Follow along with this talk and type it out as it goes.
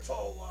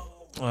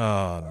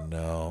Oh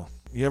no!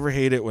 You ever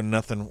hate it when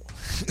nothing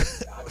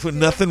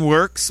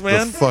works,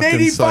 man? The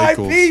fucking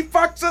cycles. 85p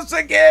fucks us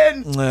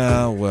again.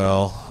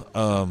 Well.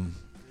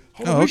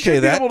 We okay, should be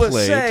that able to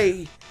played.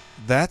 say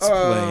That's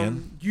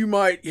playing. you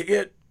might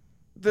hit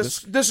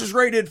this. This is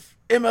rated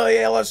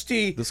MALST.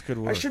 This could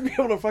work. I should be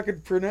able to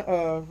fucking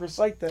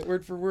recite that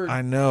word for word.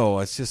 I know.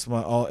 It's just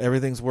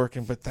everything's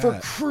working, but For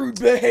that. crude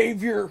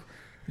behavior,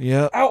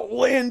 Yep.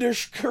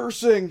 outlandish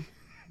cursing.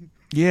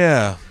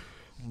 Yeah.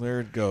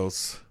 There it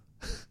goes.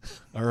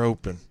 Are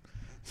open.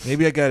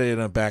 Maybe I got it in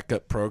a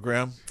backup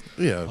program.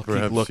 Yeah, keep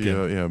perhaps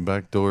looking.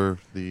 backdoor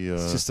the.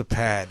 It's just a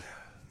pad.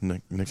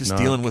 Just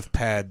dealing with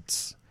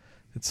pads.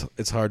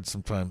 It's hard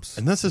sometimes.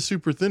 And that's a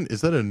super thin.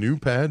 Is that a new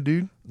pad,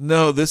 dude?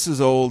 No, this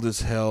is old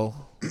as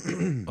hell.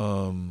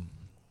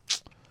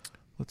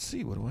 Let's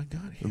see. What do I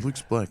got here? It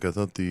looks black. I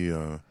thought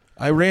the.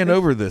 I ran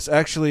over this.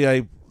 Actually,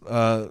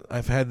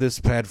 I've had this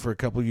pad for a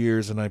couple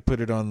years, and I put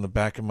it on the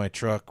back of my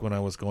truck when I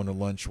was going to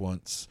lunch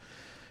once.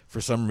 For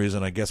some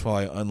reason, I guess while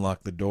I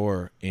unlocked the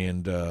door,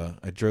 and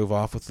I drove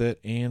off with it,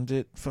 and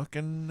it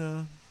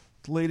fucking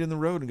laid in the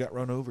road and got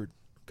run over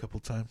a couple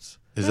times.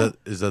 Is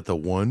that the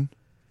one?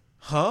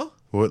 Huh?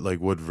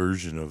 What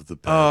version of the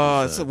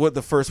pad? It's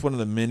the first one of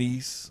the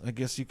minis, I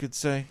guess you could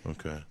say.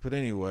 Okay. But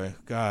anyway,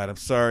 God, I'm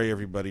sorry,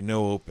 everybody.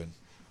 No open.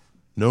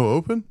 No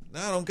open? No,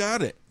 I don't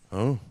got it.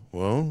 Oh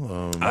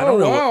well. I don't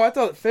know. Wow, I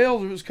thought it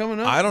failed. It was coming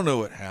up. I don't know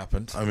what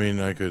happened. I mean,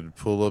 I could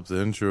pull up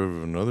the intro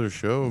of another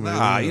show. Maybe.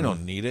 Nah, you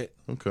don't need it.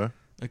 Okay.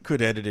 I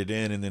could edit it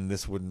in, and then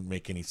this wouldn't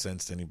make any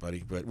sense to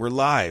anybody. But we're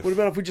live. What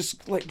about if we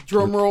just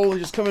drum roll and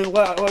just come in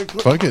loud?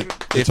 Fuck it.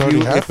 It's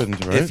already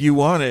happened, right? If you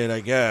want it,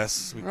 I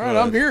guess. All right,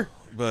 I'm here.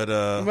 But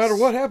no matter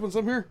what happens,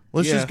 I'm here.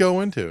 Let's just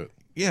go into it.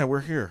 Yeah,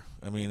 we're here.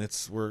 I mean,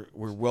 we're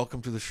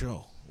welcome to the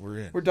show. We're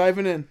in. We're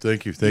diving in.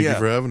 Thank you for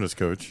having us,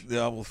 Coach.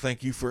 Yeah, well,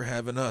 thank you for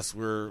having us.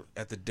 We're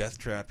at the Death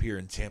Trap here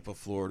in Tampa,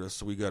 Florida,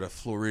 so we got a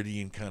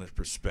Floridian kind of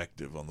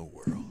perspective on the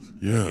world.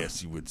 Yeah. I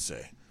guess you would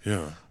say.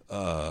 Yeah.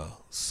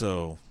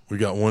 So we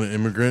got one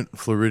immigrant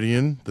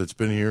Floridian that's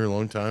been here a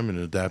long time and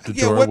adapted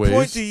to our what ways.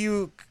 Point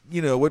do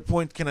what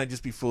point can I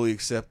just be fully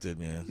accepted,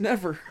 man?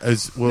 Never.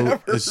 As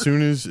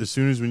soon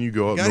as when you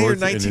go up Got here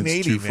north and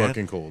it's too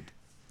fucking cold.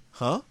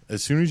 Huh?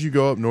 As soon as you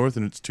go up north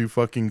and it's too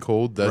fucking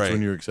cold, that's Right.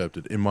 when you're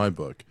accepted, in my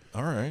book.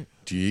 All right.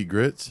 Do you eat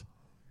grits?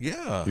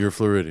 Yeah. You're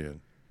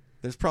Floridian.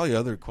 There's probably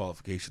other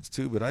qualifications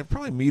too, but I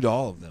probably meet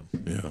all of them.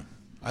 Yeah.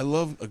 I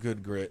love a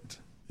good grit.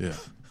 Yeah.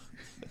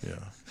 Yeah.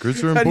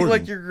 Grits are important. How do you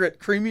like your grit?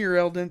 Creamy or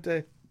al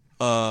dente?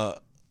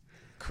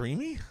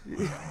 Creamy?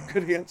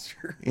 Good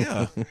answer.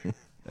 Yeah.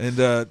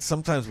 And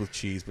sometimes with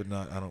cheese, but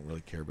I don't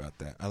really care about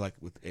that. I like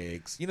it with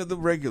eggs. The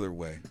regular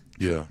way.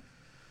 Yeah.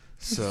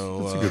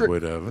 So That's a good way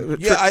to have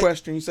it. Trick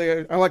question. You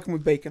say I like them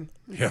with bacon.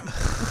 Yeah.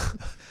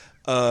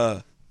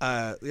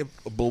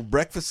 Well,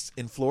 breakfast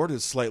in Florida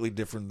is slightly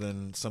different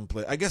than some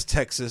place. I guess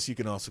Texas, you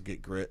can also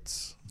get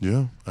grits.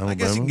 Yeah. Alabama, I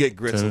guess you can get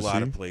grits Tennessee, a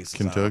lot of places.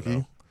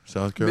 Kentucky,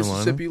 South Carolina,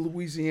 Mississippi,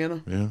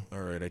 Louisiana. Yeah. All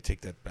right, I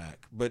take that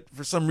back. But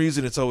for some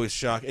reason, it's always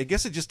shocking. I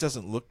guess it just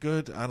doesn't look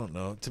good. I don't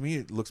know. To me,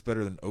 it looks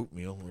better than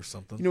oatmeal or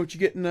something. You know what you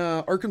get in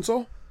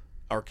Arkansas?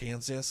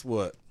 Arkansas?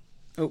 What?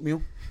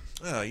 Oatmeal.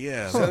 Oh,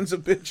 yeah. Sons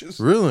of bitches.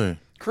 Really?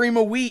 Cream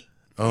of wheat.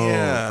 Oh,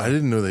 Yeah. I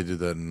didn't know they did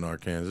that in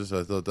Arkansas.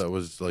 I thought that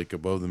was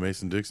above the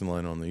Mason-Dixon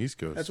line on the East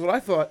Coast. That's what I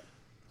thought.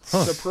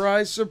 Huh.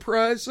 Surprise,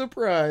 surprise,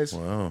 surprise.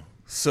 Wow.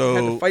 So,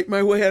 Had to fight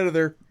my way out of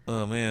there.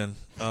 oh, man.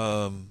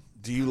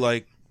 Do you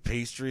like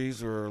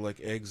pastries or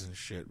like eggs and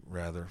shit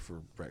rather for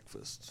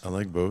breakfast? I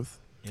like both.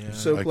 Yeah.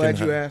 So I glad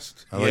can you have-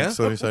 asked. I like Yeah?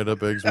 sunny side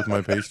up eggs with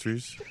my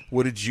pastries.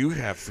 What did you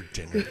have for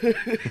dinner?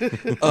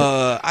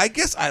 I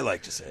guess I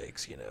like just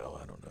eggs, I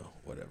don't know.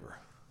 Whatever.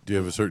 Do you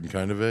have a certain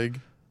kind of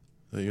egg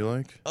that you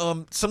like?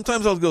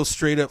 Sometimes I'll go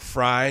straight up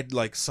fried,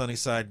 like sunny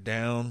side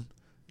down.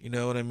 You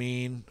know what I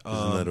mean?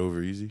 Isn't that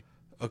over easy?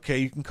 Okay,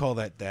 you can call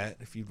that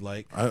if you'd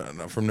like.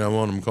 From now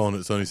on, I'm calling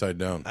it sunny side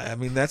down. I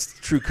mean, that's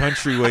the true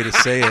country way to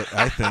say it,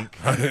 I think.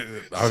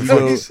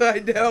 Sunny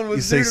side down You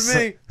was say new to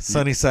me.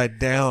 sunny side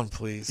down,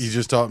 please. You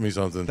just taught me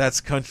something.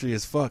 That's country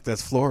as fuck.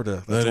 That's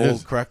Florida. That's That old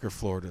is. cracker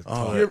Florida.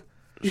 Oh,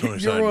 You sunny ever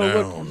side wanna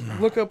down.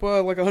 look up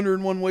like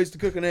 101 ways to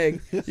cook an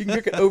egg. You can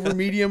cook it over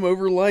medium,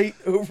 over light,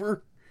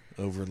 over...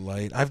 Over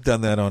light. I've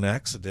done that on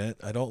accident.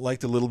 I don't like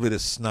the little bit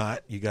of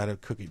snot. You got to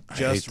cook it I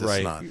just hate the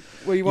right. snot.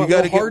 Well, you want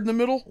gotta a little hard in the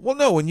middle? Well,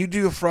 no. When you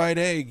do a fried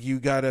egg, you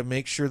got to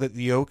make sure that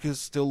the yolk is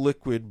still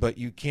liquid, but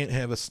you can't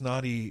have a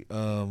snotty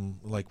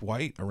like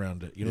white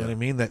around it. You know what I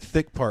mean? That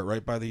thick part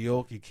right by the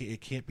yolk,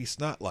 it can't be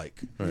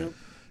snot-like. Right. Yep.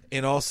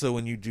 And also,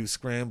 when you do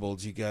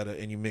scrambled,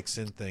 and you mix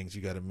in things,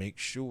 you got to make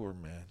sure,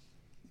 man.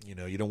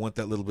 You don't want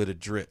that little bit of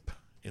drip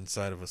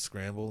inside of a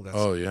scramble.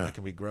 That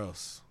can be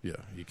gross. Yeah,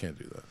 you can't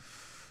do that.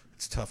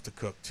 It's tough to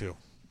cook too.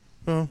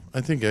 Well,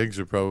 I think eggs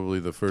are probably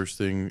the first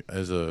thing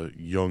as a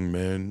young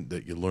man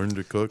that you learn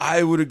to cook.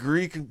 I would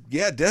agree.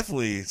 Yeah,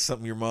 definitely it's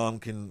something your mom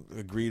can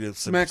agree to.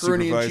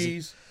 Macaroni and supervise.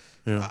 cheese.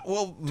 Yeah.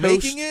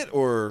 Making it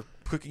or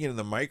cooking it in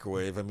the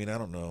microwave. I mean, I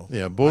don't know.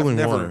 Yeah, boiling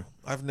I've never, water.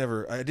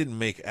 I didn't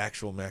make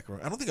actual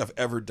macaroni. I don't think I've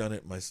ever done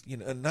it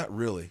not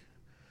really.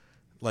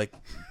 Like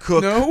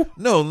cook.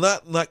 No,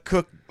 not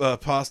cook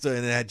pasta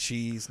and add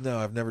cheese. No,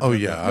 I've never done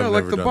that. I've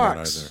like never the done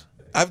box. that either.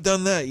 I've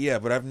done that, yeah,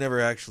 but I've never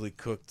actually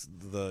cooked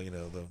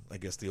I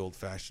guess the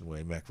old-fashioned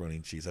way, macaroni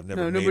and cheese. I've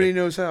never No, made nobody it.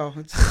 knows how.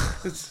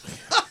 It's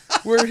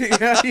where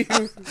how do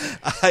you?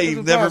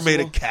 I've never made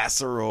a impossible.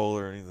 casserole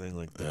or anything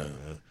like that.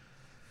 man.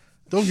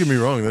 Don't get me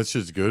wrong, that's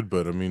just good.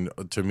 But I mean,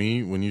 to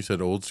me, when you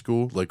said old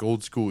school, like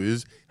old school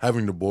is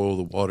having to boil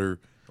the water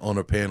on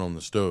a pan on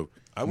the stove.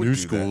 I would New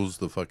do that. school's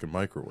the fucking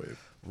microwave.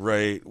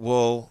 Right.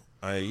 Well,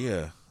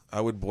 I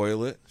would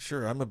boil it.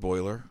 Sure, I'm a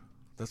boiler.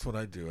 That's what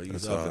I do. I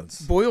use That's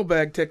ovens. Boil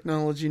bag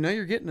technology. Now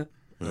you're getting it.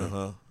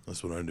 Uh-huh.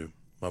 That's what I do.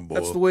 My boil.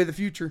 That's the way of the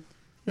future.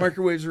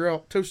 Microwaves are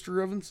out.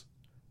 Toaster ovens.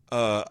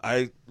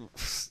 I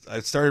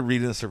started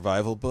reading a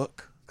survival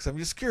book because I'm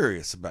just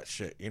curious about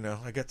shit.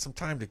 I got some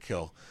time to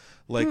kill.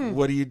 Like,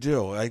 what do you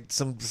do?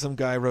 Some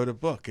guy wrote a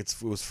book. It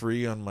was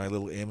free on my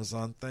little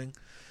Amazon thing.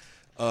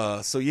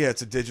 So yeah,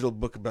 it's a digital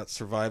book about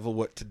survival,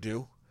 what to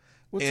do.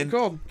 What's And, it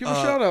called? Give a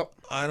shout out.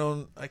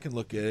 I can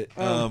look at it.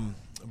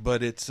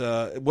 But it's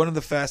one of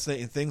the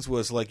fascinating things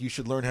was like you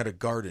should learn how to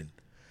garden.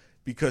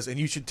 And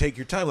you should take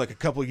your time, like a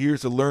couple of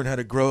years, to learn how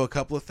to grow a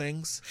couple of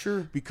things.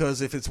 Sure.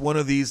 Because if it's one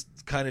of these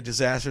kind of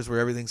disasters where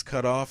everything's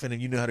cut off, and then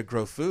you know how to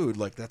grow food,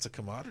 like that's a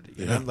commodity.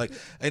 Yeah.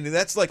 And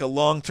that's like a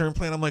long-term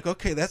plan. I'm like,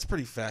 okay, that's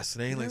pretty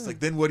fascinating. Like, it's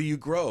like, then what do you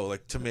grow?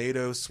 Like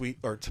tomatoes,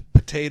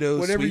 potatoes,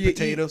 Whatever sweet you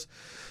potatoes.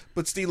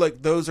 But Steve,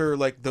 like those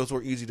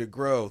were easy to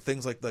grow.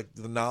 Things like the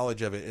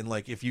knowledge of it, and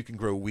like if you can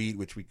grow wheat,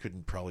 which we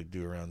couldn't probably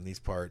do around these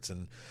parts,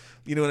 and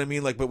you know what I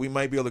mean. Like, but we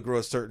might be able to grow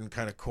a certain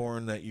kind of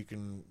corn that you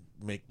can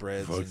make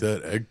breads. Fuck and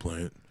that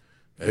eggplant.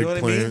 You know what I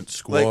Eggplant, mean?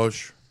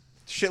 squash.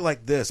 shit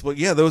like this. But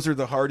yeah, those are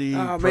the hardy.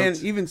 Oh man,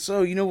 even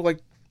so, like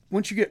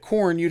once you get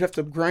corn, you'd have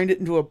to grind it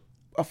into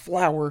a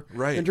flour,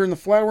 Right. and turn the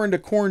flour into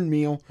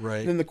cornmeal.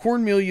 Right. Then the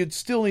cornmeal, you'd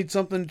still need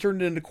something to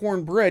turn it into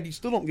cornbread. You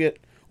still don't get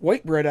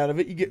white bread out of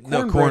it. You get No,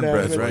 cornbread cornbread, out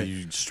of That's it. why right.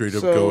 you straight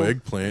up So- go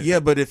eggplant. Yeah,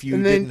 but if you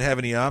And then- didn't have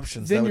any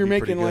options, Then that you're would be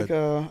pretty making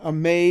good. like a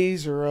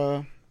maize or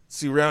a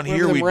See, around one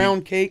here of them we'd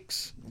round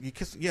cakes.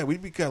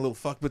 we'd be kind of a little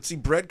fucked. But see,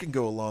 bread can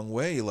go a long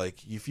way. Like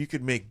if you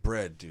could make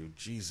bread, dude,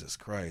 Jesus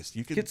Christ,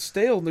 you could. Gets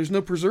stale. And there's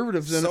no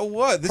preservatives in So it.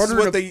 what? This is Harder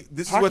what to they.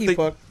 This is what hockey they.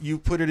 puck. You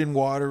put it in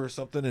water or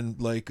something,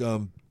 and like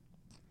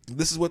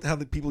this is how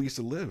the people used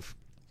to live.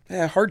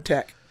 Yeah,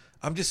 hardtack.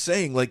 I'm just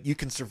saying, like you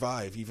can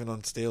survive even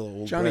on stale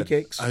old Johnny bread.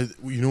 cakes.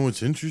 You know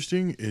what's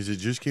interesting is it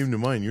just came to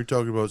mind. You're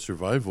talking about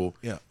survival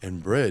Yeah.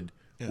 and bread.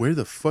 Yeah. Where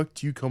the fuck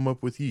do you come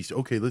up with yeast?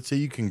 Okay, let's say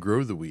you can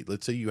grow the wheat.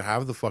 Let's say you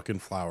have the fucking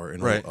flour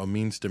and Right. a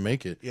means to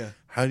make it. Yeah.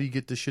 How do you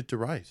get the shit to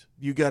rise?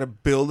 You got to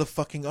build a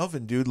fucking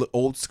oven, dude.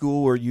 Old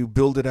school, where you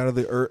build it out of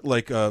the earth,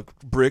 like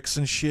bricks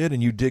and shit,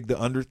 and you dig the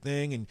under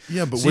thing. And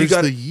Yeah, but so where's you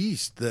gotta, the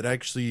yeast that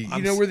actually?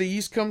 You know where the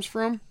yeast comes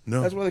from?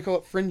 No. That's why they call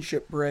it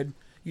friendship bread.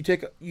 You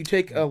take a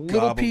little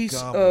Gobble, piece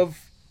gobble. of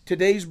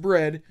today's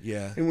bread,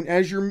 Yeah. and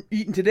as you're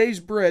eating today's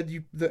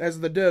bread,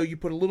 as the dough, you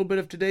put a little bit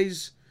of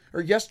today's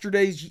or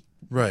yesterday's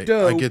Right,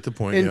 dough. I get the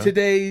point, And yeah.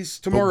 today's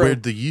But tomorrow.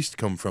 where'd the yeast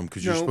come from?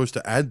 Because you're No. supposed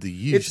to add the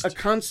It's yeast. a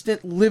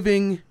constant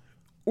living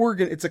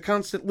organ. It's a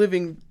constant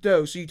living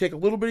dough. So you take a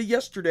little bit of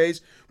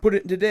yesterday's, put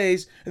it in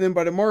today's, and then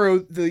by tomorrow,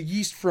 the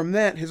yeast from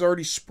that has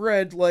already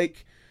spread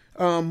like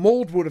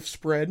mold would have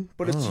spread,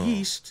 but it's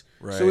yeast.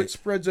 So right. it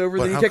spreads over.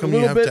 but then you how take a come you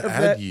little have bit to of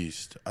add that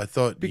yeast? I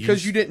thought because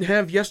yeast... you didn't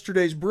have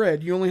yesterday's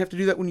bread. You only have to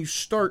do that when you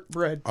start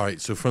bread. All right,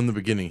 so from the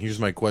beginning, here's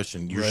my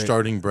question: You're Right.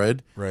 starting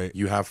bread. Right.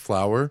 You have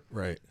flour.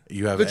 Right.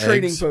 You have The eggs.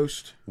 trading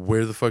post.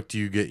 Where the fuck do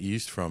you get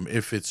yeast from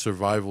if it's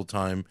survival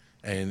time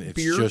and it's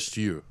Beer? just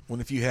you?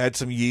 When if you had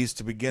some yeast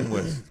to begin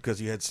with,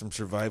 because you had some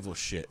survival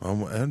shit.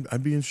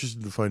 I'd be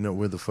interested to find out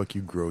where the fuck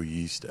you grow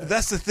yeast at.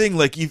 That's the thing.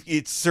 Like,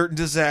 it's certain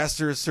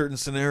disasters, certain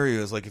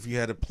scenarios. Like, if you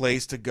had a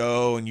place to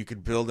go and you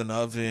could build an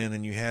oven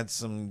and you had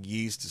some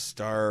yeast to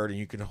start, and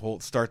you could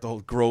start the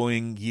whole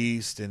growing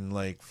yeast and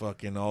like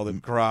fucking all the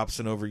crops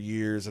and over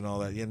years and all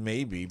that. Yeah,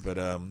 maybe, but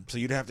so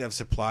you'd have to have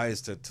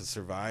supplies to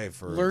survive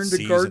for Learn to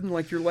season. garden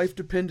like your life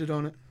depended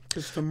on it.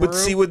 Because tomorrow,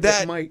 see, with it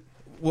that- might.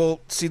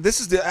 Well, see, this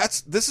is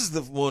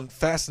the one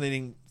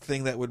fascinating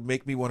thing that would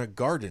make me want to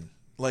garden.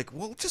 Like,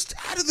 well, just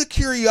out of the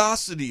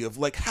curiosity of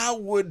like,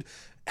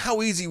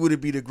 how easy would it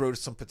be to grow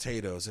some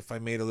potatoes if I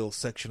made a little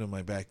section in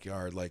my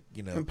backyard? Like,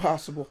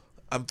 Impossible.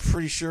 I'm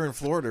pretty sure in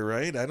Florida,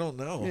 right? I don't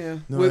know. Yeah,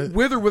 No,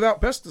 with or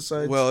without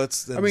pesticides. Well,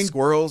 it's the I mean-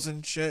 squirrels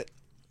and shit.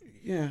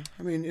 Yeah,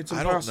 I mean it's I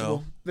don't impossible.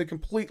 know. They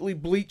completely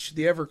bleach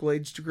the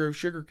Everglades to grow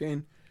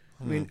sugarcane.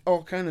 I mean, Hmm.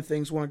 all kind of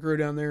things want to grow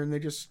down there, and they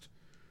just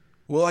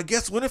Well, I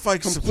guess what if I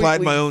Completely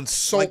supplied my own?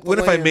 salt Like, the what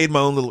if I land. made my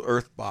own little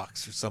earth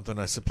box or something?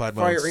 I supplied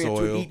my fire own ants would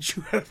soil. eat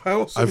you out of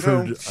house. I've and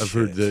home. heard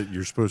Shit. that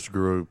you're supposed to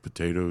grow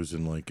potatoes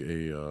in like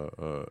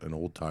an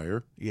old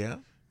tire. Yeah,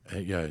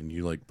 Yeah, and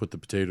you like put the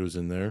potatoes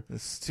in there,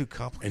 it's too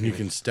complicated. and you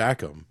can stack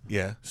them.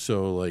 Yeah.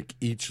 So like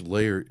each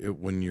layer,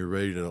 when you're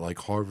ready to like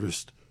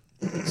harvest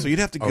So you'd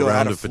have to a go out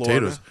round of of Florida.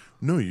 potatoes.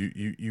 No,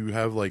 you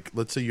have like,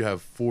 let's say you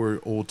have 4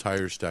 old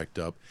tires stacked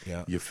up.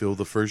 Yeah. You fill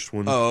the first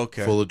one Oh,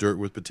 okay. full of dirt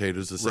with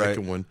potatoes, the Right.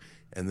 second one,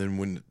 and then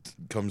when it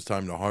comes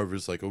time to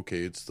harvest, like, okay,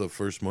 it's the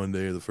first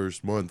Monday of the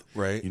first month.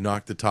 Right. You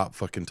knock the top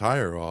fucking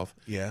tire off.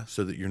 Yeah.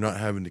 So that you're not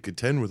having to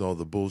contend with all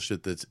the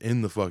bullshit that's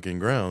in the fucking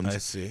ground. I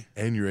see.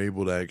 And you're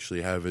able to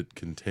actually have it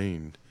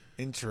contained.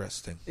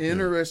 Interesting.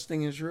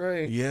 Interesting is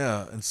right.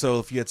 Yeah, and so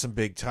if you had some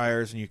big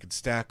tires and you could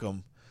stack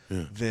them,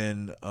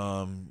 then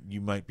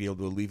you might be able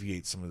to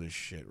alleviate some of this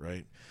shit,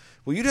 right?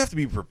 Well, you'd have to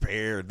be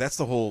prepared. That's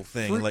the whole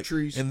thing. Fruit Like,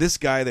 trees. and this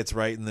guy that's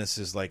writing this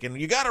is like, and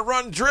you got to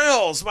run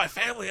drills. My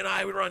family and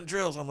I would run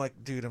drills. I'm like,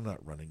 dude, I'm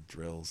not running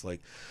drills.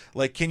 Like,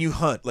 can you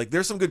hunt? Like,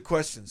 there's some good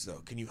questions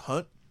though. Can you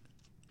hunt?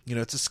 You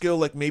know, it's a skill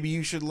like maybe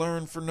you should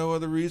learn for no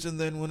other reason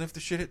than when if the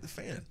shit hit the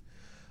fan.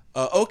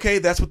 Okay,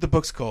 that's what the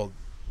book's called.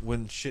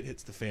 When shit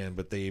hits the fan,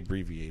 but they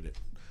abbreviate it.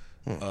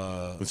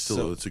 But still,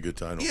 so- it's a good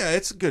title. Yeah,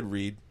 it's a good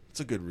read. It's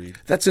a good read.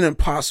 That's an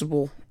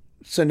impossible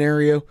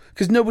scenario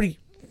because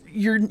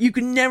you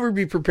can never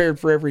be prepared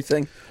for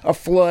everything. A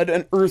flood,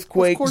 an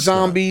earthquake, course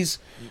zombies,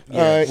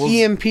 Yeah, well,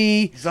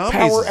 EMP, zombies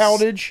power is-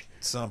 outage.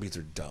 Zombies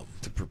are dumb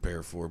to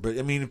prepare for, but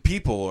I mean,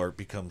 people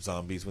become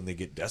zombies when they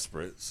get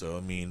desperate. So I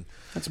mean,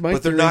 That's my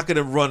but they're theory. not going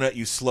to run at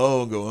you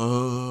slow and go,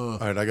 All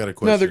right, I got a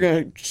question. No, they're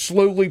going to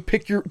slowly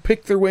pick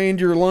their way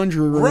into your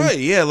laundry room. right?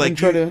 Yeah, like and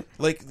try you, to.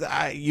 like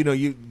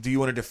do you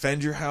want to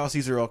defend your house?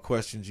 These are all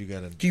questions you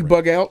got to. Do you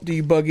bug out? Do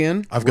you bug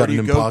in? I've Where got do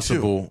an you go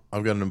impossible.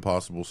 I've got an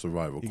impossible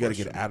survival. You got to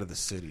question. get out of the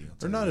city.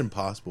 Or not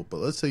impossible,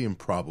 but let's say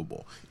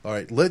improbable. All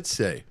right, let's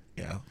say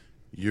Yeah.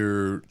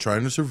 you're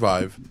trying to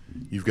survive.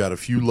 You've got a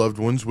few loved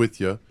ones with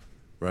you,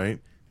 right?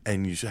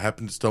 And you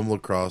happen to stumble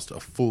across a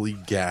fully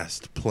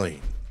gassed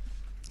plane.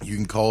 You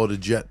can call it a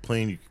jet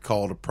plane. You can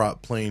call it a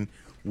prop plane.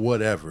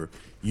 Whatever.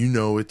 You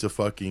know it's a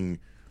fucking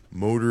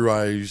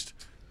motorized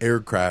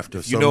aircraft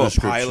of You some know, a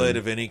description. pilot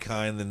of any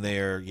kind, then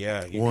they're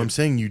Well, I'm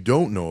saying you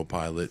don't know a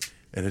pilot,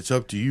 and it's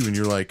up to you, and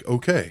you're like,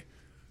 okay,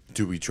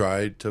 do we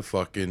try to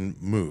fucking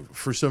move?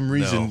 For some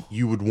reason, No.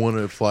 you would want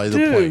to fly the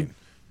Dude. plane.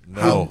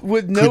 How?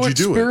 With no Could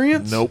you do it?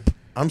 experience? Nope,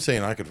 I'm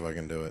saying I could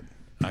fucking do it.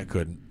 I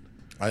couldn't.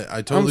 I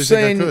I'm totally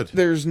saying think I could.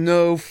 there's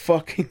no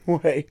fucking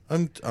way.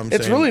 I'm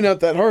It's saying, really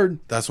not that hard.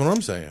 That's what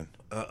I'm saying.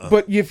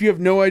 But if you have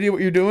no idea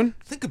what you're doing,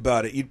 Think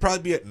about it. You'd probably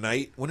be at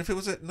night. What if it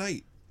was at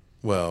night?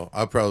 Well,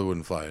 I probably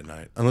wouldn't fly at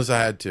night unless I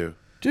had to.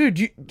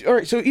 dude, all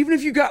right, so even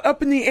if you got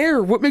up in the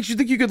air, what makes you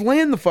think you could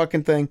land the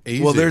fucking thing?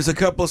 Easy. Well, there's a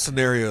couple of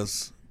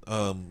scenarios.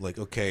 Like,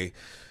 okay,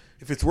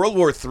 if it's World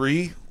War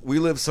III, we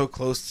live so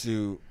close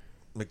to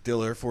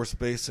MacDill Air Force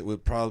Base, it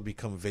would probably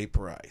become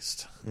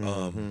vaporized.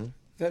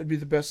 That would be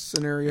the best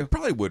scenario. It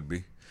probably would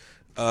be.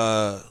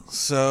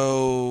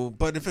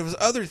 But if it was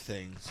other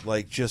things,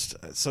 like just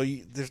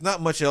there's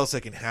not much else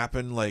that can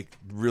happen, like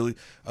really,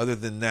 other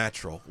than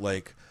natural.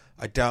 Like,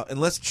 I doubt,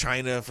 unless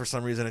China for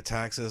some reason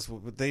attacks us,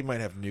 but they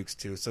might have nukes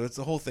too. So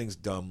the whole thing's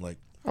dumb. Like,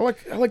 I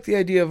like the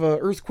idea of an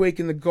earthquake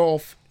in the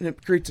Gulf, and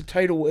it creates a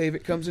tidal wave.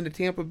 It comes into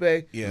Tampa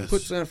Bay, Yes.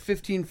 puts in a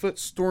 15-foot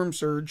storm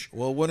surge.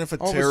 well, what if a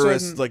All of a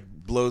terrorist sudden- like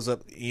blows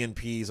up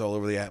EMPs all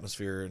over the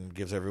atmosphere and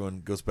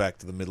goes back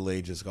to the Middle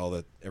Ages?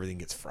 Everything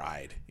gets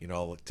fried. You know,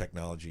 all the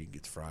technology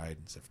gets fried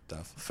and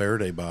stuff.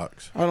 Faraday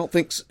box. I don't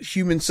think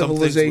human Some things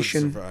would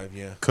civilization. survive.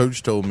 Yeah,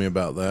 Coach told me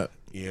about that.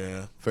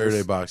 yeah.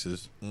 Faraday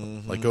boxes.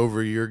 Like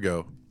over a year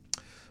ago.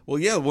 Well,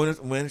 yeah, when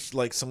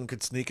like someone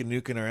could sneak a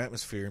nuke in our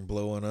atmosphere and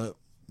blow one up,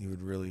 you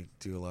would really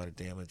do a lot of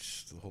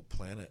damage to the whole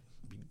planet.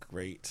 It'd be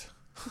great.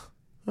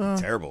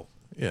 Terrible.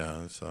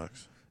 Yeah, it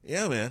sucks.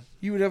 Yeah, man.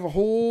 You would have a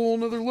whole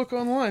nother look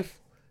on life.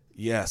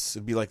 Yes,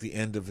 it'd be like the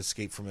end of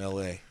Escape from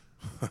L.A.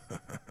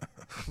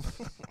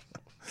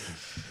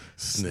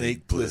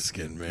 Snake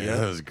Plissken, man. yeah.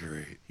 That was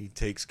great. He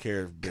takes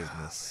care of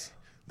business.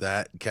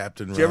 That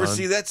Captain Ron. Did you ever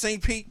see that,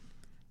 St. Pete?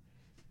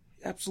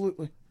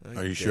 Absolutely.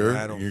 Are you sure?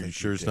 I don't You're think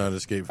sure you it's did. not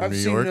Escape from I've New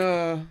seen.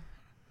 York?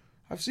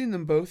 I've seen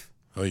them both.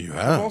 Oh, you I've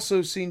have?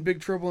 also seen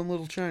Big Trouble in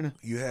Little China.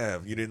 You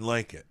have. You didn't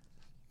like it.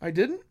 I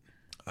didn't.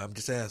 I'm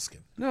just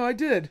asking. No, I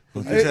did.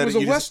 just It had was it-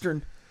 a you just-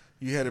 western.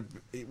 You had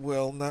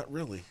well, not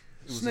really.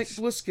 It was Snake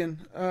Plissken,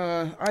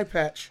 eye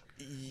patch.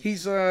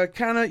 He's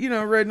kind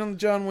of riding on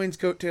John Wayne's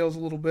coattails a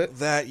little bit.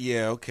 That,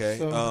 yeah, okay.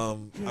 So,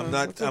 I'm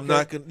that's not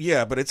okay. gonna.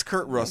 Yeah, but it's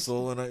Kurt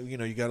Russell, and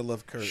you gotta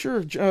love Kurt.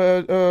 Sure,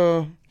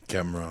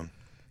 Captain Ron.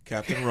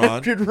 Captain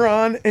Ron. Captain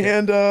Ron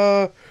and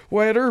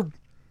Wyatt Earp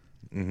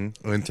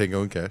Mm-hmm. And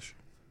Tango and Cash.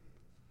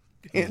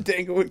 and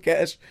Tango and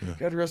Cash.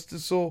 God rest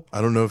his soul. I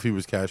don't know if he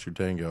was Cash or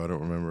Tango. I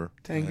don't remember.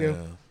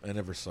 Tango. I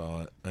never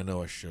saw it. I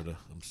know I should have.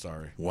 I'm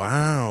sorry.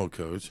 Wow,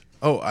 Coach.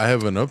 Oh, I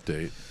have an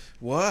update.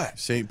 What?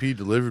 St. Pete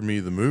delivered me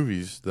the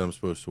movies that I'm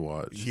supposed to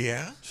watch.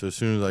 Yeah. So as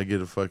soon as I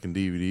get a fucking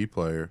DVD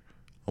player,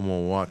 I'm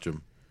going to watch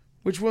them.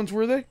 Which ones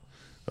were they?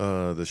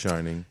 The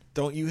Shining.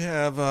 Don't you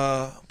have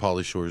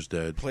Pauly Shore's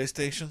dead.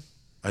 PlayStation?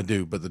 I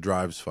do, but the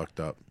drive's fucked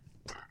up.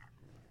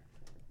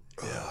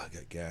 Yeah, I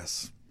got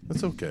gas.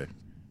 That's okay.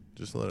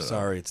 Just let it out.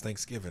 Sorry, it's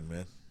Thanksgiving,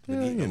 man.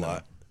 Been Yeah, eating you a know.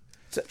 lot.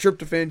 It's that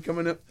tryptophan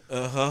coming up.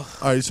 All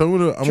right, so I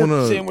want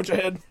to Sandwich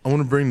ahead.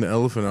 bring the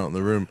elephant out in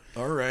the room.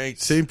 All right.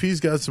 St. P's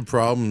got some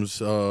problems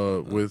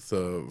with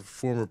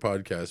former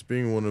podcasts.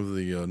 Being one of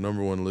the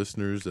number one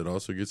listeners that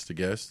also gets to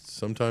guest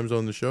sometimes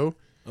on the show.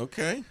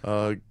 Okay.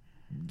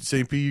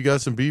 St. P, you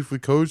got some beef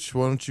with Coach.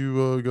 Why don't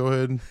you go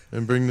ahead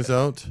and bring this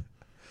out?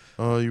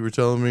 You were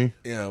telling me.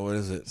 Yeah, what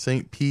is it?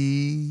 St.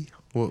 P,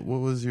 what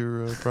was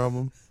your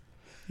problem?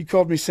 You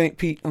called me St.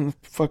 Pete on the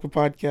fucking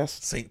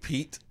podcast. St.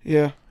 Pete?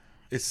 Yeah.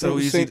 It's That so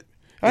was easy. Saint-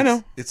 I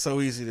know. It's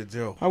so easy to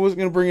do. I wasn't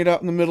going to bring it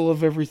out in the middle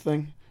of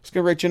everything. I was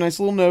going to write you a nice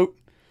little note,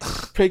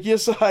 take you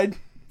aside,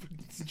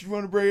 since you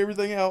want to bring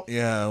everything out.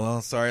 Yeah,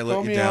 well, sorry I let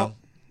Call you me down. out.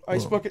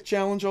 Ice bucket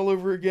challenge all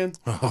over again.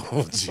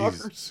 Oh, jeez.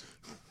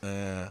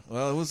 Fuckers.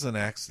 Well, it was an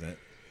accident.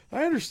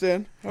 I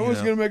understand. I wasn't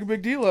Yeah. going to make a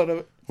big deal out of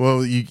it.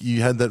 Well,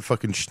 you had that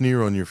fucking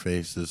sneer on your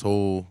face this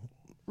whole...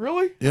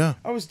 Really? Yeah.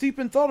 I was deep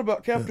in thought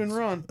about Captain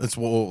Ron. That's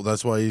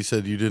why you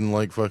said you didn't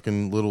like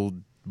fucking Little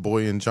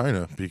Boy in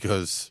China,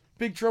 because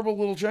Big Trouble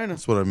Little China.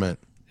 that's what I meant.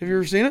 Have you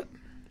ever seen it?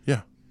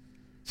 Yeah.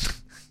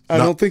 I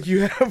Not- don't think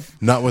you have.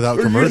 Not without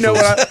Or you, would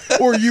commercials. know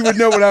or you would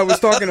know what I was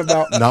talking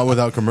about. Not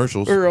without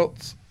commercials. Or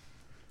else.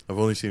 I've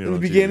only seen it In the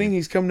on beginning, TV.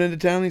 he's coming into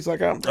town. He's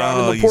like, I'm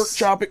driving Oh, the Pork he's-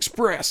 Chop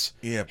Express.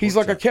 Yeah, He's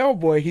Pork like Chop. a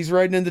cowboy. He's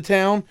riding into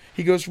town.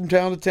 He goes from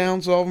town to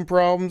town solving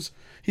problems.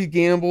 He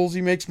gambles.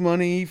 He makes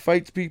money. He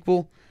fights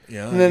people.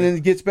 Yeah. And then he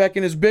gets back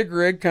in his big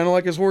rig, kind of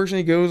like his horse, and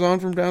he goes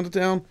on from town to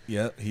town.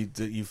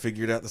 You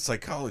figured out the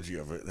psychology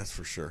of it. That's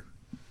for sure.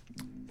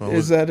 Well,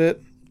 Is that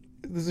it?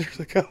 Is there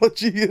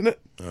psychology in it?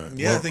 all right.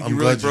 Yeah, I think you I'm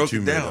really glad broke two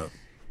it made down. up.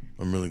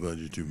 I'm really glad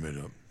you two made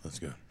up. That's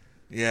good.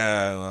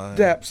 Yeah. Well,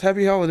 Daps,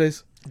 happy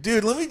holidays.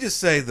 dude, let me just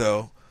say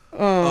though,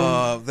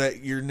 that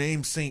your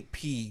name St.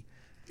 P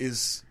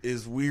is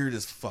weird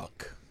as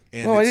fuck.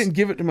 And Oh, I it's- didn't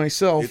give it to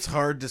myself. It's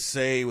hard to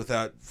say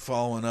without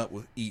following up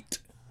with eat.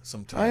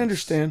 Sometimes I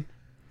understand.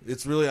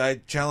 It's really,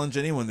 I challenge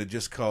anyone to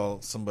just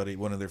call somebody,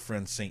 one of their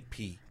friends, St.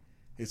 P.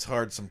 It's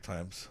hard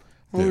sometimes.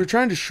 Well, Yeah. we're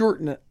trying to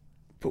shorten it.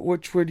 But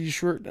which way do you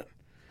shorten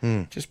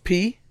it? Just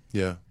P?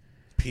 Yeah.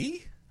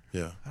 P?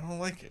 Yeah. I don't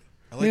like it.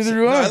 I like Neither Saint-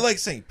 do I. No, I like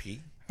St.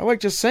 P. I like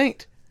just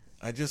Saint.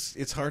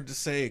 It's hard to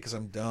say because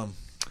I'm dumb.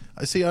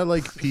 I see. I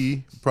like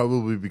P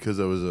probably because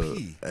I was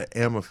P.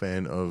 am a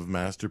fan of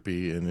Master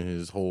P and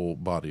his whole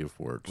body of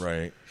works.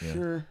 Right. Yeah.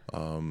 Sure.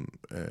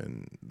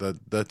 And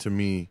that to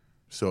me,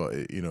 so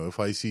if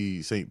I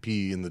see St.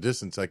 P in the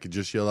distance, I could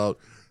just yell out,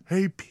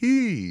 "Hey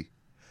P!"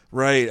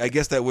 Right. I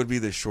guess that would be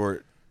the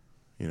short.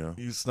 You know.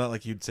 It's not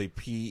like you'd say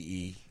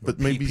P-E. or But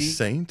maybe PP.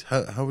 Saint.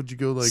 How would you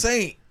go like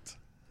Saint.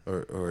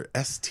 or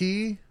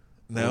ST?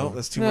 No,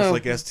 that's too No. much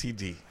like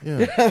STD.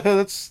 Yeah.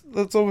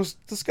 that's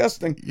almost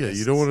disgusting. Yeah,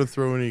 you don't want to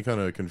throw any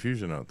kind of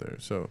confusion out there.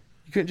 So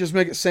You couldn't just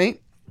make it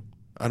Saint?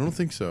 I don't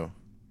think so.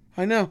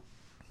 I know.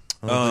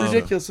 It's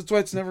ridiculous. That's why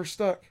it's never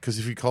stuck. Because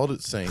if you called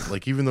it Saint,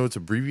 like even though it's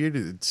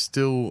abbreviated, it's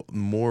still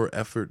more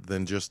effort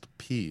than just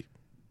P.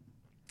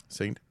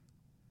 Saint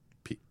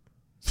P.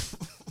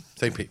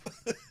 Saint P.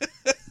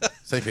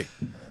 Saint P.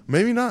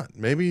 Maybe not.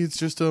 Maybe it's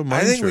just a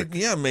mind trick.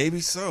 maybe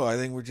so. I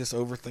think we're just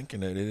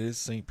overthinking it. It is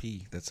St.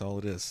 P. That's all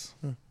it is.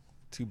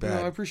 Too No, I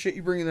bad. appreciate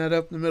you bringing that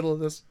up in the middle of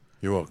this.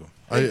 You're welcome.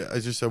 I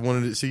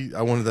wanted to see.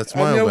 I wanted that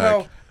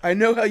smile I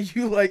know how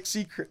you like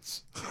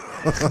secrets.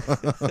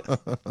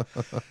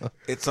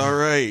 It's all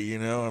right.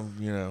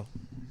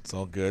 It's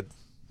all good.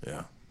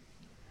 Yeah.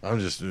 I'm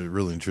just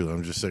really and truly.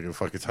 I'm just sick and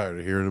fucking tired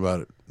of hearing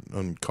about it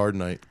on card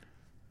night.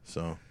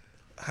 So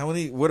How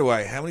many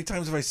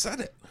times have I said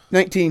it?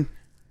 19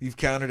 You've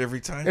counted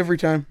every time? every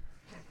time.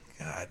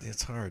 God,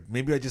 it's hard.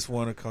 Maybe I just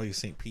want to call you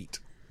St. Pete.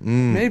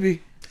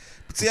 Maybe.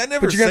 But see, I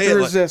never But you got say to it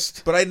like-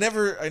 resist. but I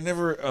never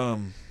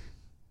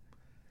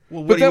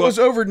well, what But do you that want- was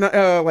over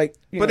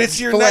But it's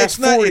your the night. last It's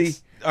not 40,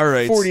 it's- all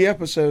right. 40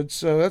 episodes,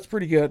 so that's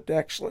pretty good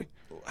actually.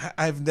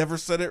 I've never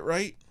said it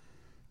right.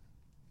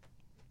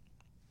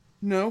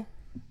 No,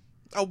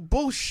 Oh,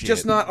 bullshit.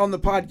 just not on the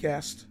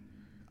podcast.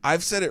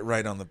 I've said it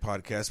right on the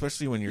podcast,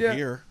 especially when you're Yeah.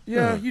 here.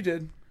 Yeah, you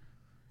did.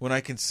 When I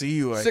can see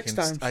you, 6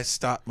 times. I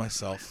stop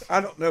myself.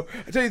 I don't know.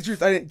 I tell you the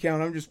truth, I didn't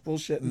count. I'm just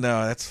bullshitting.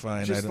 No, that's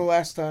fine. Just the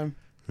last time.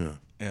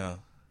 Yeah.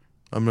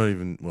 I'm not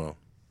even. Well,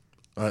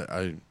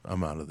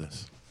 I'm out of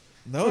this.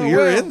 No, Oh, you're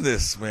well. in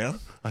this, man.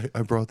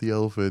 I brought the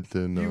elephant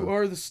and. You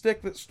are the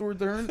stick that stored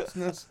the hornet's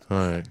nest. All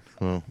right.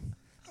 Well.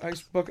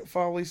 Ice bucket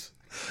follies.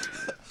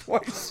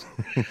 Twice.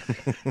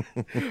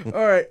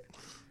 All right.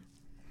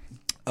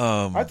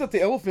 I thought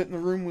the elephant in the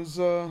room was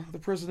the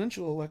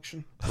presidential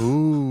election.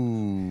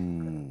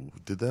 Ooh.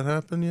 Did that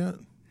happen yet?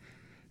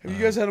 Have you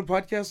guys had a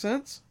podcast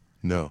since?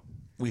 No.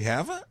 We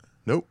haven't?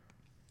 Nope.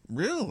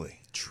 Really?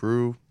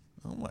 True.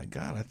 Oh my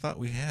god, I thought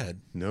we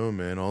had. No,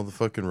 man. All the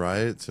fucking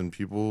riots and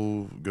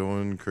people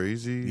going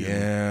crazy.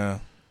 Yeah.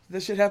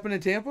 This shit happened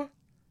in Tampa?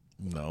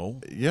 No.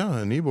 Yeah,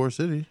 in Ybor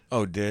City.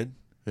 Oh, did?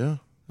 Yeah.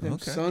 Them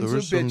Okay. sons There of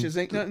was some- bitches.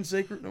 Ain't nothing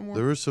sacred no more.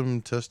 There were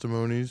some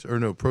testimonies, or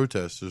no,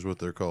 protests is what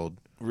they're called.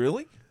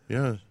 Really?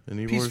 Yeah, in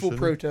Ybor Peaceful City.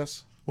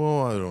 protests.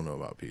 Well, I don't know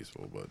about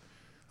peaceful, but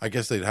I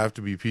guess they'd have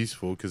to be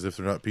peaceful because if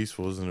they're not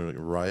peaceful, isn't it a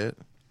riot?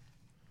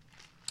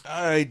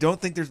 I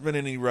don't think there's been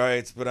any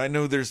riots, but I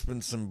know there's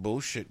been some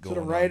bullshit Is going it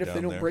a on riot if down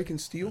they don't there. break and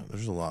steal?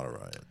 There's a lot of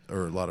a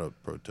lot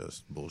of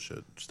protest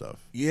bullshit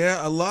stuff.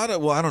 Yeah, a lot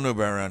of, well, I don't know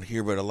about around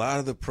here, but a lot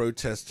of the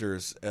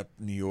protesters at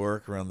New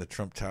York around the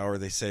Trump Tower,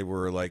 they say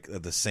were like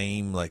the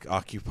same like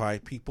Occupy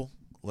people.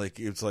 Like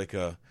it's like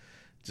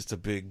just a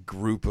big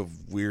group of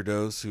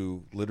weirdos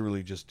who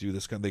literally just do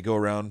this kind. They go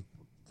around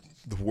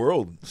the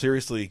world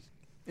seriously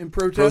In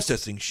protest?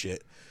 protesting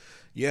shit.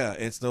 Yeah,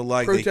 it's no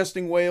like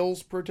Protesting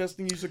whales,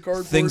 protesting use of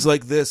cardboard. things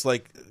like this.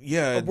 Like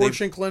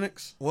abortion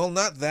clinics. well,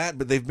 not that,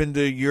 but they've been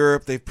to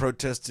Europe. They've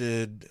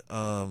protested,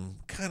 kind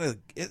of,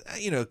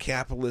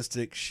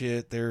 capitalistic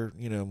shit. They're,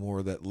 more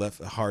of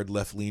that hard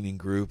left leaning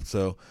group.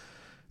 So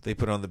they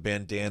put on the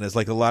bandanas.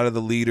 Like a lot of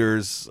the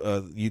leaders,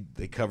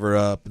 they cover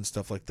up and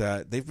stuff like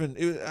that.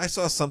 I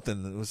saw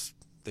something that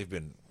they've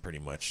been pretty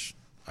much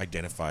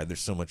identified. There's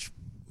so much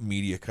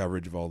media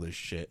coverage of all this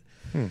shit.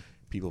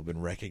 People have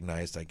been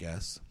recognized, I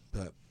guess.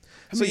 But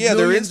so many yeah,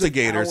 they're millions of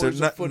instigators. They're hours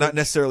of not footage?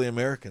 necessarily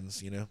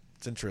Americans.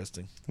 It's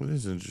interesting. It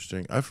is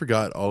interesting. I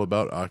forgot all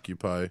about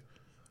Occupy,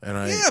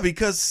 and Yeah,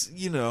 because,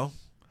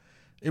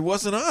 it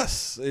wasn't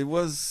us. It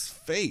was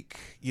fake,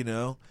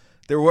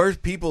 There were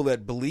people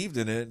that believed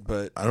in it,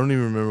 but... I don't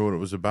even remember what it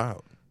was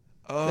about.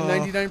 The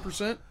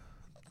 99%?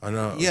 I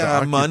know. the Yeah,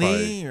 Occupy-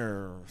 money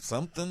or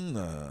something.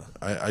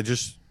 I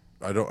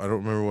don't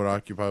remember what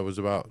Occupy was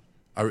about.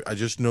 I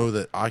just know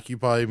that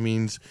Occupy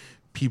means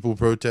people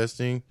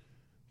protesting,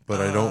 but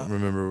I don't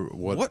remember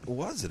what. What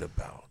was it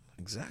about?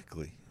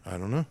 Exactly. I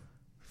don't know.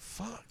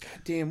 Fuck.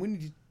 Damn, we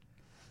need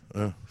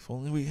to... If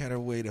only we had a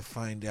way to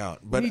find out.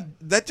 But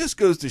that just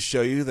goes to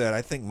show you that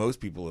I think most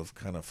people have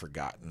kind of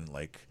forgotten.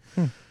 Like,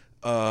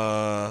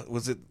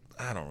 was it?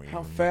 I don't remember.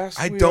 How fast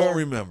I we don't are.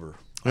 remember.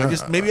 Yeah,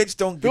 Maybe I just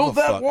don't give Build a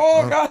that fuck.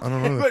 wall, God I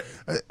don't damn know.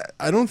 it.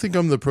 I don't think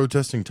I'm the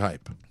protesting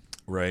type.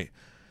 Right.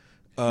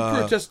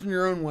 Protest in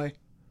your own way.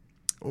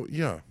 Oh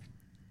yeah.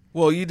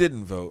 Well, you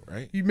didn't vote,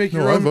 right? You make No,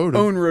 your I own voted.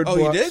 roadblocks. Oh,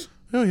 you did?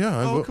 Oh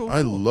yeah. Cool,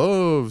 I cool.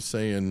 love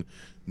saying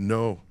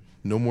no.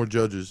 No more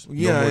judges.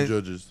 Yeah, no more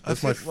judges. I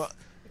That's think,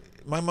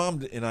 my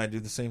mom and I do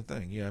the same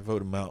thing. Yeah, I vote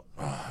them out.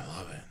 I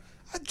love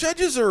it.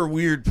 Judges are a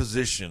weird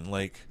position.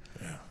 Like,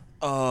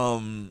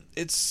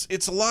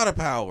 it's a lot of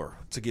power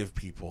to give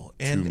people,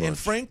 Too and much.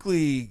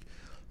 frankly,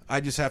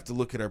 I just have to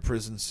look at our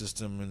prison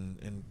system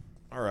and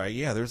all right,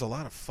 yeah, there's a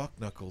lot of fuck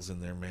knuckles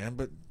in there, man.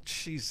 But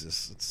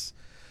Jesus, it's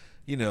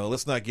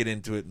let's not get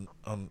into it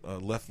on a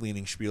left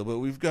leaning spiel, but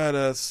we've got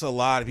a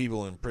lot of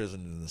people in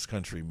prison in this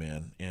country,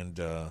 man, and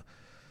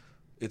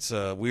it's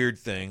a weird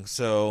thing.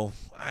 So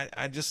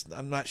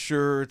I'm not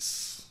sure.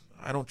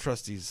 I don't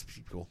trust these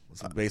people.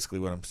 That's basically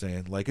what I'm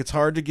saying. Like, it's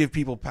hard to give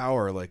people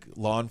power, like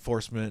law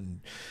enforcement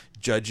and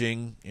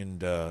judging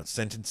and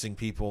sentencing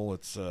people.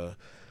 It's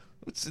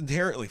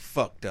inherently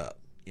fucked up.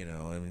 I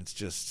mean, it's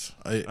just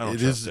I don't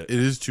trust it. It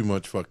is too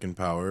much fucking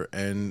power,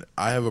 and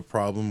I have a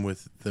problem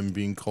with them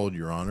being called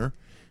Your Honor.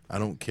 I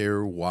don't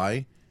care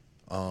why.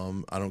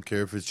 I don't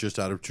care if it's just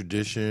out of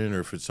tradition or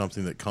if it's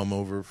something that come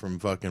over from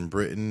fucking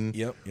Britain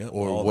Yep,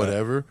 or all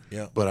whatever. that.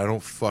 Yep. But I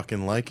don't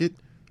fucking like it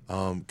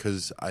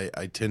because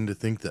I tend to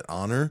think that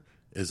honor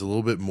is a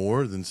little bit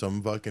more than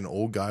some fucking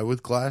old guy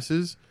with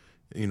glasses,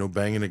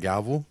 banging a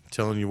gavel,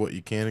 telling you what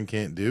you can and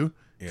can't do.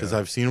 Because Yeah.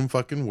 I've seen them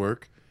fucking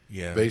work.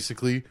 Yeah.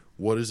 Basically,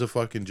 what is a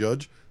fucking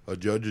judge? A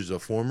judge is a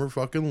former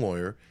fucking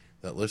lawyer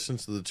that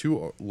listens to the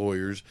two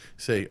lawyers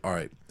say, all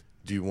right,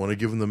 do you want to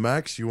give them the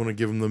max? Do you want to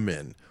give them the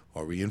min?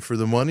 Are we in for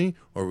the money?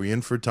 Or are we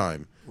in for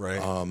time? Right.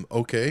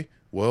 Okay.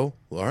 Well,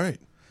 all right.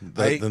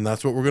 Then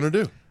that's what we're going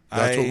to do.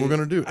 That's what we're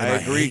going to do. And I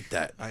agree. hate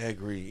that. I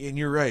agree. And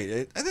you're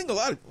right. I think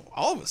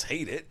all of us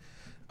hate it.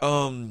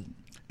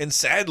 And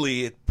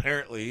sadly,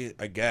 apparently,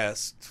 I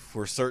guess,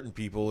 for certain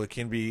people,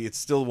 it's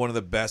still one of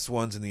the best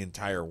ones in the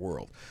entire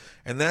world.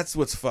 And that's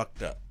what's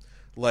fucked up.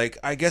 Like,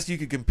 I guess you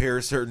could compare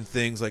certain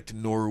things like to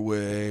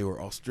Norway or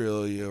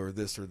Australia or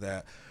this or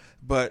that.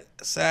 But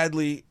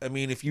sadly, I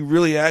mean, if you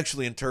really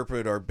actually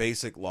interpret our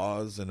basic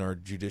laws and our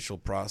judicial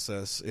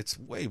process, it's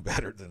way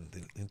better than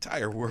the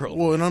entire world.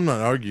 Well, and I'm not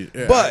arguing.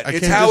 Yeah, But I it's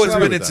can't how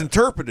disagree with it's that.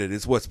 interpreted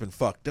is what's been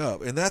fucked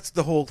up. And that's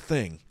the whole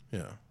thing.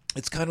 Yeah.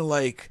 It's kind of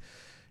like,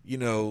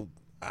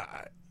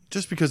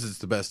 Just because it's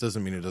the best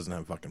doesn't mean it doesn't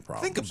have fucking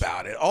problems. think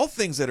about it. All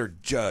things that are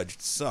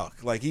judged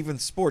suck. Like even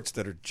sports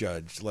that are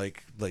judged,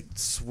 like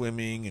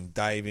swimming and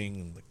diving,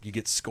 and you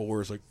get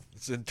scores. Like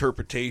it's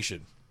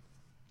interpretation.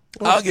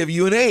 I'll give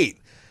you an 8.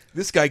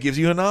 This guy gives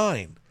you a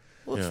 9.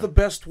 Well, it's Yeah. the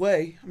best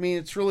way. I mean,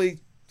 it's really...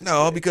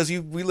 No, because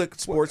we look at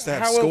sports that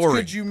have how scoring. else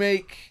could you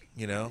make...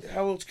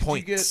 How else could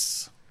you get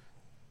points.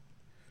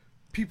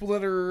 people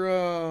that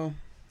are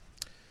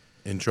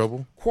In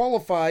trouble?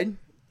 qualified...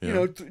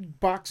 Yeah.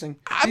 Boxing.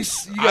 I'm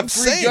You got I'm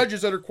 3 saying-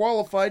 judges that are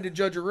qualified to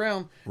judge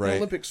around Right. in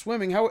Olympic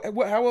swimming. How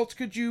else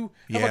could you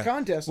have Yeah. a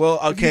contest? Well,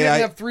 if you okay,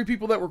 didn't have 3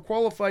 people that were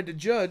qualified to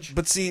judge.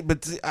 But see,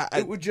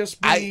 It would just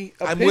be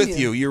I'm opinion. with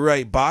you. You're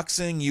right.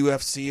 Boxing,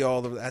 UFC,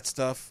 all of that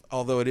stuff,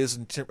 although it is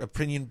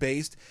opinion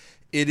based,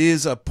 it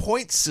is a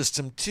point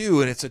system too,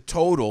 and it's a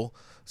total.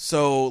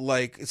 So,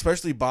 like,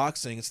 especially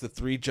boxing, it's the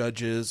 3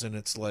 judges, and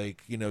it's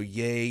like,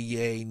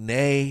 yay,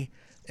 nay,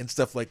 and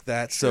stuff like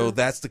that. Sure. So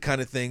that's the kind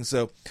of thing.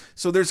 So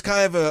there's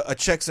kind of a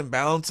checks and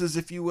balances,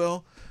 if you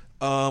will,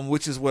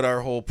 which is what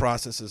our whole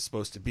process is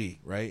supposed to be,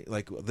 right?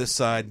 Like, this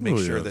side, make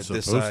sure that it's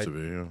this supposed side. to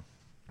be,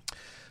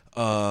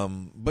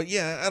 yeah. But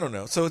yeah, I don't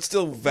know. So it's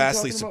still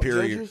vastly talking about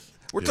superior. judges?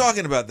 We're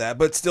talking about that,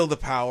 but still the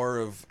power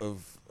of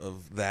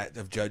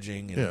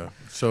judging. And, Yeah.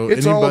 So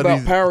It's all anybody,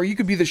 about power. You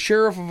could be the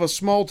sheriff of a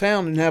small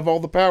town and have all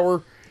the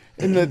power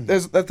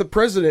that the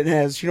president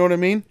has. You know what I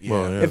mean?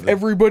 Well, yeah, If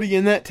everybody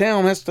in that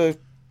town has to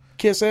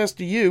kiss ass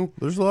to you,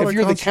 there's a lot if of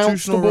you're the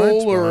constitutional constable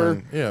rights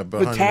or behind the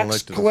an tax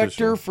elected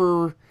collector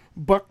official. for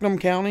Bucknam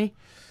County,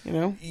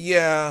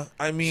 Yeah,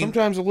 I mean,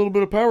 sometimes a little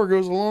bit of power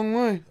goes a long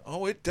way.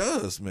 oh, it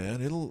does,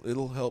 man.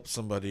 It'll help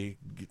somebody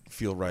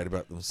feel right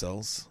about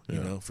themselves.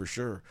 For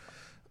sure.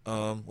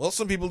 Well,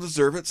 some people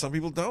deserve it, some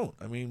people don't.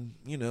 I mean,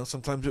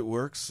 sometimes it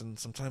works and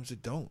sometimes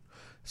it don't.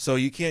 So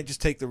you can't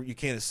just you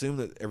can't assume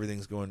that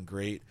everything's going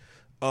great.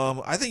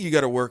 I think you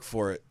got to work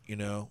for it.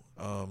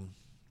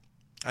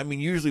 I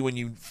mean, usually when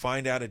you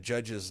find out a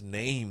judge's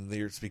name,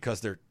 it's because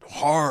they're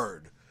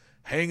hard,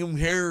 hang 'em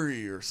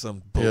Harry or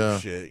some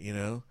bullshit.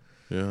 Yeah,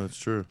 that's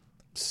true.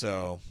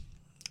 So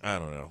I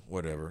don't know,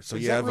 whatever. So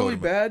Is yeah, that I really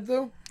voted. bad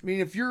though? I mean,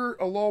 if you're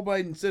a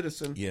law-abiding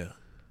citizen, Yeah.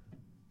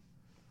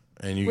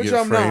 And you Which get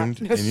I'm not, framed,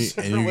 and you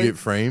necessarily. get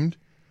framed,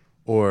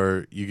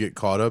 or you get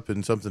caught up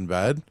in something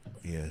bad.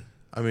 Yeah.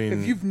 I mean,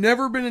 if you've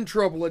never been in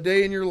trouble a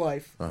day in your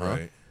life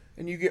Right.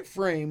 and you get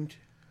framed,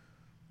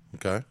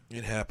 okay,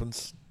 It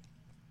happens.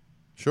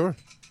 sure.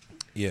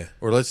 Yeah.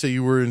 Or let's say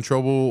you were in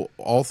trouble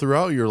all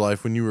throughout your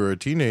life when you were a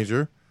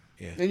teenager,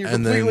 and you're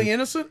And completely then-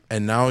 innocent,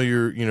 and now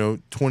you're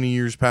 20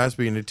 years past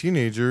being a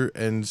teenager,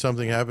 and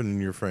something happened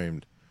and you're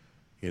framed.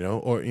 Or dude.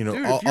 all, if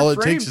you're all it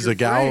framed, takes is you're a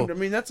gal. framed. I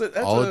mean, that's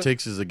All it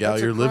takes is a gal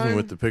that's a you're living crime.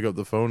 with to pick up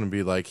the phone and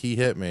be like, "He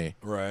hit me,"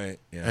 Right.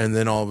 Yeah. and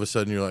then all of a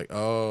sudden you're like,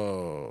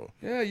 "Oh."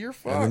 Yeah, you're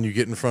fucked. And then you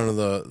get in front of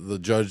the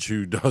judge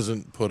who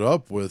doesn't put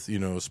up with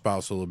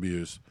spousal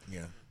abuse,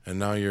 yeah. and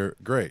now you're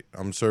great.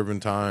 I'm serving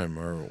time,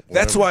 or whatever.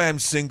 That's why I'm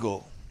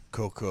single,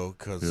 Coco,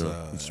 because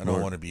Yeah, it's I smart.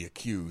 don't want to be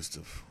accused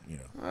of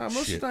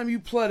most shit. of the time you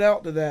pled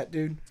out to that,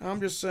 dude.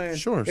 I'm just saying.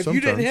 Sure, If you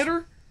didn't sometimes. hit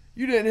her,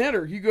 you didn't hit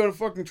her. You go to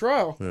fucking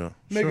trial. Yeah,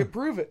 Make sure. it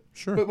prove it.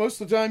 Sure. But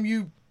most of the time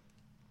you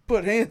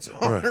put hands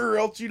on Right. her, or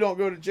else you don't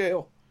go to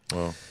jail.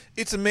 Well,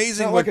 It's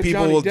amazing Not what like a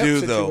people Johnny will Depp do,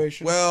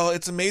 situation. though. Well,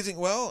 it's amazing.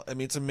 Well, I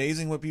mean, it's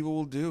amazing what people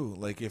will do.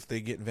 Like if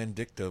they get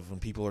vindictive when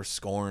people are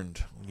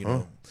scorned,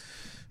 know.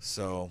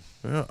 So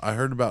yeah, I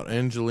heard about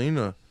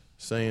Angelina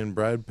saying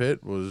Brad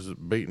Pitt was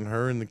baiting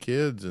her and the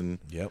kids, and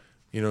yep,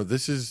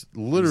 this is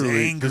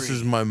literally angry. this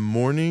is my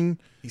morning.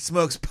 he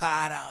smokes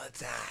pot all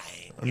the time.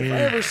 If I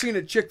ever seen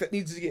a chick that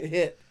needs to get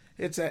hit,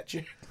 it's that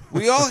chick.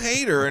 We all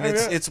hate her, and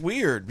Yeah. it's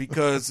weird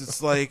because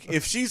it's like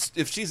if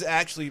she's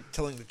actually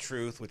telling the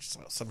truth, which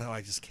somehow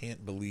I just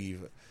can't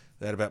believe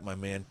that about my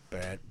man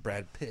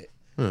Brad Pitt.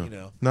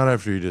 Yeah. Not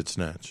after you did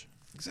Snatch.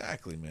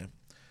 Exactly, man.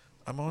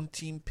 I'm on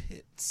Team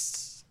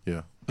Pitts.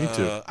 Yeah, me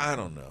too. I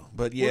don't know,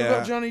 but What yeah,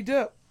 about Johnny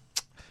Depp?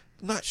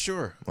 not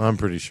sure. I'm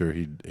pretty sure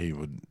he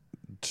would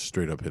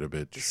straight up hit a It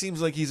bitch.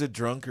 seems like he's a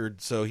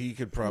drunkard, so he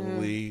could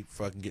probably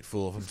fucking get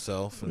full of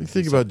himself. And You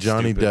think do about something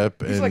Johnny stupid.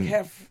 Depp, He's and like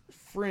half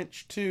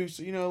French too,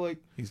 so like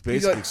He's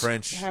basically like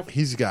French. half-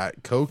 he's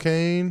got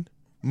cocaine,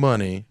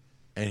 money,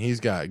 and he's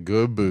got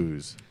good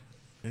booze.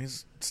 And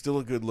he's still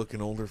a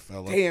good-looking older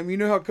fella. Damn, you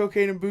know how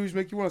cocaine and booze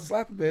make you want to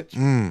slap a bitch. I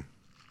mean,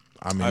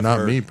 I've not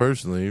heard. me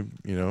personally,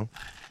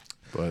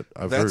 but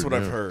I've That's heard. what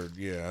I've yeah. heard.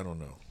 Yeah, I don't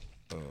know.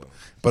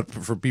 But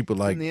for people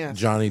like the ass.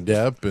 Johnny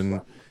Depp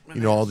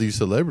and all these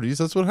celebrities,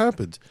 that's what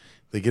happens.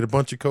 They get a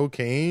bunch of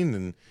cocaine,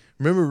 and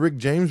remember Rick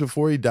James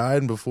before he died,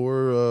 and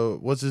before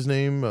what's his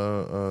name,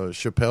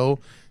 Chappelle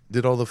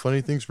did all the funny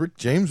things. Rick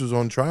James was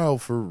on trial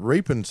for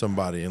raping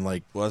somebody, and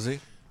Was he?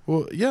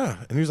 well, yeah,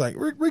 and he was like,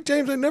 Rick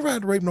James ain't never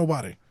had to rape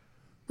nobody.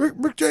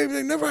 Rick James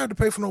ain't never had to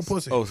pay for no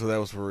pussy. Oh, so that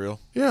was for real?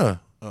 Yeah.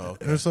 Oh,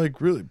 okay. And it's like,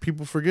 really,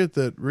 people forget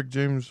that Rick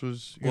James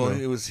was, you Well,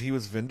 know. he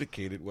was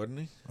vindicated, wasn't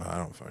he? I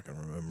don't fucking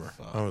remember.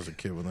 I was a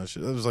kid when that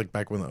shit. That was like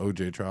back when the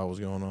OJ trial was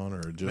going on, or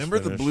it just Remember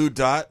the finished. blue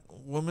dot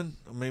woman?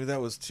 Maybe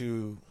that was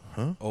too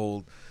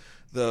old.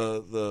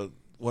 The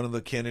one of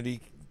the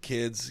Kennedy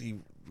kids, he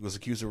was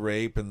accused of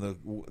rape, and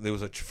there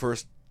was a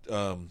first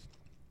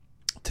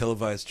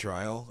televised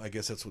trial. I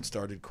guess that's what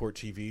started Court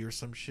TV or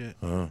some shit.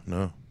 Oh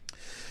no.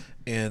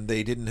 And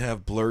they didn't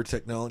have blur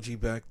technology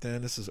back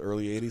then. This is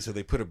early 80s, so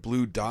they put a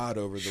blue dot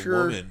over the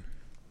Sure. woman,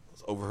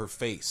 over her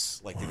face.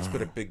 Like, they just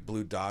put a big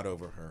blue dot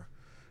over her.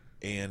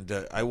 And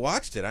I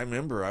watched it. I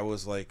remember I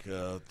was, like,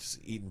 just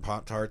eating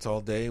Pop-Tarts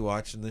all day,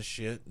 watching this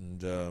shit.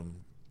 And,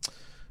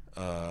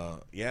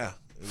 yeah.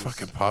 It was-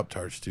 Fucking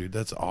Pop-Tarts, dude.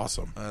 That's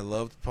awesome. I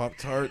loved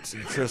Pop-Tarts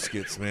and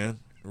Triscuits, man.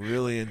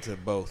 Really into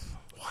both.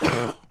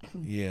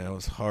 Yeah, it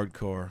was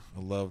hardcore.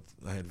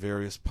 I had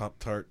various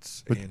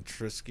Pop-Tarts and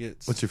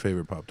Triscuits. What's your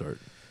favorite Pop-Tart?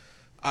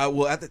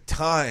 Well, at the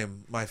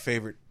time, my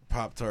favorite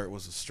Pop-Tart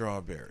was a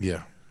strawberry.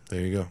 Yeah.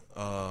 There you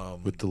go.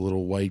 With the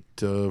little white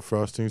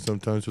frosting,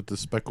 sometimes with the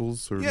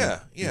speckles. Or Yeah.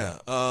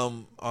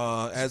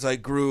 As I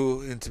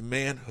grew into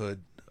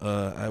manhood,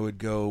 I would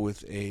go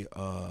with a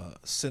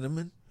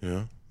cinnamon.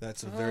 Yeah.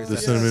 That's a very The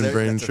that's cinnamon a-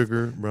 brown that's a-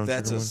 sugar, brown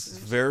That's sugar a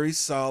one. very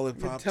solid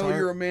You can Pop tell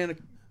you're a Tart. man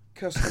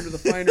accustomed to the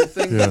finer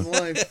things Yeah. in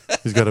life.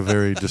 He's got a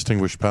very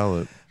distinguished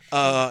palate.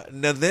 Now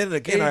then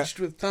again, Aged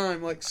with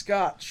time, like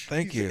scotch.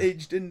 Thank He's you.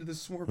 aged into the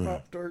s'more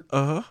Pop-Tart.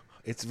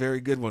 It's a very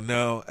good one.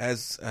 Now,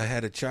 as I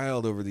had a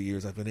child over the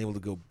years, I've been able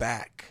to go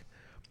back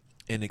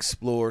and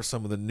explore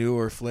some of the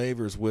newer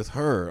flavors with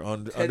her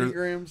Teddy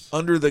Grahams.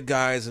 under the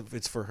guise of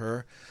it's for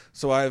her.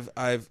 So I've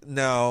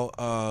now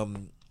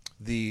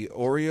the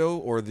Oreo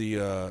or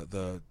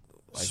the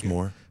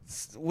S'more.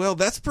 well,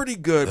 that's pretty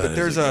good, That but is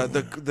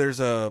there's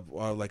a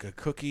like a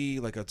cookie,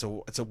 like it's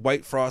a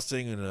white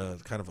frosting and a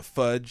kind of a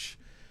fudge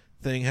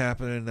thing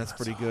happening. That's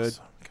pretty good.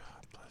 Awesome.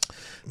 God bless.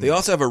 They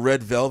also have a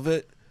red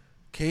velvet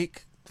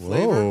cake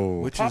flavor, Whoa.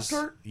 which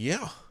Pop-Tart?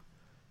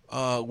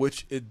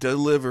 which it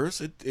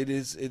delivers. It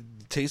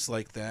tastes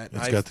like that.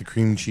 It's got the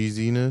cream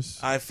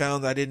cheesiness. I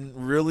found I didn't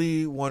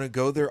really want to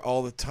go there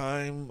all the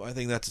time. I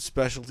think that's a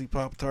specialty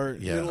Pop-Tart.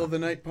 Yeah. Middle of the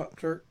night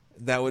Pop-Tart.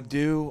 That would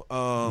do.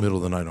 Middle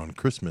of the night on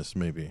Christmas,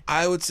 maybe.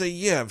 I would say,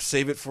 yeah,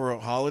 save it for a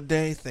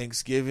holiday,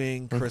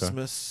 Thanksgiving,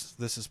 Christmas.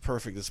 This is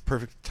perfect. This is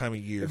perfect time of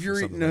year. If for you're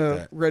something eating like a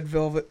that. red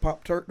velvet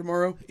Pop-Tart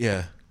tomorrow,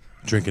 Yeah.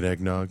 Drinking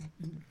eggnog.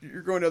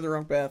 you're going down the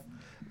wrong path.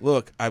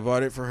 Look, I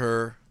bought it for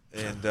her,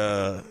 and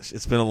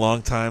it's been a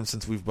long time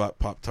since we've bought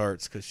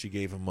Pop-Tarts because she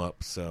gave them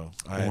up. So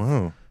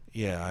Wow.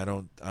 yeah, I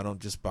don't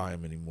just buy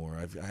them anymore.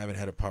 I haven't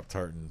had a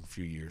Pop-Tart in a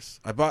few years.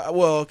 I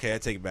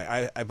take it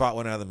back. I bought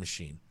one out of the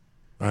machine.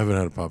 I haven't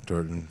had a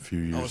Pop-Tart in a few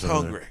years. I was either.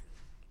 hungry.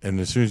 And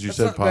as soon as you That's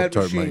said not a bad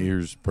Pop-Tart, my machine.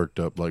 ears perked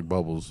up like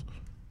bubbles.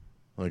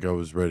 Like I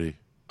was ready.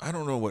 I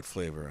don't know what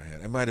flavor I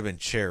had. It might have been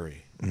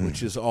cherry,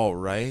 which is all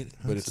right,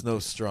 but it's no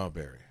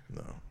strawberry.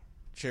 No.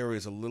 Cherry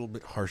is a little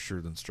bit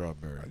harsher than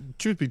strawberry.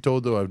 Truth be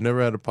told, though, I've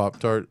never had a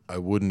Pop-Tart. I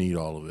wouldn't eat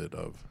all of it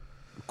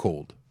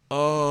cold.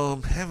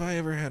 Have I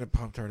ever had a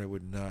Pop-Tart I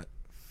would not?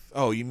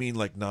 Oh, you mean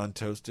like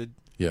non-toasted?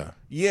 Yeah.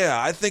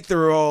 Yeah, I think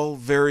they're all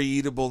very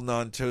eatable,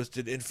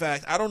 non-toasted. In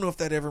fact, I don't know if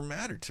that ever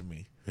mattered to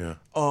me. Yeah.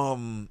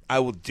 I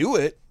will do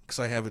it because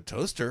I have a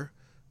toaster,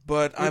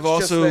 but I've It's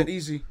just also, that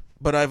easy.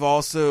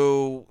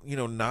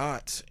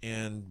 not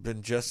and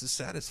been just as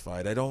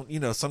satisfied. I don't,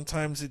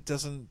 sometimes it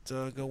doesn't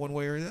go one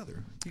way or the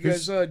other. You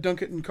guys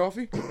dunk it in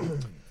coffee?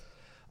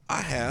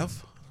 I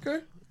have,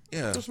 Okay.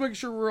 yeah, Just making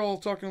sure we're all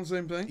talking the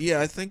same thing.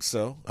 yeah, I think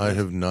so. I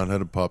have not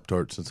had a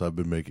Pop-Tart since I've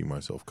been making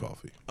myself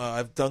coffee.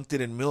 I've dunked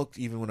it in milk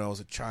even when I was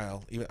a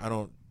child. Even I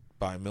don't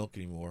buy milk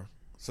anymore,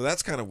 so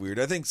that's kind of weird.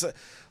 I think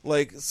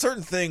like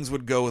certain things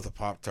would go with a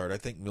Pop-Tart. I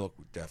think milk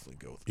would definitely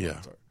go with a Yeah.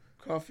 Pop-Tart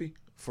Coffee.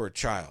 for a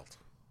child.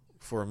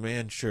 For a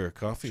man, sure,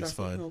 coffee is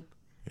Chocolate fine. milk.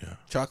 Yeah.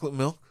 Chocolate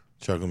milk.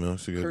 Chocolate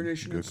milk's a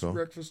Carnation good instant call.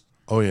 breakfast.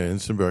 Oh, yeah.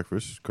 Instant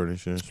breakfast.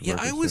 Carnation instant Yeah,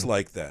 breakfast. I always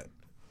liked that.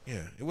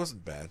 Yeah, it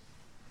wasn't bad.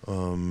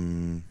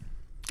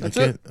 That's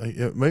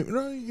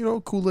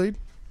Kool-Aid.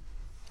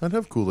 I'd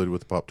have Kool-Aid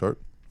with a Pop-Tart.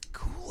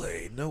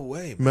 Kool-Aid, no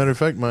way. Man. Matter of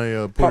fact,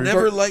 my I Puerto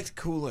never liked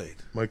Kool-Aid.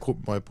 my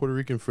Puerto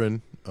Rican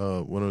friend,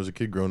 when I was a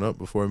kid growing up,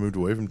 before I moved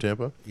away from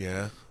Tampa,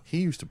 Yeah, he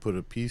used to put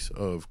a piece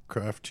of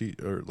Kraft cheese,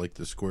 or like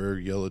the square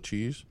yellow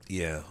cheese,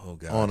 yeah. Oh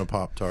god. on a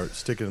Pop-Tart,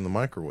 stick it in the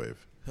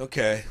microwave.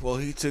 Okay, well,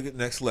 he took it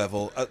next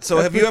level. So,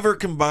 have you ever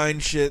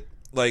combined shit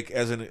like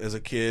as a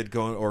kid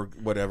going or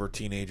whatever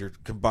teenager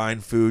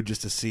combined food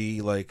just to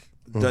see like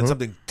done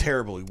something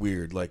terribly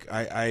weird? Like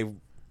I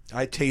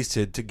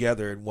tasted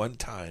together at one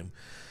time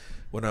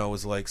when I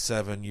was like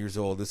 7 years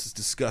old. This is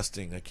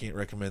disgusting. I can't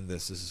recommend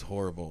this. This is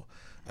horrible.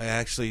 I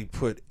actually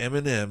put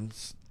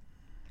M&Ms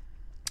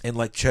and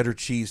like cheddar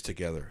cheese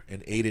together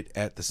and ate it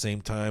at the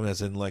same time,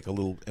 as in like a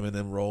little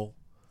M&M roll.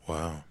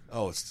 Wow.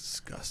 Oh, it's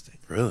disgusting.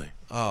 Really?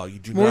 Oh, you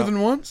do More not.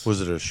 than once?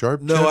 Was it a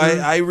sharp No,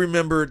 cheddar? I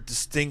remember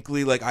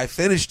distinctly, like I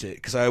finished it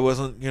because I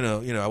wasn't,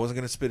 I wasn't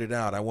going to spit it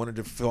out. I wanted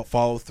to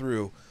follow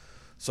through,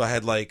 so I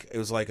had it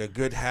was like a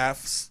good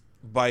half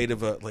bite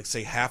of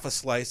half a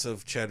slice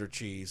of cheddar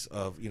cheese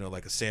of,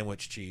 like a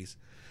sandwich cheese,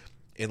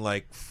 and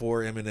like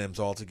 4 M&Ms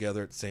all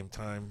together at the same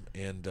time,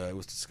 and it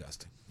was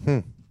disgusting.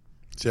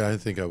 See, I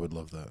think I would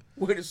love that.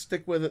 Way to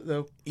stick with it,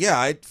 though. Yeah,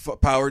 I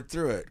powered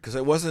through it because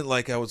it wasn't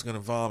like I was going to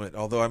vomit,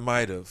 although I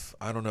might have.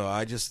 I don't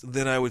know.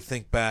 Then I would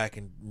think back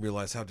and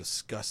realize how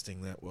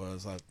disgusting that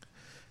was. Like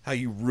how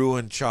you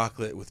ruin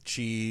chocolate with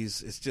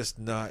cheese. It's just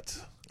not.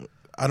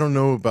 I don't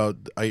know about.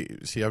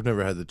 I've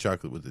never had the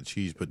chocolate with the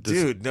cheese, but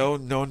Dude, no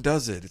one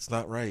does it. It's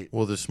not right.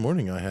 Well, this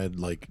morning I had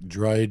like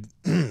dried,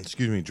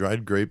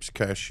 dried grapes,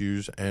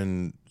 cashews,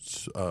 and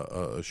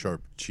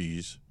sharp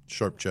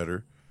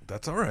cheddar,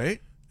 That's all right.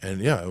 and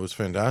yeah, it was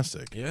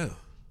fantastic. Yeah.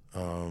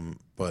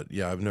 But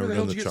yeah, I've Where never the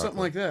hell done did the you get chocolate. something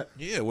like that?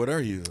 Yeah. What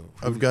are you?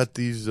 I've got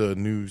these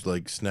new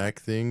like snack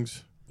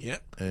things, Yeah.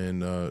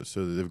 and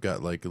so they've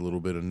got like a little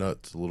bit of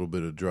nuts, a little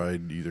bit of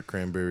dried either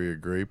cranberry or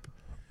grape,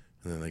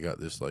 and then they got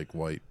this like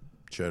white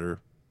cheddar.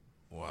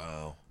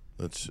 Wow.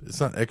 It's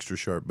not extra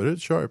sharp, but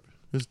it's sharp.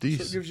 It's So it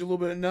decent. gives you a little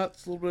bit of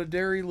nuts, a little bit of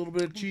dairy, a little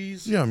bit of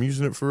cheese. Yeah, I'm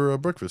using it for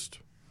breakfast.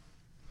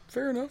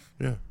 Fair enough.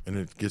 Yeah, and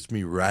it gets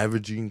me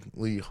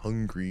ravagingly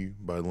hungry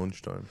by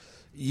lunchtime.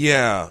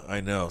 Yeah, I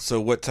know. So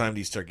what time do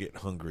you start getting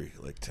hungry?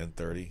 Like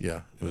 10:30?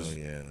 Yeah, it was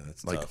yeah,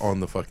 that's like tough. on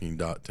the fucking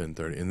dot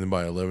 10:30, and then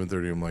by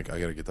 11:30, I'm like, I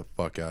gotta get the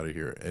fuck out of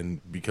here. And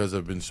because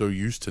I've been so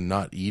used to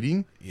not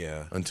eating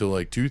Yeah, until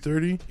like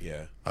 2:30,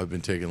 yeah. I've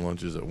been taking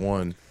lunches at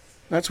 1.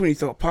 That's when you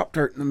throw a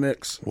Pop-Tart in the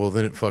mix. Well,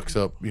 then it fucks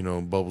up,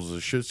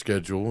 Bubbles' shit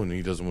schedule, and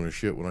he doesn't want to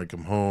shit when I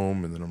come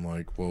home. And then I'm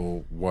like,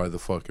 well, why the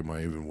fuck am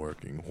I even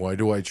working? Why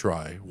do I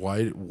try?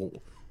 Why?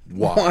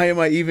 Why am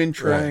I even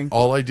trying?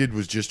 All I did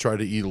was just try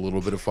to eat a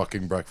little bit of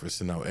fucking breakfast,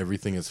 and now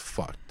everything is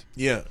fucked.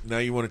 Yeah, now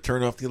you want to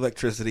turn off the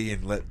electricity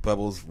and let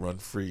Bubbles run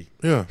free.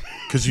 Yeah,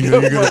 because you're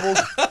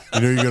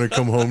gonna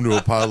come home to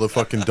a pile of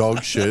fucking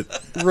dog shit,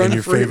 Run and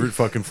your free. favorite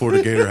fucking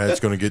Florida Gator hat's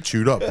gonna get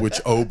chewed up.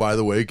 Which, oh, by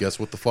the way, guess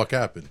what the fuck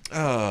happened?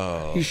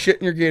 Oh, He's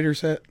shitting your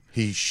Gator's hat.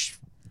 He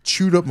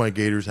chewed up my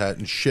Gator's hat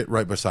and shit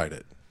right beside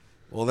it.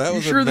 well, that You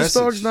was sure a this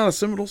message. dog's not a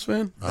Seminoles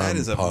fan? That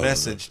is a positive.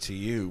 message to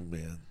you,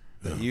 man.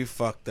 That you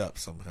fucked up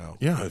somehow.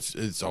 Yeah,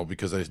 it's all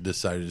because I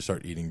decided to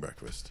start eating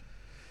breakfast.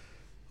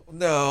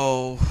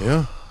 No,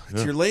 Yeah.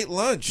 it's your late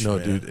lunch. No,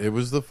 man. dude, it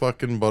was the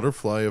fucking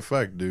butterfly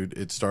effect, dude.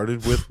 It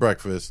started with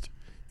breakfast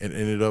and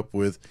ended up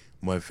with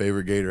my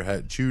favorite Gator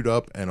hat chewed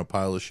up and a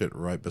pile of shit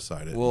right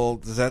beside it.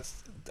 Well,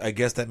 I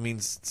guess that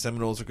means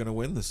Seminoles are going to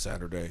win this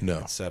Saturday No.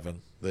 at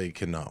 7 They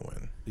cannot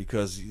win.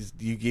 because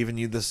you giving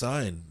you the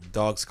sign.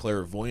 Dog's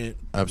clairvoyant.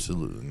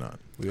 Absolutely not.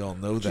 We all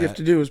know What you have that.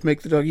 to do is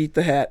make the dog eat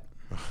the hat.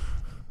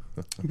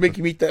 Make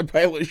him eat that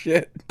pile of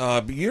shit.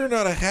 But you're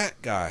not a hat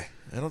guy.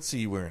 I don't see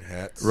you wearing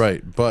hats.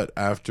 Right, but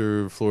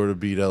after Florida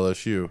beat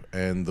LSU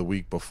and the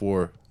week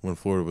before when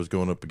Florida was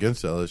going up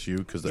against LSU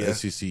because the Yeah.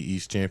 SEC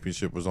East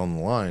Championship was on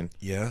the line,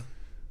 Yeah.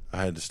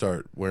 I had to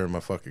start wearing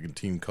my fucking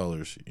team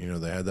colors. They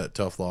had that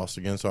tough loss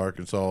against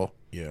Arkansas.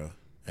 Yeah.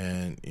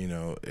 And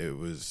it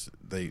was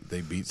they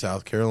beat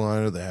South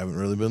Carolina. They haven't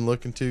really been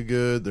looking too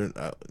good.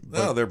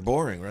 No, they're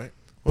boring, right?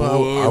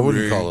 Well, I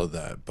wouldn't Boring. call it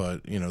that,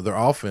 but their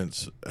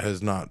offense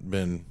has not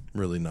been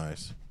really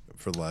nice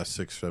for the last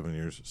 6-7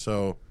 years.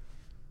 So,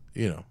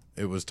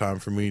 it was time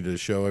for me to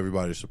show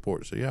everybody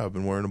support. So yeah, I've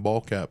been wearing a ball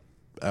cap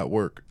at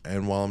work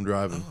and while I'm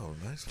driving, Oh,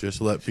 nice. just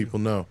to let people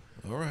know.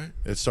 All right.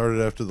 It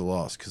started after the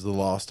loss because the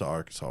loss to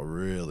Arkansas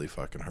really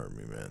fucking hurt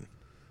me, man.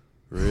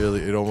 Really,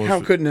 it almost How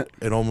couldn't it?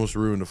 It almost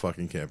ruined a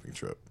fucking camping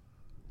trip.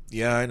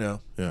 Yeah, I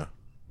know. Yeah,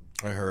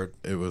 I heard.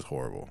 it was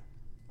horrible.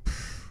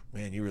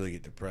 Man, you really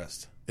get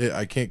depressed.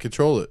 I can't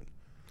control it.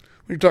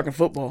 When you're talking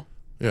football.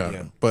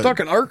 Yeah, but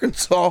Talking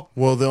Arkansas.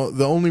 well,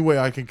 the only way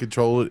I can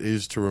control it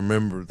is to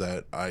remember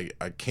that I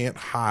can't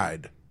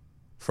hide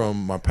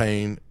from my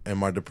pain and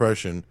my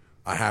depression.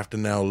 I have to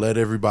now let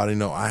everybody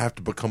know. I have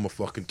to become a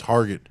fucking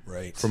target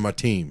Right. for my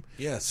team.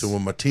 Yes. So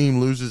when my team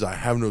loses, I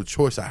have no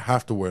choice. I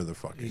have to wear the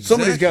fucking.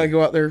 Somebody's Exactly. got to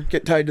go out there,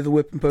 get tied to the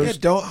whipping Yeah,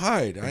 post. don't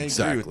hide. I agree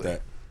Exactly. with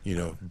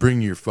that.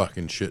 Bring your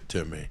fucking shit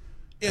to me.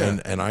 Yeah.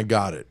 And I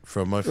got it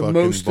from my The fucking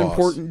most boss.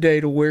 important day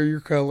to wear your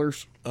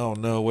colors. Oh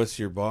no, what's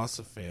your boss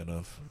a fan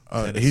of?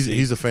 He's Tennessee?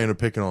 he's a fan of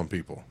picking on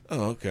people.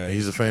 Oh, okay.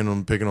 He's a fan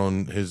of picking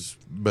on his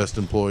best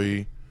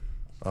employee,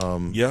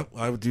 Yep,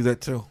 I would do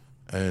that too.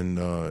 and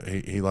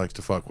he likes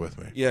to fuck with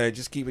me. Yeah,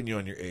 just keeping you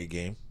on your A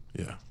game.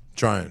 Yeah,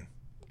 trying.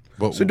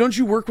 But So don't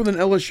you work with an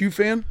LSU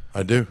fan?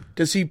 I do.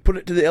 Does he put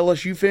it to the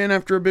LSU fan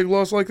after a big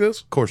loss like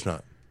this? Of course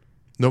not.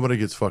 Nobody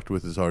gets fucked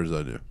with as hard as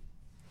I do.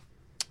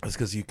 That's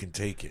because you can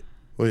take it.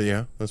 Well,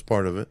 yeah, that's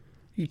part of it.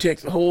 You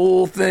take the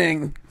whole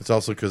thing. It's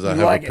also because I You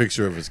have like a it.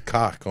 picture of his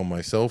cock on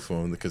my cell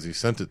phone because he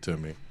sent it to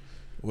me.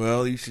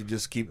 Well, you should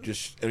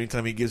just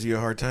anytime he gives you a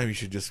hard time, you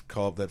should just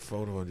call up that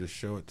photo and just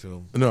show it to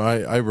him. No,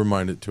 I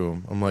remind it to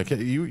him. I'm like,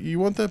 hey, you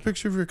want that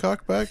picture of your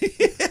cock back?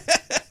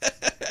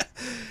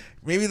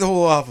 Maybe the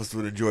whole office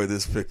would enjoy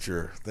this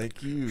picture.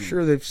 Thank you.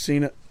 Sure, they've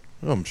seen it.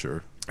 I'm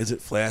sure. Is it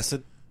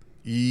flaccid?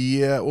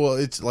 Yeah, well,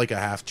 it's like a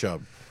half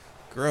chub.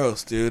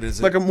 Gross, dude.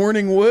 Is it Like a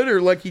morning wood,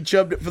 or like he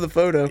chubbed it for the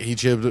photo? He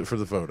chibbed it for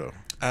the photo.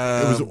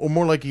 It was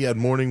more like he had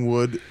morning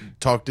wood,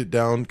 talked it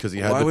down because he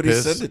had Why to would he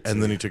piss, send it to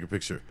and then you? he took a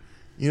picture.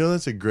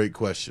 That's a great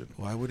question.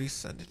 Why would he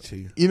send it to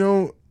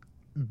you?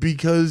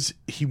 Because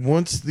he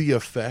wants the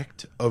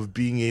effect of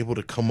being able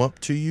to come up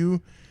to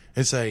you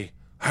and say,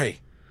 "Hey,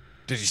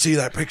 did you see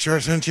that picture I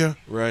sent you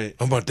Right,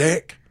 of my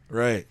dick?"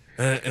 right,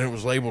 And it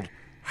was labeled,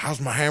 "How's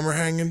my hammer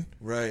hanging?"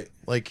 right.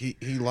 Like he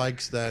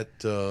likes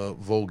that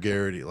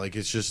vulgarity. Like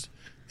it's just,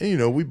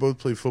 and we both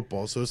play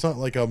football, so it's not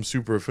like I'm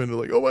super offended.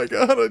 Like, oh my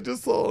god, I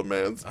just saw a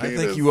man's I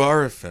penis. think you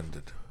are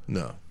offended.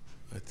 No,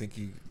 I think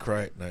you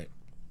cry at night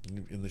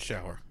in the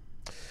shower.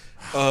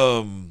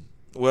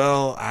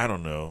 Well, I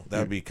don't know.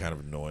 That would be kind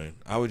of annoying.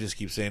 I would just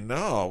keep saying,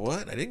 "No,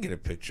 what? I didn't get a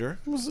picture."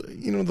 it was,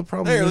 the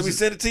problem Here, is let me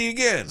send it to you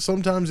again.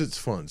 sometimes it's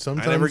fun.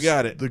 Sometimes never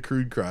got it. The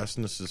crude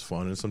crassness is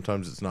fun, and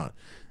sometimes it's not.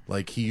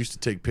 Like he used to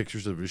take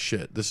pictures of his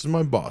shit. This is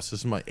my boss. This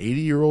is my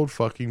 80-year-old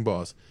fucking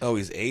boss. Oh,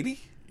 he's 80?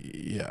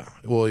 Yeah.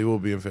 Well, he will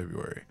be in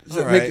February. Does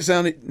that All make right. it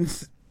sound?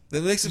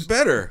 That makes it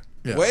better.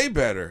 Yeah. Way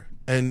better.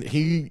 And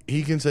he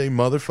can say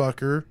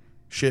motherfucker,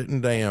 shit,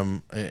 and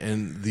damn,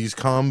 and these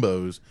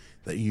combos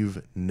that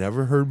you've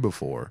never heard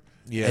before.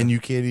 Yeah. And you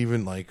can't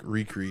even, like,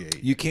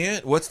 recreate. You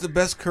can't? What's the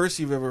best curse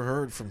you've ever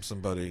heard from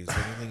somebody? Is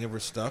anything ever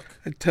stuck?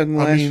 A tongue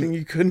lashing,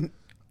 you couldn't.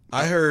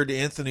 I heard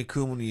Anthony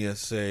Cumia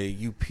say,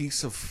 "You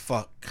piece of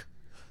fuck,"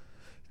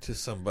 to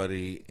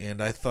somebody,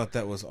 and I thought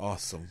that was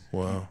awesome.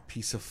 Wow. You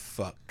piece of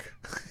fuck.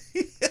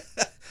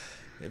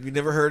 Have you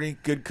never heard any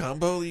good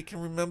combo that you can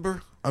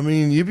remember? I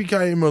mean,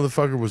 Yippee-ki-yay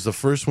motherfucker was the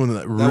first one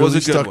that That really was a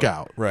good stuck one.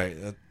 out. Right.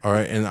 All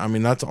right, and I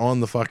mean, that's on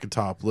the fucking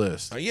top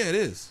list. Yeah, it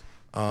is.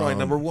 Probably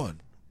number one.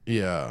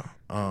 Yeah.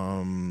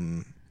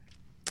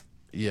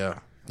 Yeah.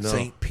 No.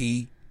 Saint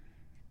P.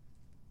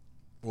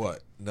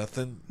 What?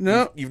 Nothing?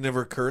 No. You've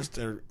never cursed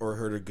or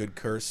heard a good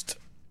cursed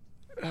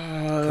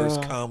curse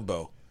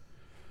combo?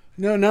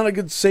 No, not a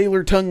good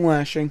sailor tongue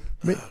lashing.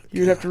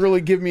 You'd have to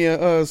really give me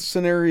a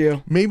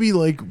scenario. Maybe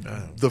like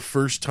the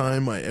first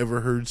time I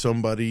ever heard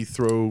somebody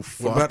throw What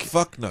about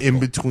fuck fuck knuckle? in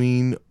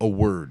between a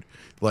word.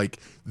 Like,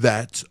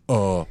 that's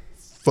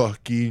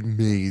fucking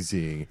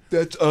amazing.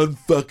 That's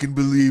unfucking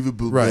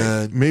believable, Right.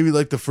 man. Maybe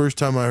like the first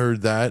time I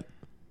heard that,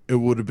 it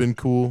would have been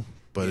cool,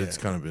 but Yeah. it's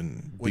kind of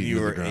been When beaten you to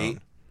the were ground. 8?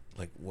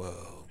 Like,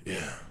 whoa.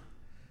 Yeah.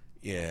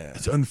 Yeah.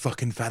 It's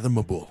unfucking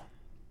fathomable.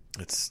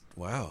 It's,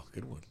 wow,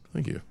 good one.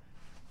 Thank you.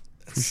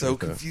 It's so Appreciate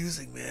that.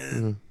 confusing,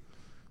 man.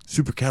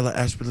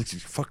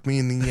 Supercalifragilistic. Fuck me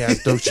in the ass,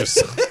 docious.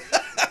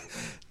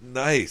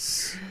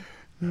 Nice.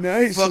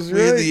 Nice. Fuck is me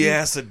in right. the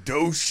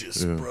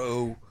acidocious, Yeah.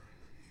 bro.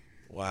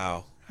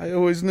 Wow. I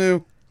always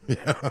knew.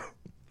 Yeah.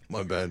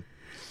 My bad.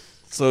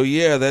 So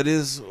yeah, that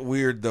is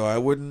weird though. I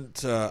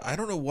wouldn't. I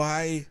don't know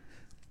why.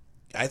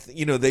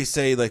 They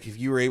say like if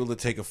you were able to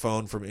take a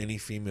phone from any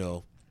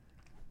female,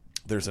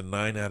 there's a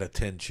 9 out of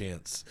 10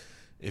 chance.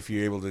 If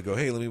you're able to go,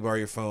 hey, let me borrow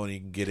your phone, you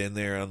can get in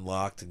there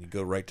unlocked, and you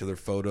go right to their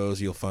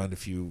photos. You'll find a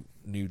few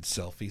nude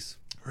selfies.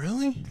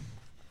 Really?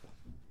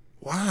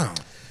 Wow.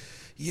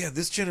 Yeah,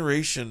 this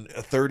generation,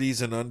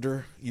 30s and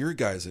under. Your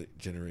guys'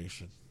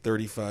 generation,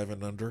 35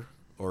 and under,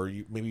 or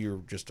maybe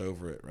you're just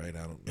over it, right? I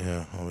don't know.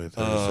 Yeah, I'll be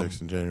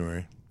 36 in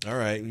January. All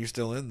right, you're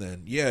still in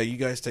then. Yeah, you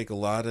guys take a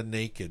lot of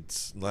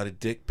nakeds, a lot of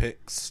dick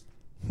pics,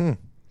 a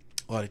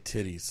lot of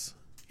titties.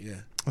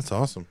 Yeah, That's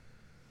awesome.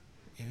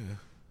 yeah.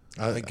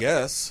 I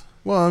guess.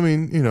 Well, I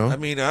mean, I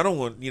mean, I don't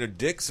want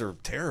dicks are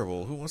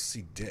terrible. Who wants to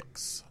see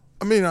dicks?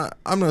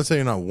 I'm not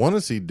saying I want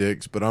to see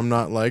dicks, but I'm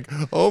not like,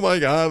 oh my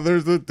god,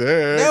 there's a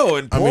dick. No,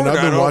 in porn, I've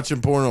I been don't-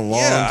 watching porn a long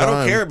Yeah, time. I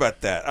don't care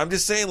about that. I'm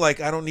just saying, like,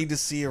 I don't need to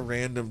see a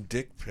random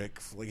dick pic.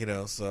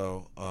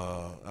 So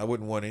I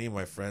wouldn't want any of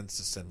my friends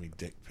to send me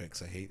dick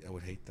pics. I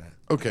would hate that.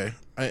 Okay,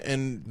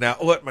 and Now,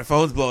 what? My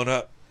phone's blowing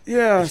up.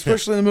 Yeah,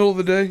 especially in the middle of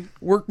the day.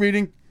 Work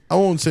meeting. I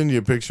won't send you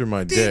a picture of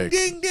my Ding, dick,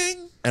 ding,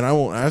 ding. and I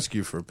won't ask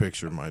you for a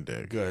picture of my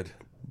dick, Good.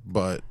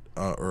 but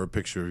or a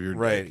picture of your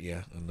Right? dick.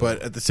 Yeah. I know.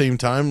 But at the same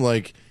time,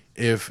 like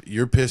if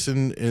you're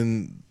pissing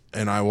in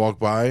and I walk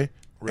by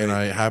Right. and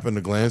I happen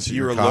to glance at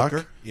you're your a cock,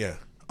 looker. Yeah.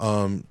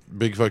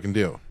 big fucking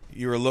deal.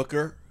 You're a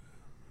looker.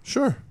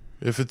 Sure,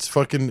 if it's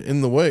fucking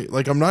in the way,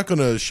 like I'm not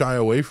gonna shy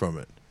away from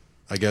it.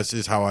 I guess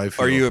is how I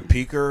feel. Are you a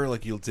peeker?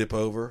 Like you'll dip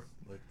over,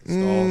 like the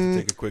stall to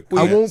take a quick.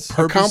 I glance?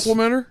 won't A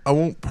complimenter? I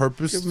won't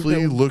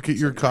purposefully look at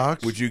your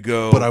cock. Would you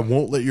go? But I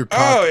won't let your cock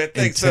Oh, it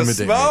thinks so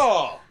intimidate me.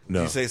 small. No.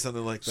 Do you say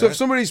something like that? So if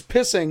somebody's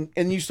pissing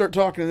and you start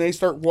talking and they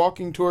start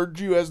walking towards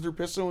you as they're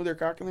pissing with their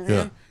cock in their Yeah.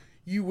 hand,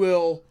 you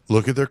will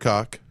Look at their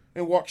cock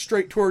and walk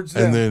straight towards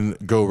them. and then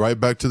go right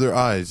back to their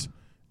eyes.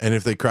 And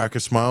if they crack a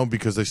smile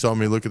because they saw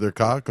me look at their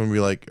cock, I'm gonna be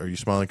like, "Are you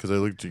smiling because I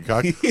looked at your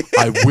cock?"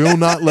 I will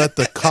not let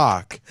the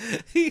cock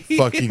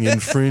fucking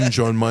infringe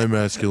on my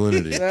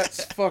masculinity.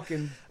 That's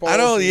fucking ballsy. I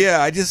don't.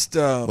 Yeah, I just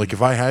Like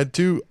if I had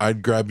to,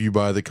 I'd grab you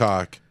by the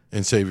cock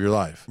and save your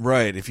life.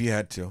 right. If you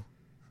had to.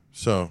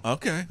 So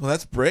Okay, well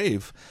that's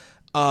brave.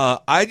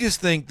 I just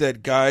think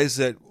that guys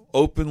that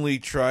openly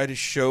try to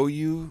show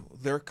you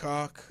their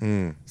cock,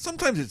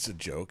 sometimes it's a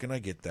joke, and I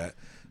get that,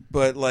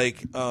 but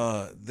like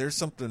there's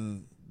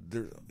something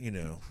there,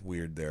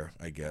 weird there,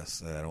 I guess,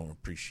 that I don't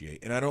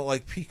appreciate, and I don't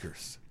like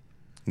peekers.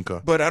 okay,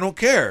 But I don't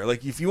care.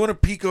 Like if you want to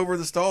peek over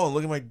the stall and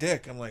look at my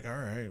dick, I'm like, all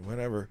right,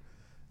 whatever.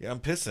 Yeah, I'm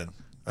pissing.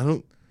 I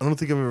don't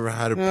think I've ever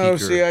had a No, peeker.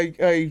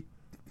 see,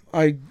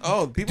 I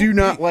Oh, people do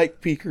not peek.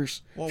 like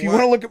peekers. Well, if you why-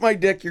 want to look at my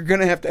dick, you're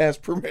gonna have to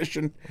ask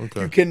permission.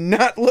 Okay. You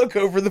cannot look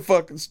over the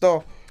fucking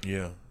stall.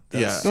 Yeah,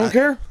 Yeah. Don't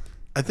care.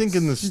 I think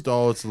in the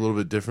stall it's a little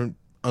bit different,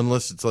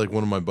 unless it's like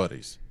one of my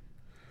buddies.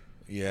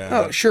 yeah.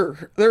 Oh,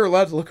 sure, they're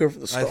allowed to look over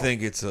the stall. I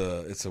think it's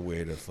a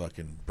way to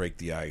fucking break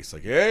the ice.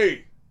 Like,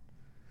 hey,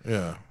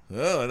 Yeah.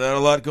 oh, not a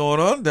lot going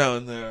on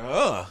down there,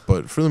 huh?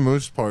 But for the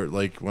most part,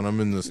 like when I'm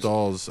in the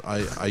stalls,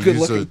 I good use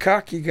looking a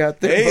cock you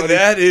got there, Hey, buddy.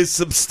 that is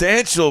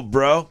substantial,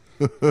 bro.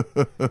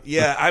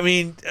 Yeah, I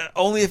mean,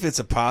 only if it's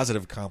a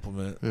positive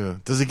compliment. yeah.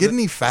 Does it get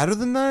any fatter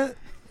than that?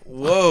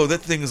 Whoa, that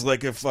thing's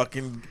like a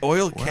fucking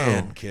oil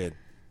can, Wow. kid.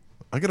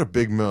 I got a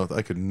big mouth.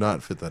 I could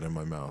not fit that in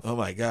my mouth. Oh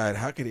my god,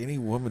 how could any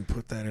woman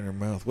put that in her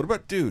mouth? What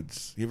about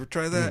dudes? You ever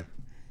try that?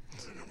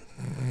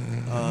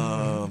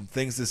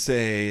 things to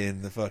say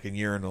in the fucking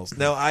urinals.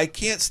 Now, I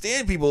can't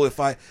stand people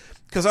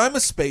because I'm a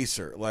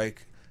spacer.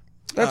 Like,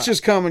 That's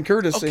just common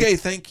courtesy. okay,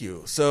 thank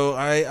you. So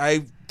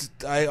I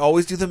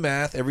always do the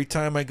math every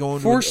time I go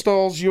into 4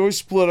 stalls, you always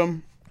split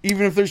them.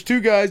 Even if there's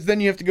 2 guys,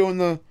 then you have to go in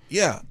the.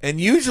 Yeah, and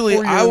usually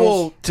 4 I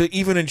will urinals. to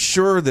even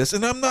ensure this,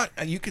 and I'm not.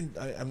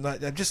 I'm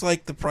not. I just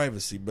like the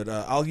privacy, but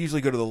I'll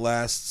usually go to the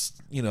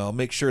last. I'll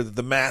make sure that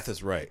the math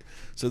is right,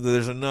 so that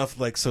there's enough,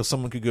 like, so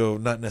someone could go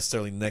not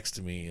necessarily next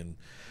to me. And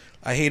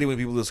I hate it when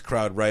people just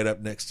crowd right up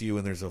next to you,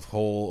 and there's a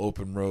whole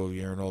open row of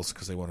urinals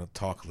because they want to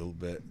talk a little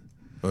bit.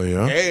 Oh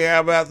yeah. Hey, how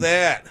about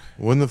that?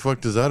 When the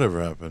fuck does that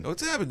ever happen? Oh,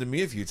 it's happened to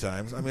me a few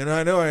times. I mean,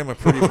 I know I am a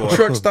pretty boy.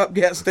 Truck stop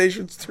gas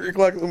stations, 3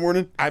 o'clock in the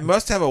morning. I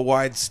must have a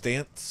wide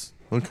stance.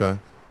 Okay.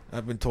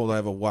 I've been told I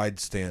have a wide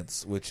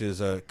stance, which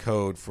is a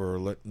code for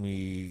let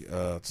me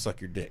suck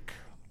your dick.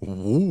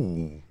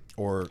 Ooh.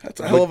 Or That's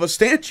a hell of a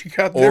stance you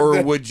got there. or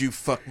Ben. would you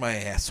fuck my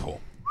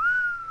asshole?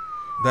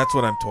 That's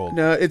what I'm told.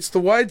 No, it's the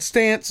wide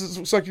stance.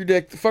 Suck your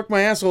dick. The fuck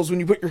my assholes when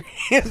you put your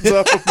hands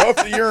up above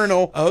the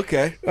urinal.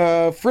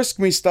 Okay. Frisk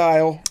me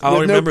style. I'll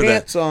with remember no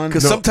pants that. on.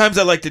 Because sometimes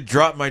I like to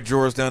drop my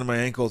drawers down to my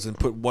ankles and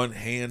put one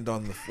hand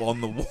on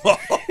the wall.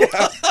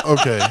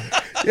 Okay.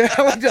 Yeah,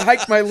 I like to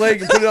hike my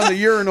leg and put it on the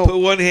urinal. Put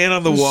one hand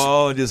on the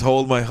wall and just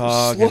hold my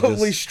hog.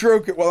 Slowly And,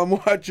 stroke it while I'm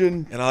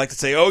watching. and I like to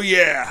say, "Oh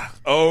yeah,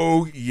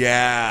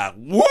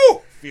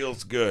 woo,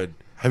 feels good."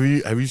 Have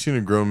you seen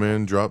a grown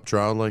man drop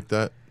trowel like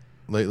that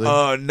lately?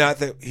 Not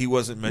that he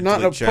wasn't mentally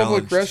Not in a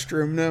challenged. public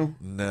restroom,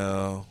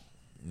 no.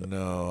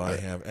 No, I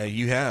have.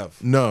 You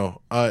have.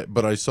 No,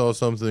 but I saw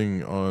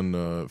something on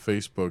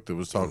Facebook that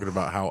was talking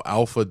about how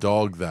alpha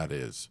dog that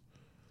is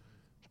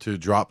to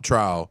drop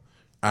trowel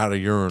at a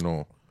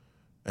urinal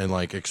and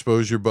like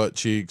expose your butt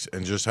cheeks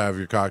and just have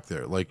your cock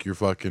there, like you're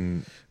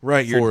fucking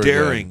Right, you're forehead.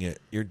 daring it.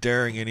 You're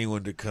daring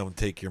anyone to come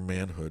take your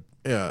manhood.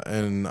 Yeah,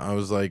 and I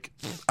was like,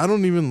 I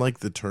don't even like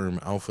the term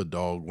alpha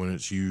dog when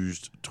it's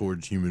used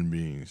towards human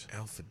beings.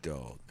 Alpha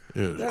dog.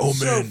 Yeah. That's Oh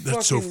so man,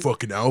 that's so fucking-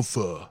 fucking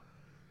alpha.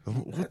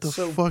 What the That's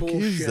so fuck is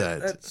bullshit.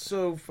 that? That's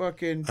so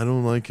fucking. I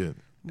don't like it.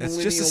 It's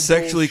just a millennial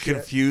sexually bullshit.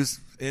 confused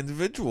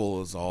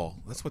individual is all.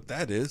 That's what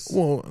that is.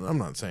 Well, I'm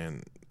not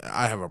saying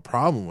I have a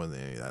problem with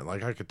any of that.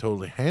 Like, I could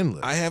totally handle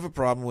it. I have a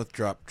problem with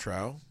drop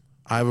trowel.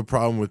 I have a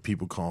problem with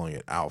people calling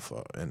it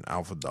alpha and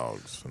alpha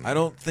dogs. And- I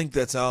don't think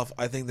that's alpha.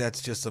 I think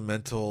that's just a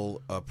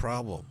mental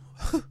problem.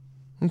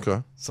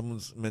 Okay.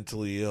 Someone's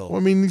mentally ill. Well,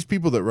 I mean, these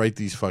people that write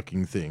these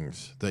fucking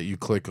things that you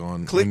click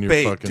on. when you're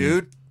Clickbait, fucking,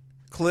 dude.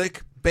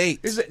 Clickbait.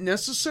 Is it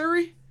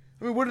necessary?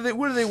 I mean, what are they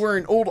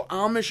wearing? Old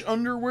Amish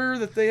underwear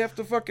that they have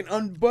to fucking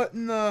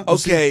unbutton the.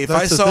 Okay, if I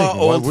that's the saw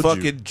thing. Why old would you?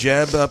 fucking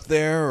Jeb up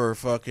there or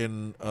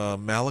fucking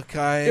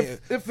Malachi,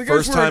 If the guy's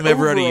first time wearing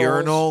ever at a overalls-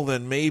 urinal,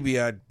 then maybe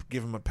I'd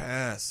give him a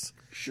pass.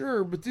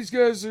 Sure, but these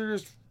guys are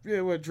just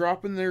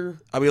dropping their.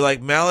 I'd be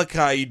like,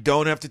 Malachi, you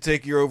don't have to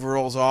take your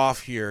overalls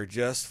off here.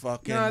 Just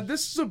fucking. Nah,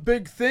 this is a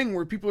big thing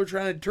where people are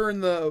trying to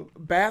turn the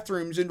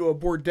bathrooms into a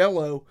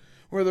bordello,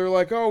 where they're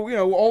like,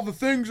 oh, all the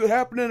things that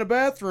happen in a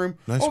bathroom,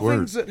 Nice all word.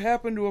 things that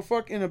happen to a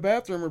fuck in a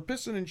bathroom are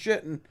pissing and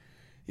shitting.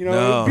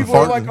 No. People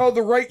are Farting. like, oh,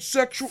 the right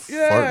sexual,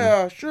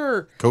 yeah,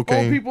 sure.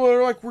 Cocaine. All people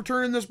are like, we're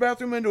turning this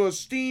bathroom into a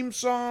steam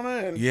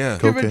sauna and Yeah.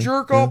 giving Cocaine,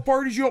 jerk off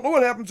parties. You don't know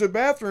what happens in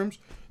bathrooms.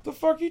 The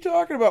fuck are you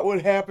talking about?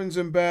 What happens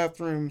in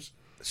bathrooms?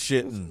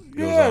 Shitting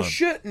goes Yeah, on.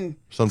 shitting.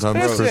 Sometimes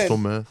Pissing. crystal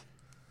meth.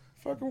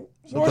 Fucking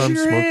Sometimes washing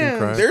your smoking hands.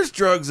 crack. There's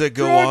drugs that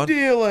go Drug on.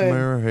 dealing.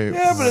 Marijuana.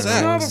 Yeah, but it's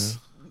Sex.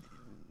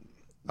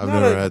 not I've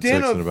not never a had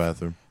den sex of- in a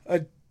bathroom.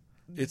 a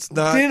It's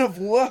not. den of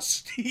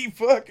lusty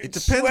fucking It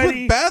depends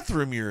sweaty. what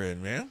bathroom you're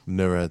in, man.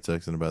 Never had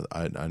sex in a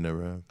bathroom. I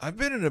never have. I've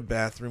been in a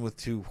bathroom with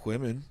 2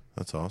 women.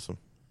 That's awesome.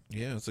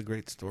 Yeah, it's a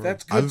great story.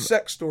 That's good I've-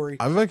 sex story.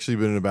 I've actually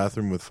been in a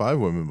bathroom with 5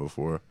 women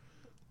before.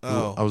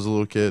 oh. I was a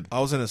little kid I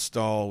was in a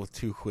stall with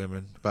 2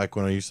 women. back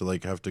when I used to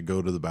like have to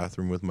go to the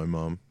bathroom with my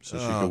mom so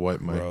she could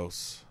wipe my.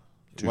 Gross.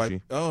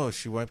 Tushy.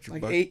 She wiped your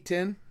Like butt 8,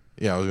 10.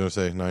 Yeah, I was gonna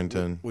say 9,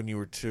 10. when you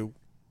were 2.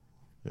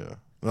 Yeah,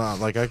 nah,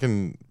 like I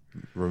can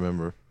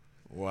remember.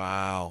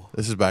 Wow.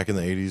 This is back in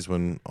the 80s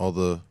when all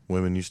the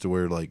women used to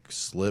wear like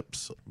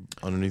slips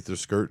underneath their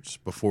skirts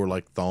before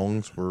like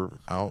thongs were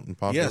out and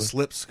popular. Yeah,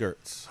 slip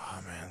skirts.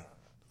 Oh man,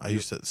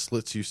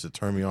 slits used to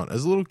turn me on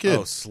as a little kid.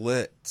 Oh,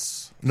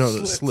 slits. no, the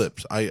slits.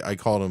 slips. I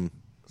called them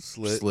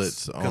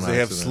slits on Because they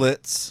have accident.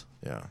 slits.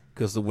 Yeah,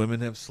 Because the women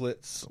have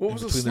slits What in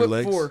was a between slip their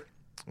legs. for?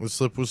 the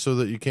slip was so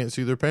that you can't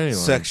see their panty line.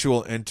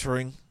 Sexual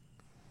entering.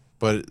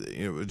 But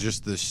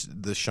just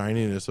the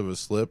shininess of a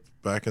slip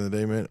back in the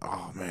day, man.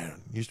 Oh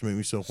man, it used to make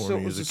me so So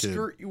horny it was as a a kid.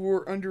 skirt you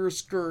wore under a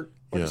skirt.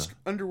 Like Yeah.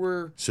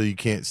 underwear. So you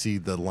can't see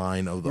the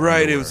line of the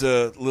Right, underwear. it was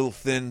a little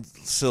thin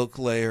silk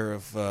layer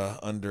of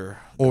under.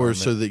 or garment.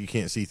 so that you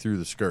can't see through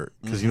the skirt.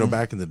 Because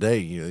back in the day,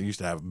 they used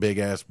to have big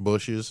ass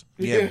bushes,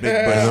 Yeah, big Yeah.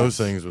 and butts. those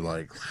things were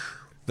like,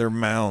 They're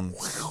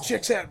mounds.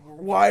 Chicks had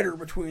wider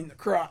between the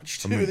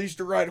crotch, too. They used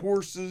to ride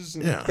horses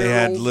and Yeah. They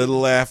had barrels.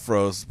 little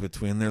afros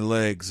between their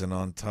legs and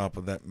on top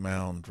of that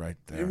mound right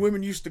there. And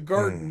women used to Mm.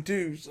 garden,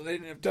 too, so they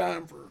didn't have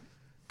time for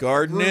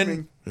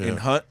Gardening grooming. and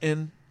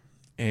hunting.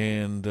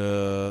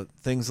 and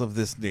things of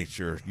this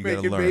nature. You gotta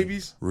Making learn.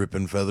 babies.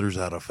 Ripping feathers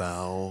out of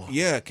fowl.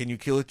 Yeah, can you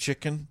kill a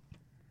chicken?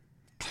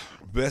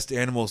 Best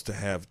animals to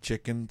have: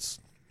 chickens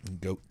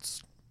and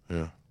goats.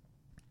 Yeah.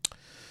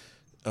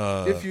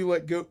 If you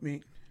like goat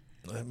meat.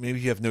 Maybe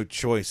you have no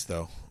choice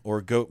though,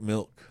 or goat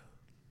milk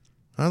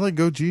I like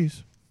goat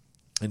cheese.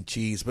 and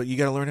cheese. But you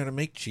got to learn how to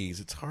make cheese.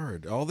 It's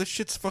hard. All this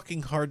shit's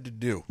fucking hard to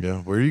do.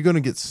 Yeah. Where are you going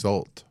to get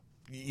salt?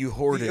 You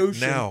hoard The it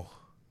ocean. now.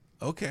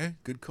 Okay,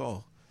 good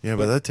call. Yeah,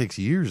 but that takes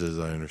years, as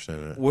I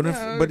understand it. What if?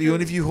 Yeah, But okay.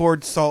 even if you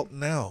hoard salt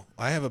now,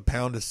 I have a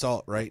pound of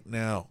salt right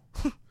now.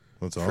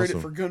 That's Trade awesome.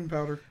 it for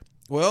gunpowder.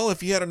 Well,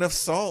 if you had enough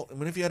salt, I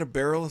mean, if you had a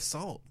barrel of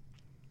salt,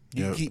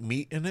 you Yeah. could keep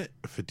meat in it.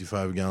 A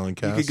 55-gallon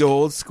cask. You could go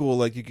old school,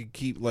 like you could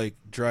keep like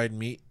dried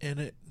meat in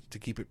it to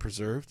keep it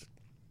preserved.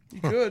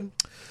 You could.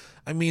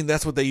 I mean,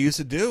 that's what they used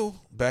to do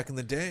back in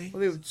the day.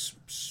 Well, they would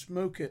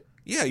smoke it.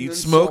 Yeah, and you'd then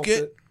smoke salt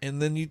it,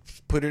 and then you'd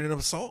put it in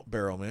a salt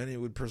barrel, man. It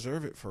would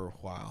preserve it for a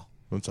while.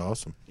 That's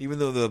awesome. Even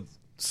though the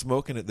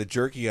smoking it, the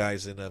jerky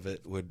eyes of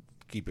it would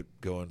keep it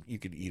going. You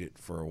could eat it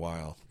for a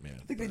while, man.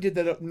 I think they did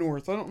that up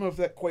north. I don't know if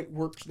that quite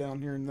works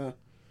down here in the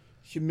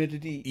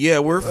humidity. Yeah,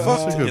 we're That's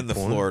fucked a good in the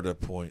point. Florida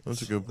point.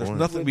 That's a good There's point.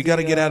 nothing. Like We got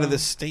to the, get out of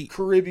this state.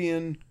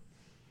 Caribbean.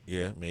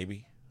 Yeah,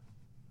 maybe.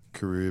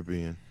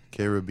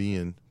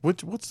 Caribbean.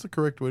 What's the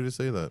correct way to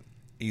say that?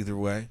 Either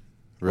way,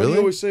 Why do Really? you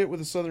always say it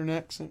with a southern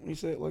accent when you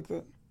say it like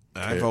that?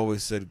 I've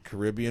always said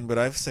Caribbean, but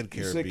I've said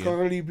You say Caribbean.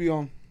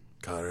 Caribbean.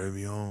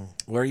 Caribbean.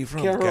 Where are you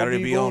from?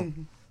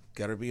 Caribbean.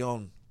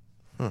 Caribbean.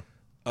 Huh.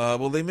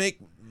 Well, they make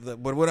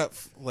what up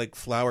like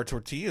flour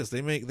tortillas.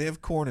 They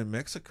have corn in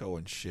Mexico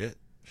and shit.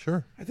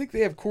 Sure. I think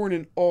they have corn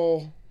in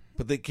all.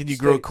 But can you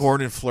grow States.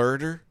 corn in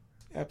Florida?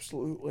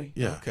 Absolutely.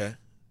 Yeah. Okay.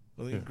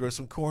 Well, you can grow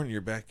some corn in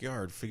your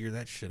backyard. Figure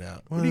that shit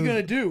out. What are you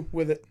gonna do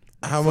with it?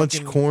 How much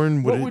fucking-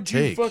 corn would What it would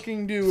take? you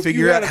fucking do if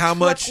Figure you out had a how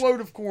much-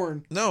 truckload of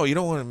corn? No, you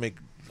don't want to make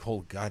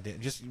whole goddamn.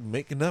 Just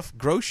make enough.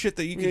 Grow shit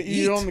that you You can gonna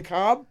eat it on the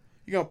cob?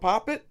 You gonna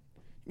pop it?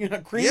 You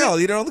gonna cream Yeah, it? I'll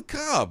eat it on the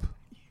cob.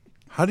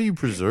 How do you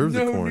preserve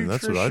the No corn?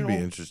 That's what I'd be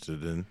nutritional-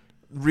 interested in.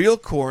 Real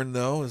corn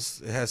though it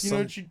has You know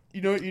some. what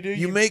you know what you do?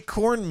 You make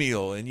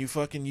cornmeal and you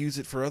fucking use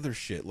it for other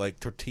shit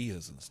like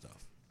tortillas and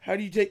stuff. How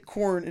do you take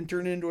corn and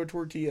turn it into a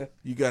tortilla?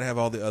 You gotta have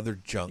all the other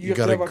junk. You You have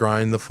to gotta have a-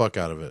 grind the fuck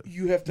out of it.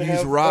 You have to use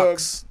have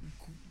rocks.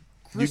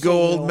 You gristle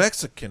go old mill.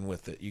 Mexican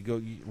with it. You go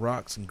eat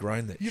rocks and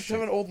grind that You have to shit.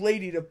 have an old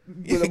lady to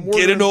You with a can mortar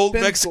get an and old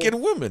pencil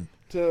Mexican woman.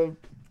 to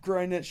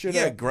grind that shit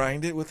Yeah, up.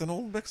 grind it with an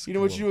old Mexican You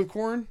know what you do woman. with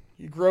corn?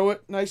 You grow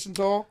it nice and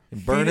tall,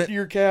 And burn feed it? to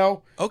your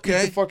cow.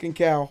 Okay. Eat the fucking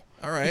cow.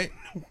 All right.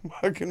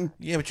 Fucking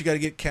Yeah, but you got to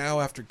get cow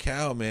after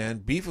cow, man.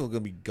 Beef is going to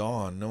be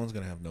gone. No one's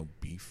going to have no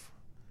beef.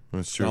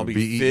 That's true. I'll be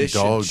eating fish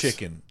dogs, and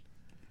chicken.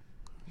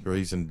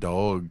 raising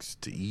dogs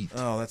to eat.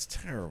 Oh, that's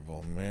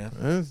terrible,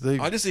 man. They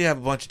I just have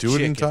a bunch of Do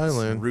it in chickens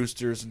Thailand. and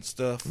roosters and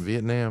stuff.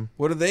 Vietnam,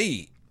 What do they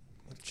eat?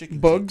 Chicken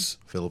bugs.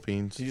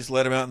 Philippines, You just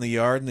let them out in the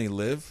yard and they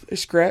live? They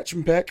scratch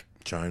and peck.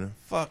 China,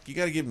 Fuck, you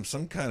got to give them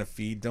some kind of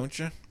feed, don't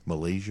you?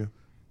 Malaysia.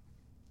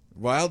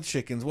 Wild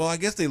chickens. Well, I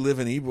guess they live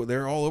in Ybor.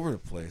 They're all over the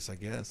place, I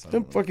guess. I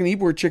Them don't know. fucking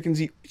Ybor chickens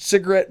eat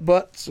cigarette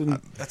butts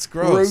and That's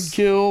gross.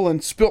 roadkill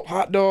and spilt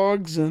hot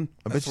dogs and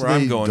I That's bet you where I'm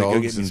they eat going to go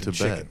dogs get me in some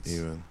Tibet. chickens.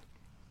 Even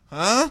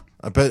Huh?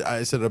 I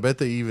bet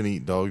they even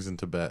eat dogs in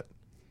Tibet.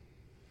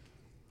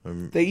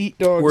 they eat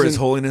dogs. Where His in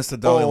Holiness the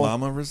Dalai all-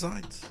 Lama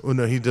resides? Oh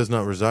no, he does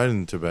not reside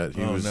in Tibet.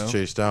 He Oh, was no?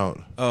 chased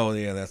out. Oh,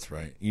 yeah, that's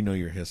right. You know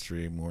your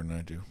history more than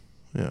I do.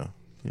 Yeah,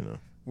 you know,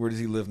 Where does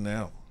he live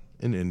now?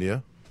 in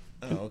India.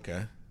 Oh,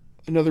 okay.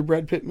 Another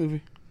Brad Pitt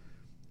movie.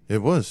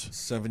 It was.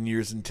 7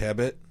 years in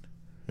Tibet.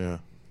 Yeah,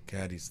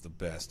 God, he's the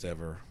best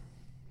ever.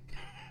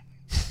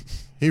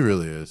 he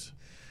really is.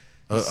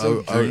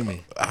 so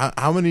dreamy.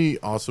 How many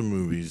awesome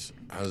movies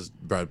has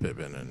Brad Pitt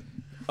been in?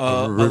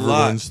 A River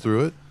lot. Runs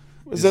Through It.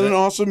 Is that an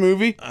awesome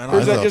movie? I don't Or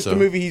is know. that I just thought a so.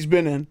 movie he's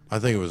been in? I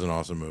think it was an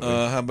awesome movie.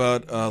 How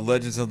about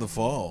Legends of the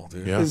Fall,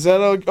 dude? yeah, Is that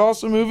an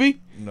awesome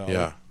movie? No.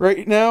 yeah.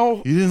 Right now,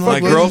 You didn't My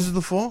like girl- Legends of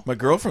the Fall My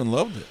girlfriend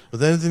loved it.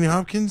 with Anthony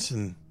Hopkins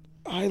and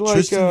I like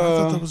Tristan? I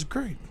thought that was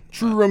great.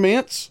 True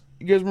Romance.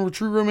 You guys remember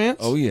True Romance?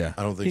 Oh, yeah.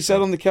 I don't think He so.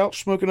 sat on the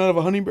couch smoking out of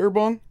a honey bear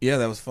bong. Yeah,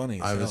 that was funny.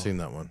 as I haven't hell. seen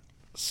that one.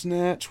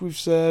 Snatch, we've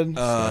said.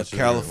 Snatch is a great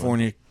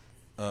California.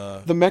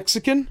 The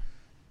Mexican,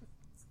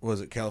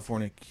 Was it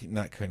California?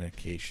 Not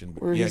Conication.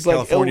 But where yeah, he's like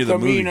El California the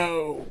movie.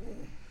 Camino.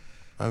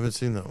 I haven't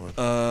seen that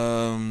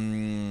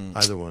one.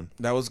 Either one.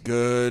 That was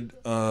good.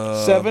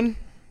 7,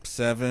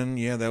 7.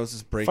 Yeah, that was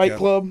his breakout. Fight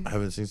Club. I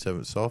haven't seen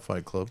Seven. Saw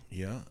Fight Club.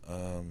 Yeah.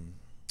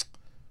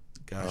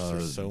 Gosh,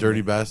 there's so Dirty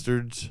many.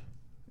 Bastards.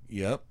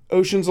 Yep.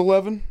 Ocean's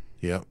 11.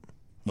 Yep.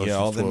 Yeah,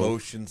 all the 12.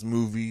 Oceans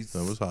movies.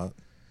 That was hot.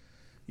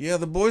 Yeah,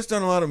 the boy's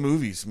done a lot of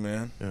movies,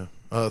 man.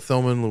 Yeah.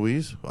 Thelma and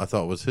Louise. I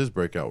thought was his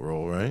breakout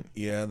role, right?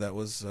 Yeah, that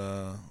was in.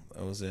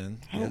 I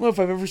Yeah. don't know if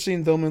I've ever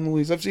seen Thelma and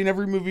Louise. I've seen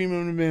every movie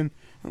known to man.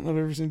 I don't know if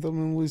I've ever seen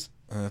Thelma and Louise.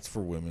 That's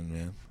for women,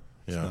 man.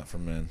 It's Yeah. not for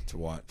men to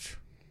watch.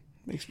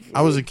 Makes me feel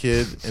I was a good.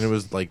 kid, and it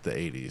was like the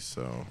 '80s,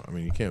 so I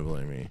mean, you can't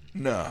blame me.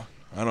 No,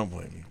 I don't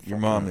blame you. Your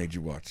mom made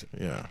you watch it.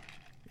 Yeah.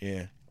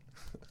 Yeah.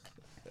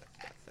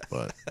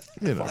 But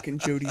you know, Fucking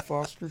Jodie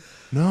Foster.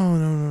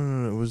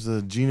 no. It was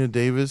Gina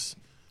Davis.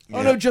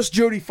 Oh no, just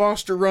Jodie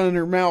Foster running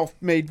her mouth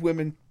made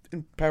women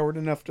empowered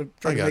enough to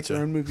try I to make gotcha.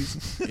 their own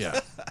movies. Yeah.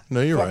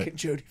 No, you're Fucking right.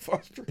 Jodie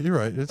Foster. You're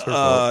right. It's her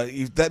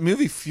fault. That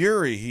movie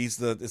Fury. It's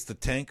the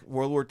tank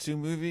World War II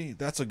movie.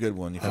 That's a good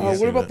one. haven't What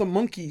seen about it. the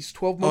monkeys?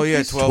 12 Oh monkeys.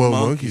 yeah, 12 12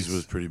 Monkeys. Monkeys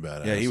was pretty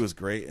badass. Yeah, he was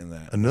great in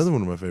that. Another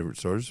one of my favorite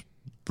stars,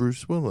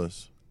 Bruce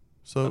Willis.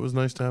 So it was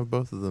nice to have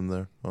both of them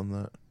there on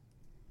that.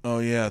 Oh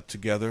yeah,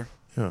 together.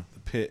 Yeah. The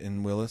Pitt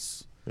and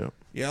Willis. Yeah.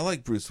 Yeah, I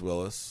like Bruce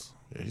Willis.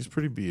 Yeah, he's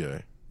pretty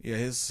BA. Yeah,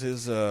 his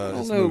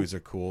know. movies are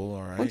cool.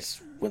 All right.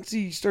 Once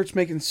he starts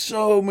making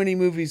so many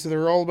movies that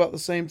are all about the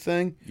same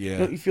thing, Yeah.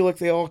 don't you feel like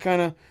they all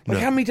kind of like? No.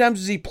 How many times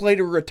has he played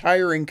a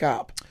retiring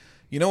cop?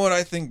 You know what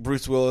I think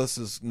Bruce Willis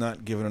is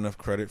not given enough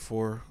credit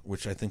for,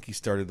 which I think he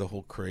started the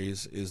whole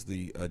craze, is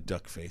the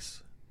duck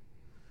face.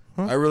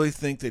 Huh? I really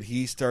think that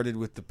he started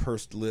with the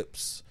pursed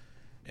lips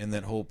and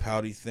that whole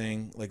pouty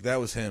thing. Like, that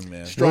was him,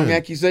 man. Strong When?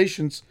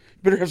 accusations.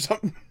 You better have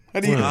something. How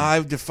do you? When? I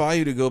defy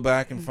you to go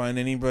back and find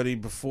anybody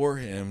before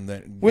him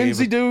that When's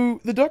he gave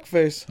do the duck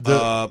face?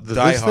 Die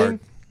this Hard. thing?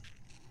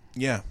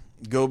 Yeah.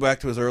 Go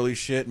back to his early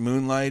shit,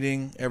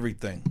 Moonlighting,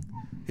 everything.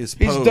 His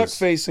He's pose. duck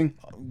facing,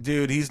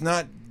 Dude, he's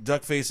not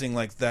duck facing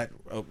like that,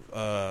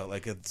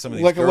 like some of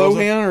these like a girls.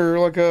 Lohan or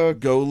like a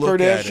Go look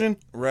Kardashian. at it.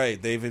 Right.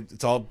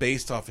 It's all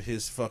based off of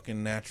his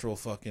fucking natural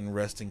fucking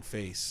resting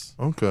face.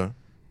 Okay.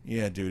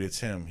 Yeah, dude,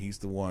 it's him. He's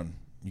the one.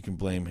 You can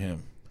blame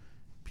him.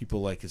 People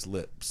like his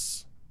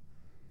lips.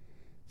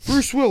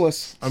 Bruce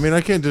Willis. I mean,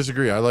 I can't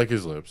disagree. I like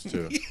his lips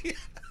too.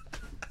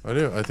 I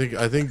do. I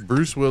think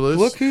Bruce Willis.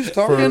 Look who's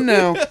talking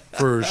now.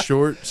 For a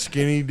short,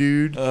 skinny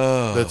dude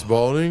that's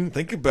balding.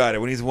 Think about it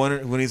when he's I don't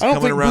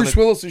coming think around Bruce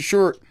Willis is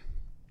short.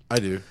 I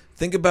do.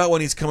 Think about when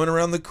he's coming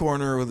around the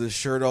corner with his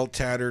shirt all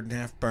tattered and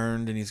half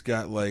burned, and he's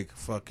got like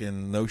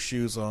fucking no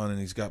shoes on, and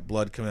he's got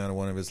blood coming out of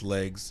one of his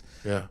legs.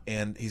 Yeah.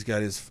 And he's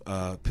got his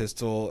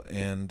pistol,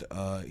 and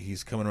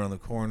he's coming around the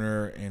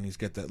corner, and he's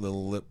got that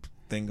little lip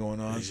thing going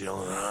on. He's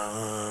yelling.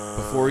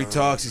 Before he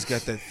talks, he's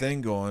got that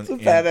thing going. It's a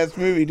and, badass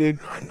movie, dude.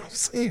 I'm not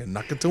saying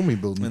Nakatomi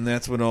building. and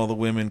that's when all the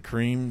women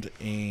creamed,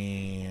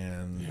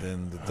 and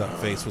then the duck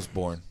face was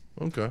born.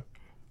 Okay.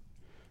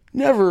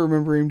 Never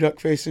remember him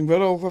duck facing,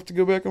 but I'll have to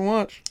go back and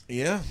watch.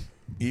 Yeah.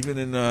 Even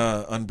in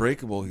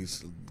Unbreakable, he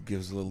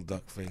gives a little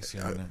duck face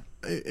here and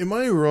there. Am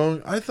I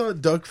wrong? I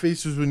thought duck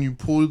face was when you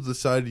pulled the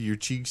side of your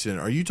cheeks in.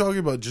 Are you talking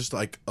about just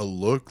like a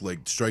look, like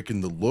striking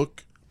the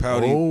look?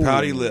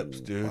 Pouty lips,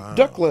 dude. Wow.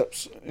 Duck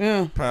lips.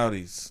 Yeah.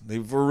 Pouties.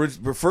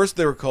 First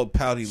they were called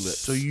pouty lips.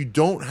 So you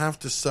don't have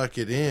to suck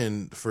it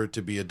in for it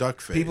to be a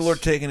duck face. People are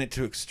taking it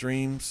to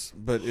extremes,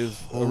 but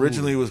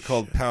originally it was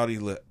called pouty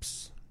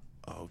lips.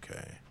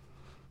 Okay.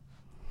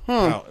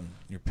 Pouting.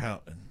 You're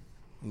pouting.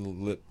 Little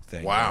lip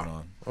thing going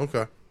Wow. on.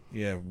 Okay.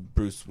 Yeah,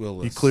 Bruce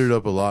Willis. You cleared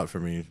up a lot for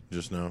me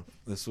just now.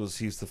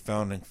 He's the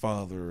founding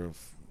father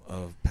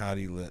of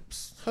pouty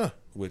lips, Huh.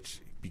 which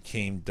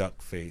became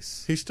duck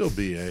face. He's still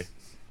BA.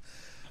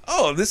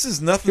 Oh, this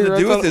has nothing Here, to I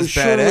do thought with it his was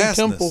Shirley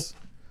Temple. badassness.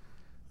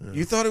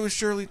 You thought it was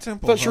Shirley I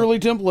Temple? thought huh? Shirley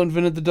Temple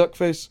invented the duck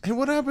face. Hey,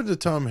 what happened to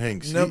Tom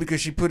Hanks? No,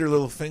 because she put her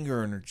little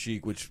finger in her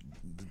cheek, which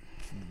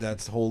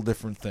that's a whole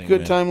different thing.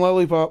 Good man. time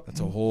lollipop. That's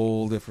a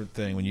whole different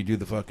thing. When you do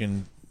the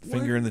fucking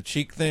finger in the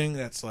cheek thing,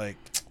 that's like,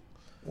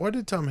 Why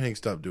did Tom Hanks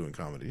stop doing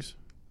comedies?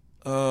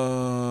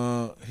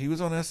 he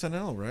was on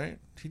SNL, right?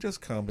 He does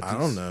comedies. I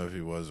don't know if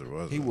he was or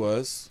wasn't. He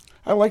was.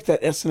 I like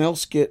that SNL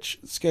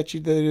sketchy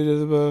they did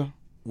of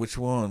Which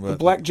one? the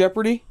Black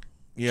Jeopardy.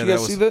 Yeah, you that guys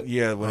was. see that?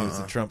 Yeah, when he was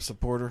a Trump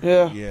supporter.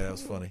 Yeah. yeah, that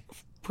was funny.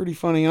 Pretty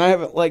funny. And I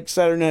haven't liked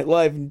Saturday Night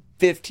Live in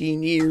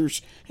 15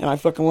 years, and I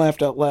fucking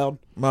laughed out loud.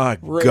 My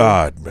Right.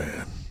 God,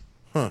 man!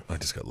 Huh. I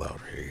just got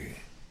louder. Hey.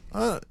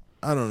 I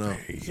don't know.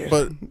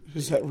 But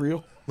Is that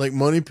real? like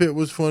Money Pit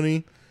was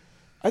funny.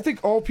 I think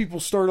all people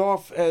start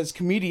off as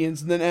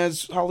comedians, and then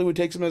as Hollywood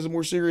takes them as a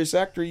more serious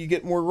actor, you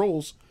get more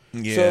roles.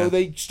 Yeah. So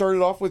they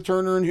started off with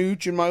Turner and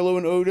Hooch and Milo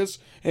and Otis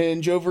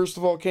and Joe vs. the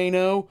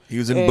Volcano. He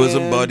was in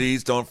Bosom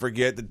Buddies. Don't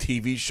forget the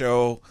TV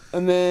show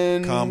And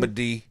then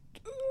comedy.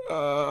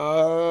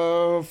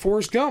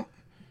 Forrest Gump.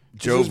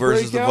 Joe was his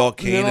versus the breakout,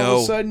 And then all of volcano.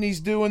 a sudden he's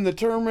doing The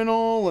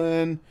Terminal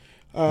and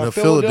Now,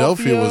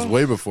 Philadelphia was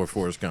way before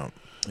Forrest Gump.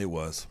 It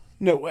was.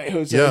 No way,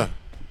 Jose. Yeah.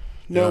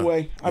 No Yeah.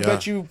 way. I Yeah.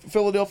 bet you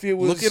Philadelphia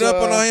was... Look it up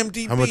on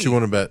IMDb. How much you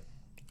want to bet?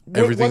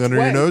 Everything what's under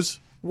way? your nose?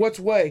 What's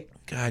way?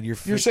 God,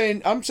 You're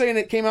saying... I'm saying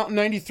it came out in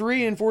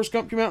 93 and Forrest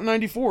Gump came out in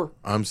 94.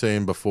 I'm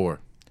saying before.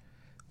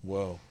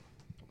 Whoa.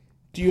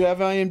 Do you have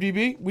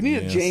IMDb? We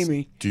need Yes. a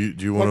Jamie. Do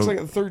you want Looks to? like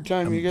the third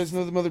time. You guys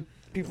know the other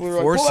people are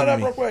like, Forcing pull that up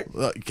me. real quick.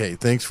 Okay,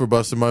 thanks for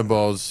busting my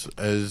balls.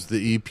 As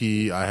the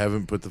EP, I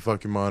haven't put the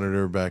fucking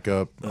monitor back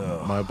up. My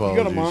You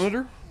apologies. got a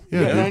monitor? Yeah,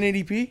 You got dude.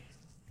 980p?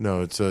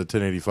 No, it's a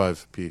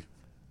 1080p.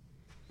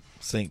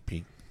 St.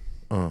 Pete.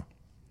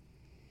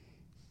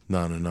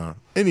 No.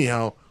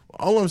 Anyhow,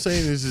 all I'm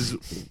saying is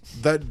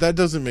that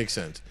doesn't make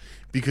sense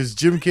because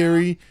Jim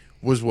Carrey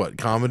was what,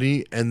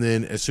 comedy, and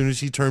then as soon as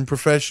he turned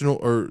professional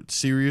or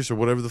serious or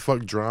whatever the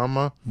fuck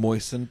drama, He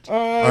Moistened.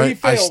 I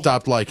failed.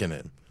 stopped liking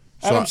it.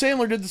 Adam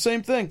Sandler did the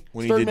same thing.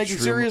 When he Started did making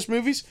True- serious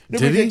movies.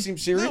 Nobody Did he? takes him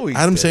serious. No, he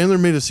Adam did. Sandler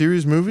made a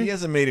serious movie. He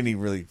hasn't made any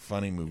really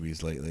funny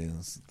movies lately.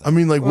 I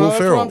mean, like Well, Will that's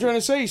Ferrell. what I'm trying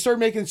to say. He started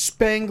making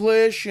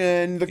Spanglish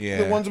and the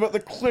Yeah. ones about the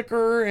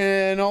clicker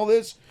and all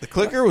this. The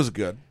Clicker was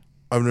good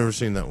I've never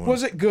seen that one.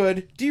 Was it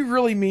good? Do you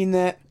really mean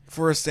that?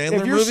 for a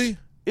Sandler you're movie.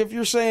 if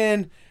you're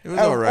saying It was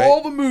out all of right.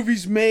 all the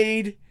movies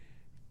made,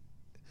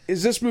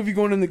 is this movie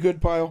going in the good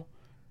pile?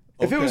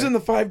 If it was Okay. in the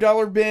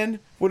 $5 bin,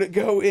 would it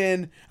go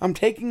in? I'm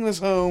taking this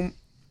home.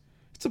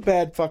 It's a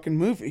bad fucking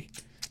movie.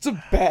 It's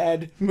a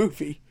bad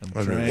movie.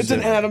 I've never It's seen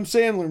an it. Adam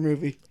Sandler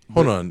movie.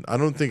 Hold on. I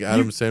don't think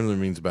Adam Sandler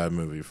means bad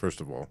movie. First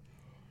of all,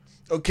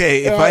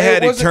 Okay, if I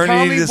had it wasn't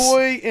eternity Tommy to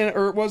Boy,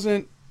 or it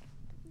wasn't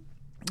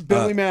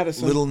Billy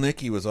Madison. Little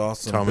Nicky was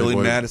awesome. Tommy Billy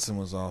Boy. Madison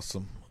was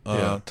awesome.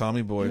 Yeah.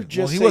 Tommy Boy. Well,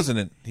 just he say- wasn't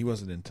in. He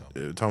wasn't in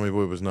Tommy. Tommy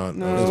Boy was not.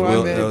 No, was I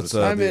Will- meant, that was,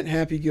 I meant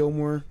Happy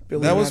Gilmore.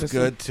 Billy That was Madison.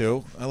 good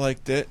too. I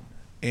liked it.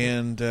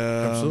 And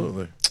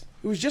absolutely.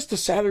 It was just a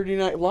Saturday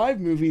Night Live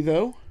movie,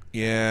 though.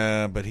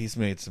 Yeah, but he's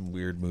made some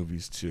weird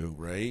movies too,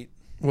 right?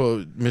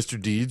 Well,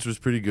 Mr. Deeds was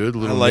pretty good.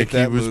 Little I like Nicky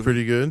that was movie.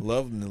 pretty good.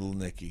 Love Little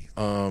Nicky.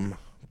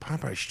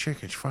 Popeye's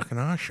chicken's fucking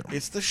awesome.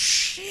 It's the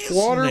shit. isn't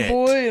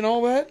Waterboy it? and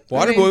all that.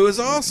 Waterboy was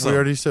We awesome.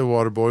 already said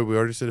Waterboy. We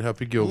already said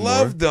Happy Gilmore.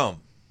 Loved them.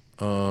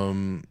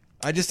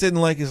 I just didn't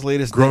like his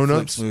latest Grown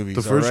Netflix Ups. movies.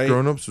 The first all right?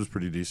 Grown Ups was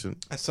pretty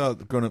decent. I saw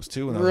Grown Ups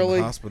too when I was in Really?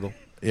 the hospital.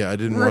 Yeah, I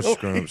didn't Really? watch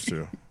Grown Ups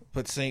too.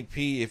 But St.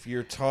 P, if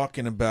you're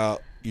talking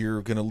about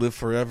you're going to live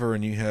forever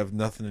and you have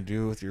nothing to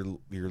do with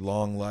your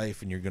long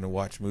life and you're going to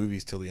watch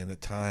movies till the end of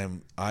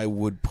time, I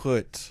would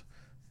put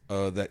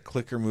that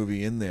Clicker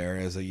movie in there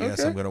as a yes,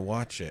 Okay. I'm going to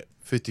watch it.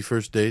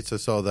 51st Dates. I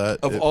saw that.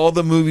 Of all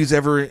the movies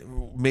ever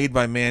made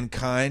by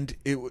mankind,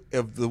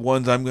 of the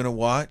ones I'm going to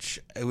watch,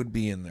 it would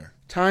be in there.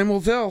 Time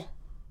will tell.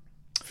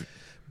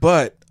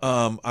 But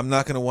I'm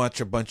not going to watch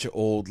a bunch of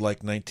old like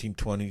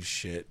 1920s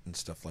shit and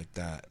stuff like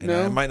that. And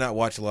No? I might not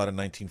watch a lot of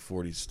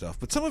 1940s stuff,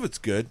 but some of it's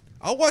good.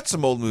 I'll watch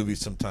some old movies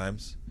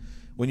sometimes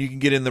when you can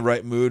get in the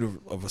right mood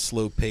of a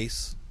slow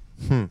pace.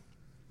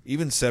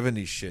 Even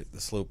 70s shit,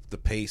 the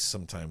pace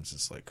sometimes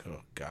is like,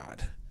 oh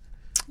god.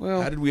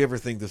 Well, How did we ever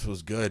think this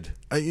was good?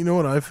 You know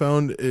what I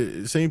found?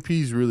 St.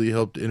 P's really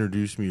helped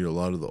introduce me to a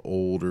lot of the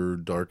older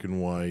dark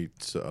and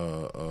white.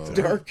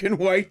 dark and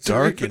whites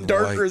are Dark even and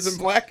darker whites. than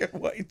black and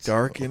whites.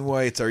 Dark and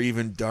whites are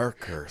even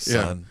darker,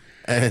 son.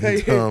 And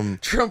Hey,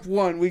 Trump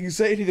won. We can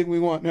say anything we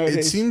want nowadays.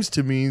 it seems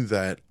to me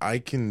that I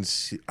can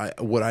see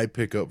what I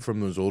pick up from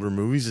those older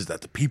movies is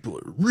that the people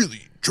are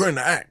really trying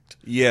to act.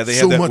 Yeah, they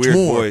so have that much weird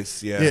more.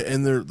 voice. Yeah.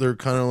 and they're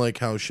kind of like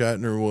how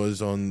Shatner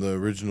was on the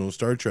original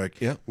Star Trek.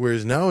 Yeah.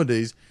 Whereas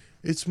nowadays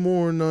it's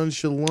more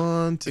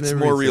nonchalant. And It's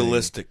more everything.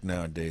 realistic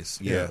nowadays.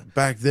 Yeah.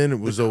 Back then it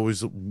was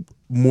always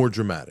more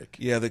dramatic.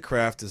 Yeah, the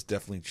craft has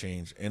definitely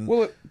changed. And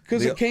Well,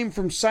 because the- it came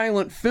from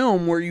silent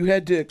film where you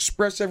had to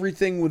express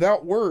everything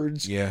without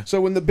words. Yeah.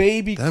 So when the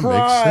baby That makes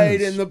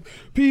cried sense. and the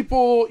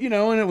people,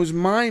 and it was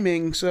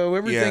miming, so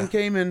everything Yeah.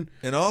 came in.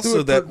 And through also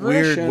a that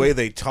weird progression. way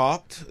they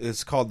talked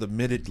is called the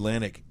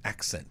Mid-Atlantic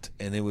accent,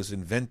 and it was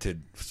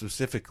invented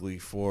specifically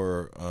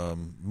for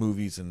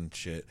movies and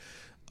shit.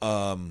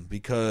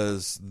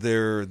 Because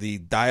the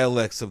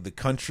dialects of the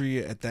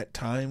country at that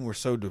time were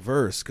so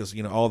diverse, because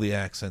all the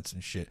accents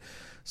and shit.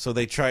 So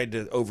they tried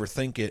to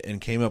overthink it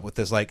and came up with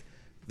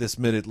this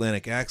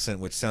Mid-Atlantic accent,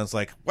 which sounds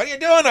like "What are you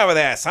doing over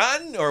there,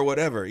 son?" or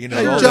whatever. Hey,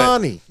 all that-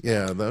 Johnny.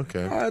 Yeah,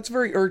 okay. It's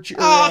very urgent.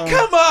 Oh,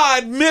 come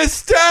on,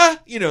 mister!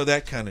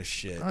 That kind of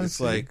shit. I It's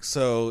see. like,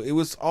 so it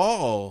was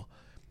all,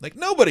 like,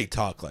 nobody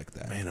talked like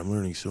that. Man, I'm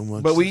learning so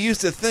much. But we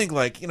used to think,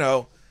 like,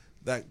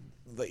 that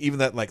even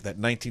that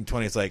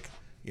 1920s, like,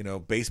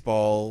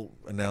 baseball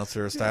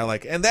announcer style,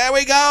 like, and there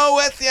we go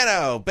with,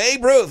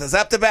 Babe Ruth is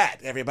up to bat,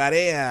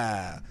 everybody.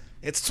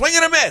 It's swing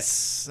and a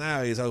miss.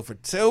 Now he's 0 for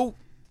 2.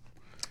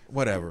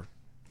 Whatever.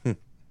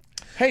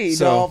 Hey,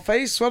 So- doll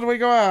face, what do we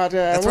go out?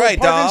 That's We'll right,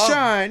 puff and doll.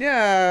 shine,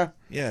 yeah.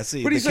 Yeah,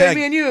 see. What do you the say, keg-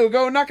 me and you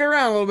go knock it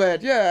around a little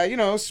bit? Yeah,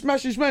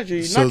 smashy,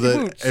 smashy, so knock your that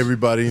boots.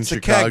 everybody in It's a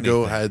Chicago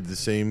Cagney thing. had the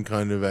same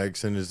kind of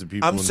accent as the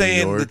people I'm in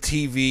saying New the York.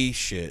 TV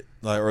shit,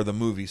 or the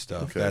movie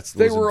stuff. Okay. That's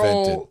They was were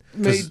invented. all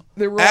made.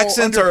 They were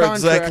Accents all are under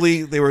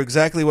contract.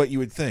 exactly what you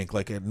would think.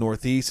 Like at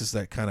Northeast is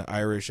that kind of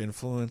Irish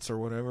influence or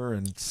whatever,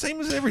 and same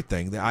as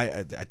everything.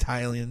 The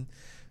Italian,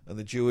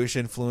 the Jewish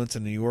influence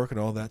in New York and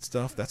all that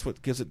stuff. That's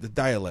what gives it the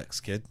dialects,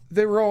 kid.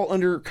 They were all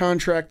under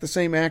contract, the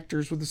same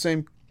actors with the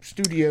same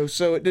studio,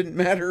 so it didn't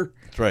matter.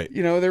 That's right.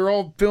 They were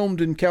all filmed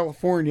in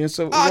California,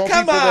 so it was Oh, all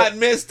come people that on,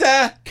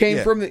 mister. came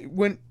Yeah.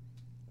 went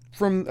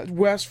from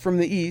west from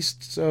the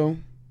east, so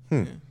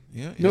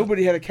Yeah,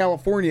 nobody had a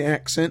California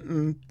accent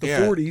in the Yeah.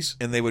 40s.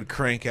 And they would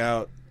crank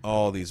out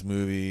all these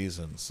movies,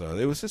 and so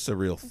it was just a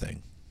real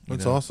thing.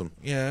 That's awesome.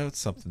 Yeah, it's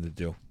something to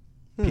do.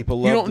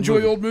 People love You don't the enjoy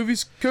movie. old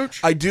movies, Coach?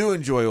 I do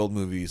enjoy old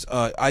movies.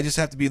 I just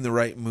have to be in the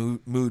right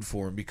mood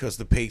for them because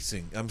the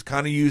pacing. I'm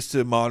kind of used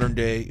to modern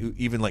day,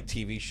 even like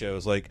TV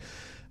shows. Like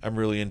I'm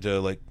really into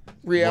like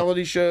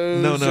Reality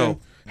shows. No. and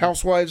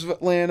Housewives of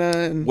Atlanta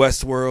and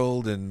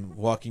Westworld and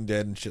Walking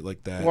Dead and shit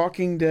like that.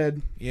 Walking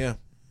Dead. Yeah,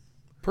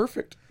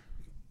 Perfect.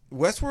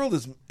 Westworld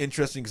is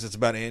interesting because it's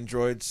about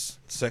androids,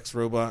 sex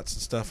robots,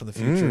 and stuff in the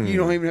future. You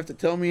don't even have to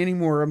tell me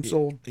anymore. I'm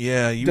sold.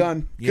 Yeah,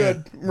 Done. Yeah,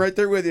 Good. I'm right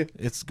there with you.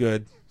 it's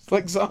good. It's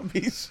like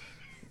zombies.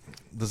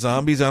 The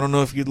zombies, I don't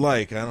know if you'd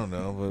like. I don't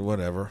know, but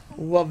whatever.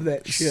 Love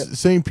that shit.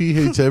 St. P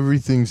hates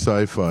everything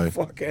sci-fi.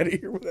 Fuck out of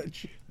here with that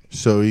shit.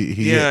 So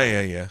he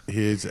Yeah. he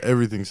hates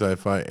everything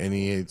sci-fi, and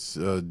he hates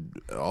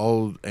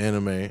all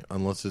anime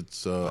unless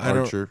it's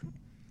Archer.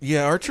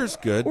 Yeah, Archer's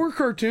good. Or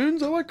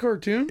cartoons. I like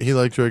cartoons. He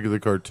likes regular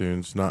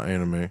cartoons, not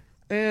anime.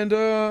 And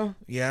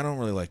Yeah, I don't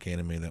really like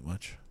anime that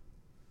much.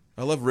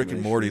 I love Rick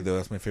and Morty though.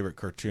 That's my favorite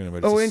cartoon.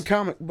 But it's and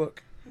comic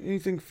book.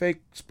 Anything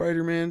fake,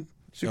 Spider-Man,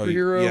 Oh,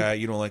 superhero. yeah,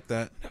 you don't like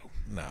that?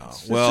 No.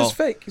 It's Well, just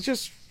fake. It's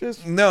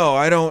just no,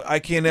 I don't. I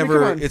can't come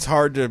ever. on. It's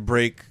hard to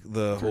break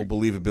the whole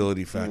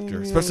believability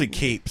factor, especially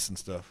capes and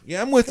stuff.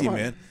 Yeah, I'm with you, on.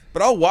 man.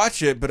 But I'll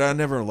watch it, but I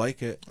never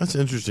like it. That's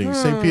interesting.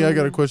 St. P, I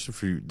got a question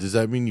for you. Does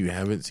that mean you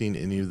haven't seen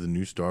any of the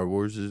new Star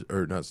Wars,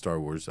 or not Star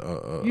Wars?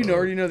 you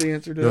already know the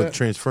answer to No, that.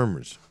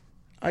 Transformers.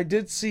 I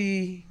did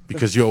see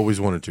Because you always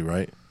wanted to,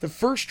 right? the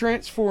first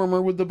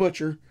Transformer with the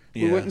Butcher.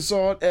 We Yeah. went and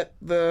saw it at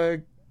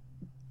the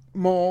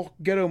mall,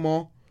 Ghetto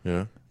Mall,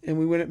 Yeah. and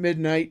we went at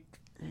midnight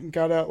and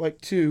got out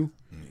like 2,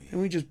 and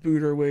we just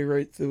booed our way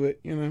right through it,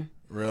 you know.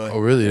 Really? Oh,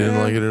 really? You didn't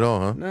Yeah. like it at all,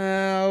 huh?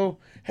 No,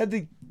 had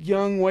the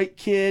young white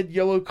kid,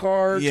 yellow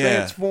car, Yeah.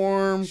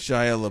 transformed.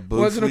 Shia LaBeouf.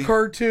 Wasn't a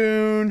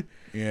cartoon.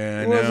 Yeah,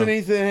 I It wasn't know.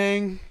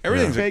 anything.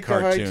 Everything's a Take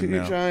cartoon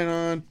now. shine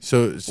on.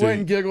 So Went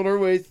and giggled our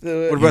way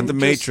through it. What about The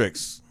Just-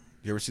 Matrix?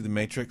 You ever see The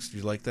Matrix? Did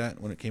you like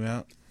that when it came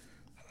out?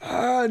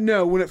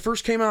 No, when it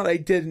first came out, I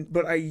didn't,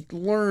 but I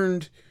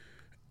learned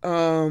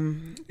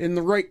in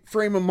the right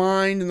frame of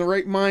mind, in the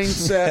right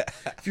mindset,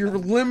 if you're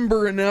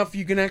limber enough,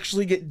 you can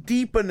actually get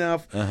deep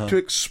enough to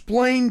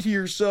explain to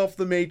yourself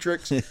the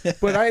Matrix.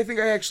 But I think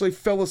I actually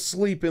fell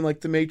asleep in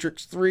like the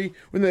Matrix 3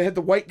 when they had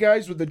the white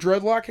guys with the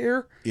dreadlock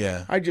hair.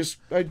 Yeah. I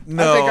think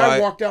No, I I-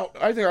 walked out.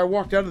 I think I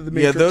walked out of the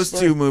Matrix. Yeah, those 3.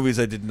 two movies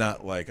I did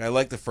not like. I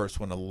liked the first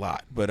one a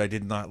lot, but I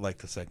did not like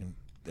the second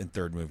and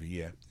third movie.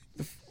 Yeah.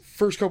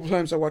 First couple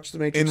times I watched the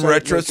Matrix. In I didn't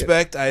like it.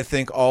 retrospect, I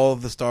think all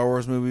of the Star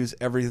Wars movies,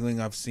 everything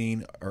I've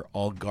seen, are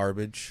all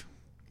garbage.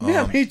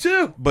 Yeah, me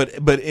too. But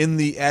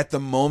at the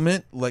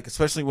moment, like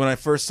especially when I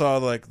first saw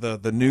like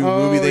the new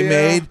movie they yeah.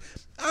 made,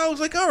 I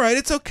was like, all right,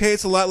 it's okay.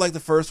 It's a lot like the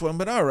first one,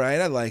 but all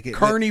right, I like it.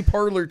 Carney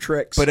parlor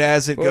tricks. But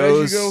as it Well,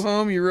 goes, as you go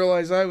home, you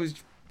realize I was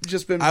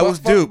just been I was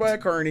fucked duped by a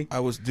carny. I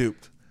was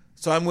duped.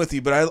 So I'm with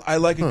you, but I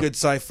like a good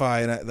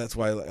sci-fi, and that's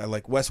why I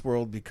like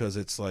Westworld, because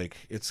it's like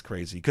it's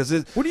crazy. Because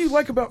What do you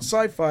like about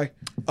sci-fi?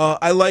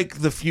 I like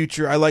the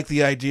future. I like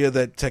the idea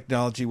that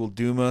technology will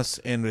doom us,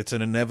 and it's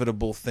an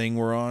inevitable thing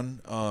we're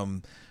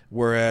on.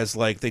 Whereas,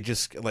 like they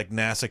just like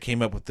NASA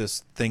came up with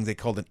this thing they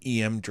called an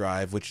EM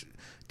drive, which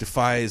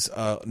defies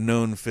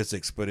known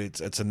physics, but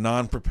it's a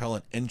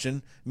non-propellant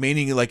engine,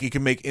 meaning like you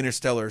can make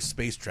interstellar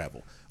space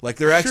travel. Like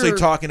they're actually Sure.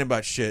 talking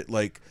about shit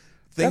like.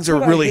 Things That's are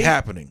what I really hate.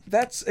 happening.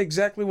 That's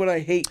exactly what I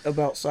hate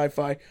about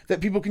sci-fi.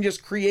 That people can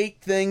just create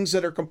things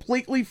that are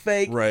completely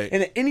fake, Right.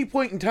 and at any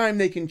point in time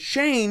they can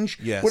change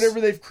Yes. whatever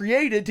they've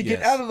created to get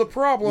Yes. out of the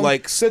problem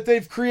Like- that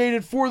they've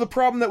created for the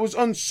problem that was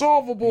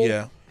unsolvable.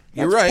 Yeah,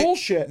 you're That's right.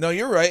 bullshit. No,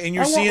 you're right, and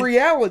you're I seeing want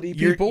reality,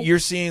 people. You're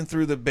seeing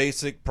through the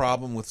basic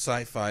problem with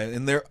sci-fi,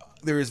 and there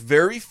is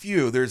very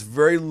few. There's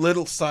very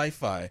little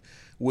sci-fi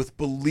with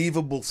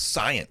believable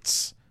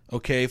science.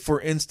 Okay, for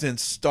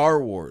instance,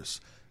 Star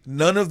Wars.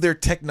 None of their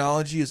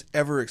technology is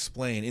ever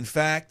explained. In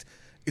fact,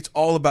 it's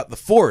all about the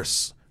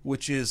Force,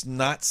 which is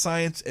not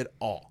science at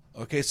all.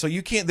 Okay, so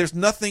you can't. There's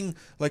nothing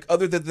like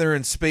other than they're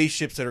in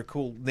spaceships that are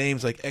cool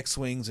names like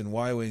X-wings and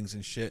Y-wings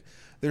and shit.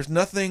 There's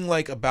nothing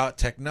like about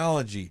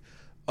technology.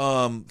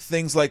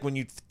 Things like when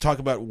you talk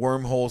about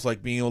wormholes,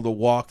 like being able to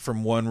walk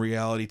from one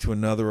reality to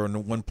another or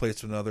one place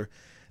to another,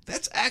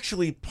 that's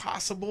actually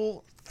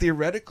possible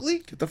theoretically.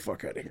 Get the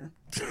fuck out of here.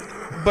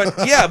 But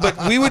yeah,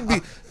 but we would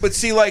be. But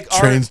see, like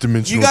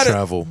Transdimensional you gotta-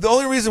 travel. The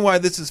only reason why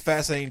this is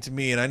fascinating to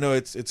me, and I know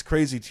it's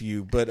crazy to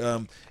you, but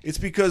it's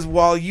because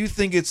while you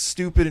think it's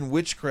stupid and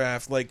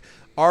witchcraft, like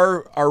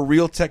our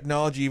real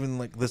technology, even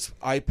like this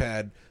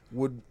iPad,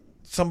 would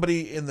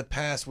somebody in the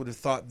past would have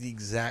thought the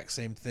exact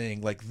same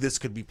thing. Like this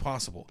could be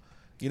possible.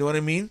 You know what I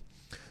mean?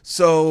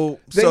 So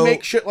They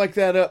make shit like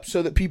that up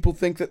so that people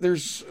think that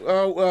there's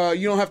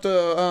you don't have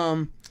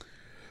to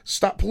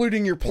stop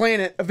polluting your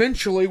planet.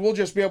 Eventually, we'll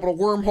just be able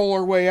to wormhole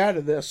our way out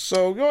of this.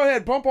 So go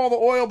ahead, pump all the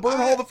oil, burn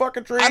all the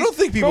fucking trees. I don't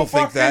think people Go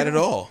think that fucking- at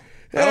all.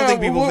 I don't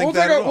think people we'll think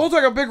take that at all. We'll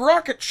take a big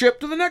rocket ship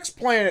to the next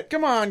planet.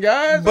 Come on,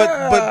 guys.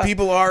 But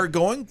people are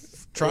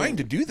trying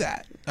to do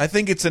that. I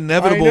think it's I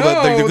inevitable know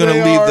that they're going to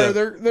they leave are.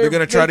 they're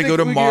going to try to they go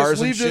to think we can Mars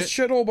just and leave this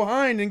shit. shithole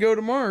behind and go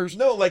to Mars.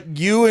 No, like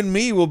you and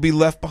me will be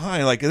left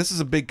behind. Like this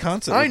is a big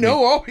concept. I with know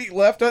me. I'll be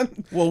left. Well,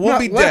 we'll not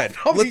be left,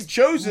 dead. I'll be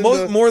chosen.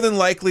 More than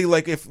likely,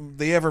 like if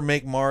they ever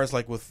make Mars,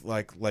 like with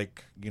like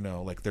you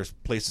know, like there's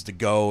places to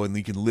go and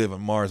you can live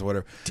on Mars or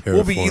whatever.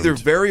 We'll be either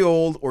Terraformed. very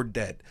old or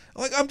dead.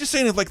 Like I'm just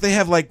saying, if like they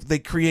have like they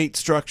create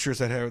structures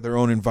that have their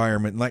own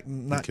environment, like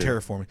not Okay.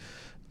 terraforming.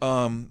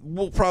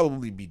 will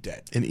probably be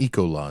dead. An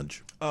eco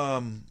lodge.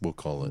 We'll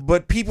call it.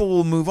 But people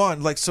will move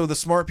on. Like, so the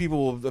smart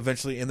people will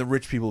eventually, and the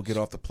rich people will get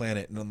off the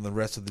planet, and then the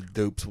rest of the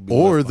dopes will be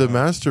Or left the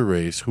behind. master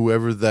race,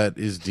 whoever that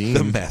is deemed.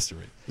 The master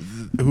race.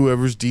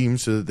 Whoever's deemed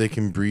so that they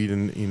can breed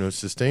and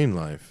sustain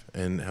life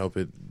and help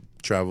it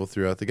travel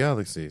throughout the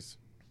galaxies.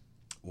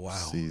 Wow.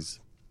 Seas.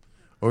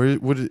 Or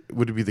would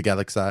it be the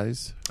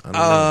galaxies? I don't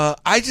know.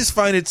 I just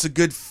find it's a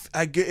good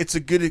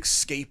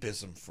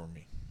escapism for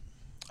me.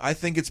 I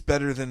think it's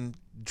better than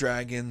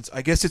dragons.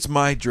 I guess it's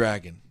my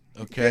dragon.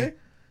 Okay.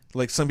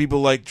 Like, some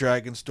people like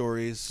dragon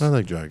stories, I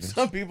like dragons.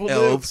 Some people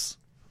elves,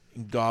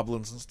 and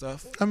goblins and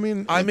stuff. I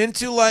mean, I'm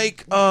into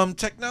like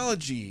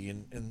technology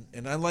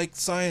and I like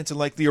science and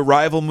like the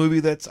Arrival movie.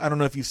 That's, I don't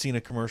know if you've seen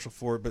a commercial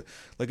for it, but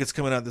like it's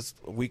coming out this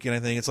weekend. I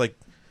think it's like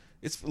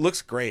it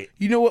looks great.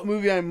 You know what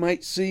movie I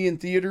might see in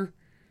theater?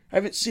 I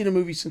haven't seen a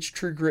movie since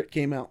True Grit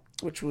came out,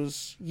 which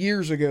was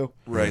years ago.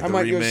 Right, I the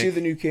might go remake. see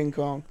the new King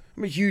Kong.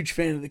 I'm a huge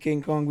fan of the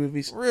King Kong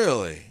movies.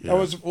 Really? I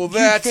was a Well, huge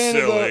that's fan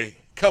silly.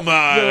 Come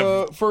on,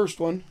 of the first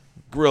one.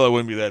 Gorilla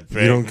wouldn't be that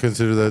big. you don't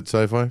consider that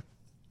sci-fi?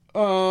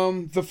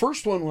 The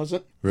first one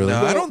wasn't. Really?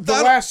 No, I don't. The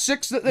last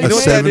 6 that they You know A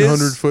what made. that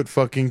is? 700-foot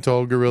fucking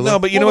tall gorilla? No,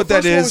 but you know what the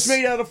that first one is. was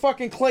made out of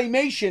fucking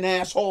claymation,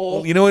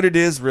 asshole. You know what it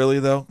is, really,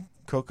 though,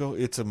 Coco?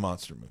 It's a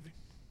monster movie.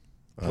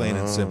 Plain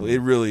and simple. It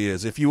really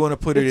is. If you want to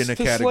put it It's in a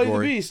to slay the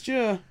category, beast,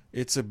 yeah.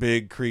 it's a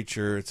big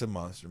creature. It's a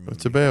monster movie.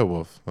 It's a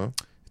Beowulf, huh?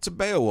 It's a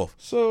Beowulf.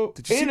 So,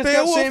 Did you see and it's got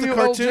Beowulf, the Samuel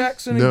L. cartoon?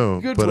 Jackson No,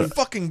 and but Goodwin.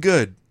 Fucking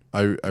good.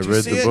 I you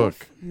read see the it?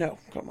 book. No,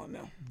 come on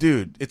now.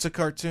 Dude, it's a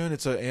cartoon.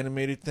 It's an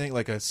animated thing,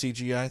 like a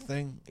CGI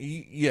thing.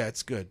 Yeah,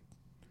 it's good.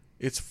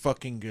 It's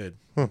fucking good.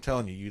 I'm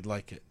telling you, you'd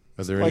like it.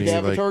 Are there Like any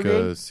Avatar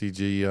good?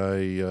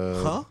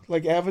 CGI? Huh?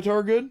 Like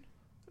Avatar good?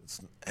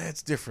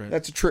 It's different.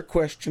 That's a trick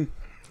question.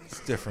 It's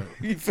different.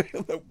 You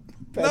failed that.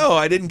 No,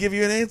 I didn't give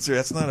you an answer.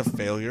 That's not a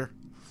failure.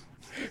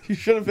 You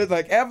should have been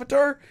like,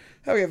 Avatar?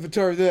 How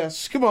Avatar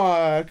this? Come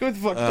on. What the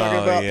fuck talking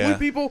Oh, about? yeah. Blue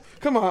people?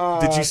 Come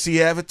on. Did you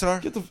see Avatar?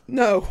 Get the...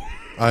 No.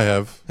 I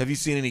have. Have you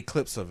seen any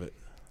clips of it?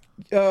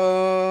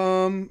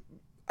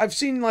 I've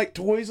seen, like,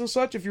 toys and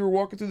such if you were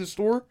walking through the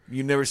store.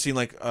 You've never seen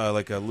like a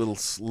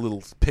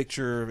little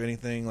picture of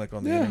anything like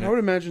on the Yeah, internet? I would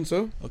imagine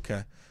so.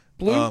 Okay.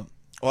 Blue? Well,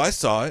 I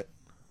saw it.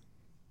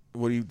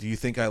 What do you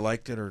think I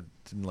liked it or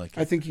didn't like it?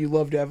 I think you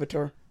loved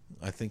Avatar.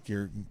 I think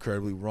you're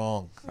incredibly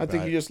wrong. I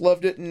think about you just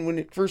loved it, and when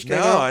it first came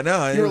No, out, I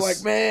know. It you were was-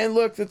 like, man,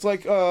 look, it's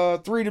like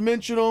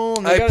 3-dimensional.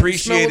 And I they got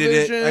appreciated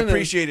it. I smell-o-vision, and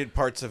appreciated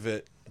parts of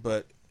it,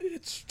 but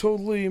It's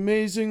totally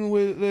amazing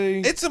with they.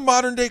 it's a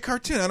modern day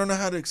cartoon. I don't know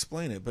how to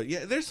explain it, but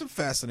yeah, there's some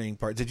fascinating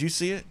parts. Did you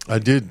see it? I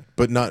did,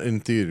 but not in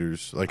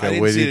theaters. Like I I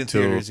didn't waited see it in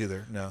till theaters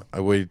either. No, I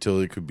waited till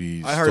it could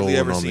be I hardly stolen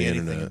ever on see the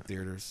anything in internet.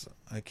 theaters.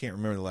 I can't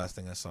remember the last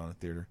thing I saw in a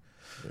theater.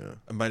 Yeah.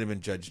 It might have been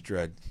Judge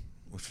Dredd,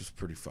 which was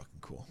pretty fucking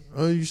cool.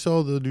 Oh, you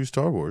saw the new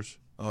Star Wars?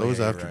 Oh, that was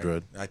yeah, you're after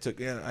right.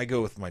 Dread. I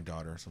go with my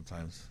daughter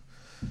sometimes.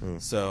 Hmm.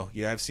 So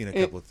yeah, I've seen a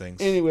couple of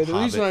things. Anyway, the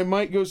reason I Hobbit.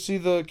 might go see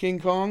the King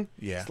Kong,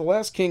 Yeah. is the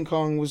last King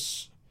Kong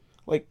was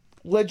like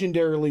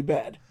legendarily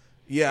bad.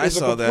 Yeah, It I was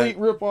saw a complete that.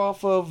 rip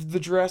off of the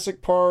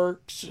Jurassic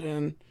Parks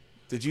and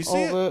Did you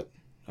see all it?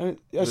 that.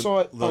 I saw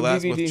it the on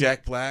last DVD. with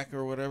Jack Black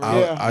or whatever.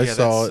 Yeah. I that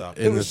saw sucked.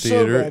 it in It the was so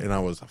theater, bad. and I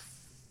was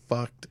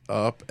fucked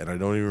up, and I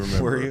don't even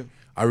remember. Were you?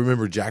 I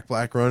remember Jack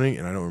Black running,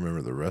 and I don't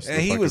remember the rest. And of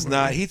the he fucking was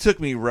not. movie. He took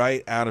me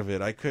right out of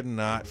it. I could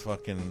not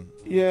fucking.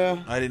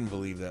 Yeah, I didn't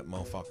believe that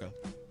motherfucker.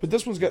 but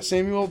this one's got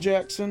Samuel L.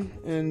 Jackson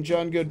and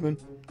John Goodman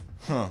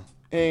Huh.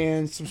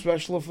 and some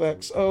special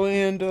effects. Oh,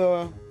 and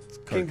King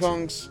cartoon.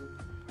 Kong's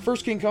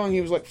first King Kong,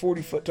 he was like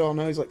 40 foot tall.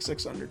 Now he's like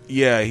 600.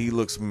 Yeah, he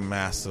looks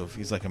massive.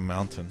 He's like a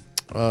mountain.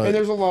 And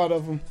there's a lot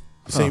of them.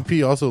 St.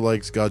 P also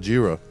likes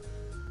Gojira,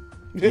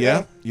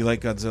 Yeah, you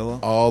like Godzilla?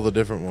 all the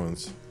different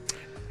ones.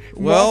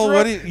 Well, Mothra,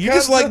 what do you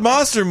just like Godzilla-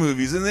 monster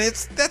movies, and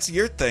that's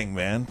your thing,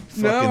 man.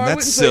 Fucking, No, I that's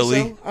wouldn't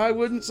silly. say so. I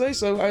wouldn't say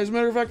so. As a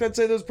matter of fact, I'd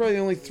say those are probably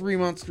the only 3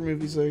 monster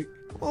movies.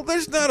 Well,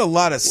 there's not a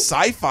lot of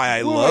sci-fi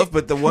I Well, love, like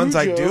but the ones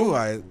I do,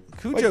 Cujo.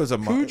 Cujo's a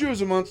monster.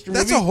 Cujo's a monster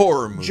That's movie. a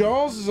horror movie.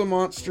 Jaws is a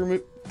monster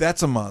movie.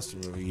 That's a monster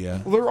movie. Yeah,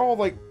 Well, they're all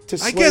like to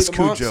slay I guess the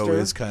Cujo monster.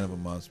 is kind of a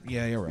monster.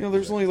 Yeah, you're right. You know,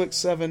 there's only like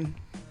 7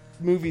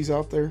 movies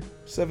out there,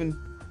 7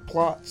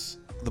 plots.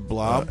 The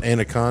Blob.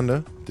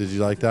 Anaconda. Did you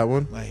like that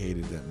one? I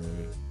hated that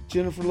movie.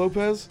 Jennifer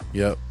Lopez.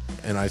 Yep.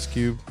 And Ice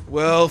Cube.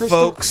 Well,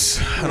 Crystal-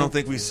 folks, I don't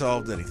think we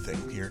solved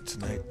anything here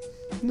tonight.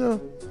 No,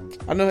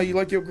 I know how you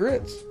like your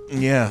grits.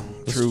 Yeah,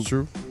 that's true.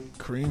 true.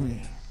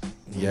 Creamy.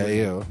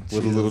 Yeah.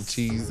 With a little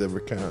cheese that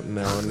we're counting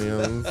now and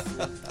then.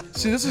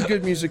 See, this is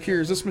good music here.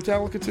 Is this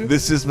Metallica too?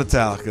 This is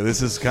Metallica.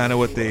 This is kind of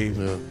what they,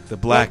 Yeah. the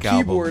Black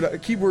keyboard, Album.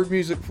 keyboard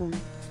music from.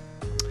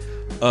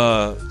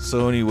 So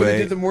When they anyway,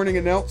 did the morning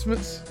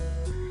announcements.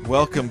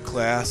 welcome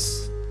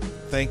class.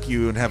 Thank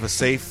you and have a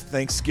safe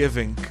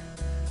Thanksgiving.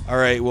 All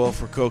right, well,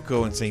 for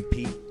Coco and St.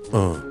 Pete,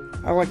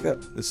 I like that.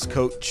 this is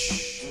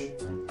Coach,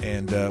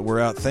 and we're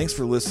out. Thanks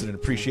for listening.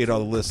 Appreciate all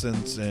the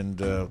listens, and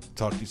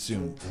talk to you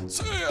soon.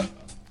 See ya.